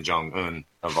by Kim Jong-un,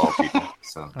 of all people.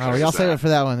 So, y'all save it for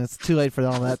that one. It's too late for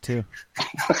all that, too.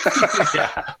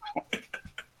 Yeah.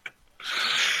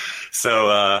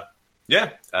 So,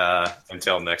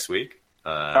 until next week.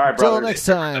 All right, brother. Until next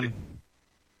time.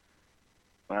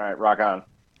 All right, rock on.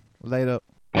 Later.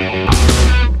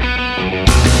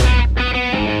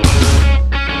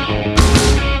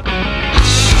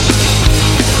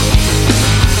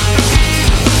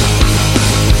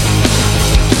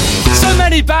 So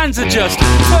many bands are just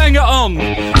putting it on.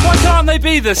 Why can't they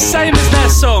be the same as their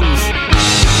songs?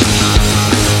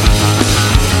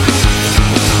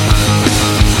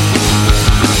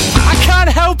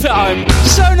 Help it, I'm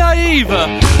so naive.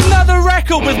 Another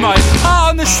record with my heart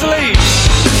on the sleeve.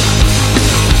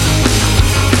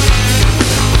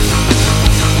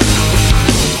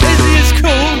 Is he as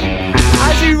cool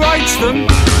as he writes them?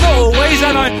 Not always,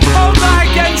 and I hold that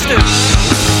against him.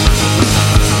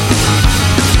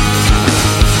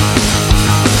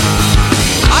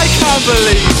 I can't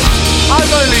believe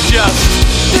I've only just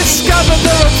discovered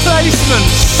the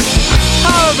replacements.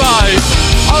 How have I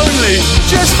only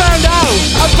just found out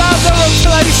about the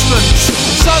replacements?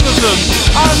 Some of them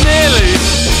are nearly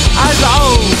as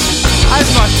old as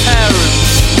my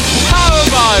parents. How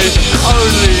have I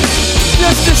only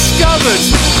just discovered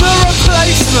the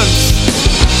replacements?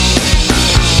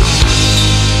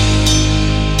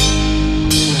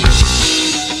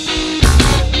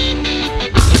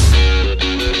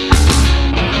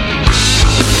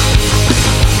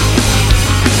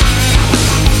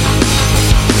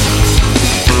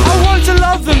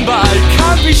 But I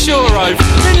can't be sure, I've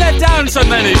been let down so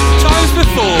many times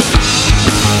before.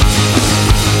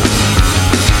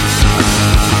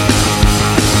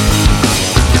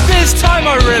 This time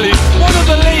I really want to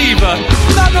believe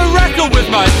another record with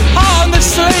my heart on the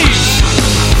sleeve.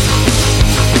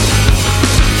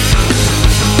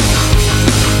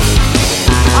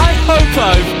 I hope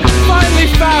I've finally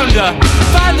found a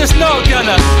band that's not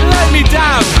gonna let me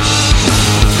down.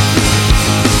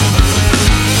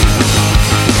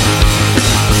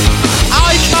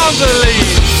 I can't believe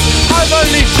I've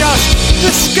only just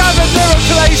discovered the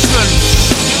replacements.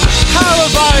 How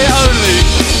have I only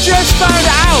just found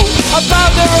out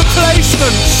about the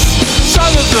replacements?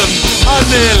 Some of them are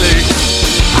nearly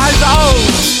as old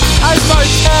as my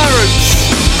parents.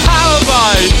 How have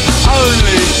I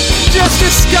only just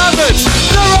discovered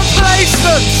the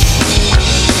replacements?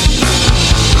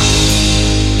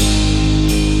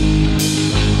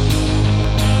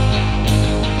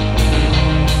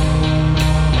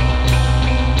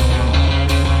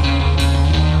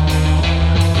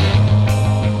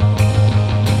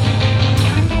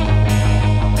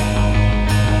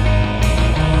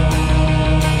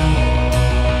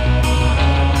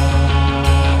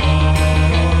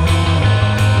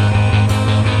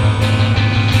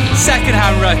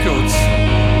 Second-hand records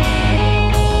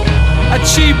are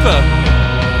cheaper.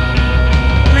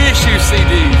 Reissue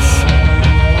CDs,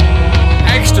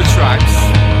 extra tracks,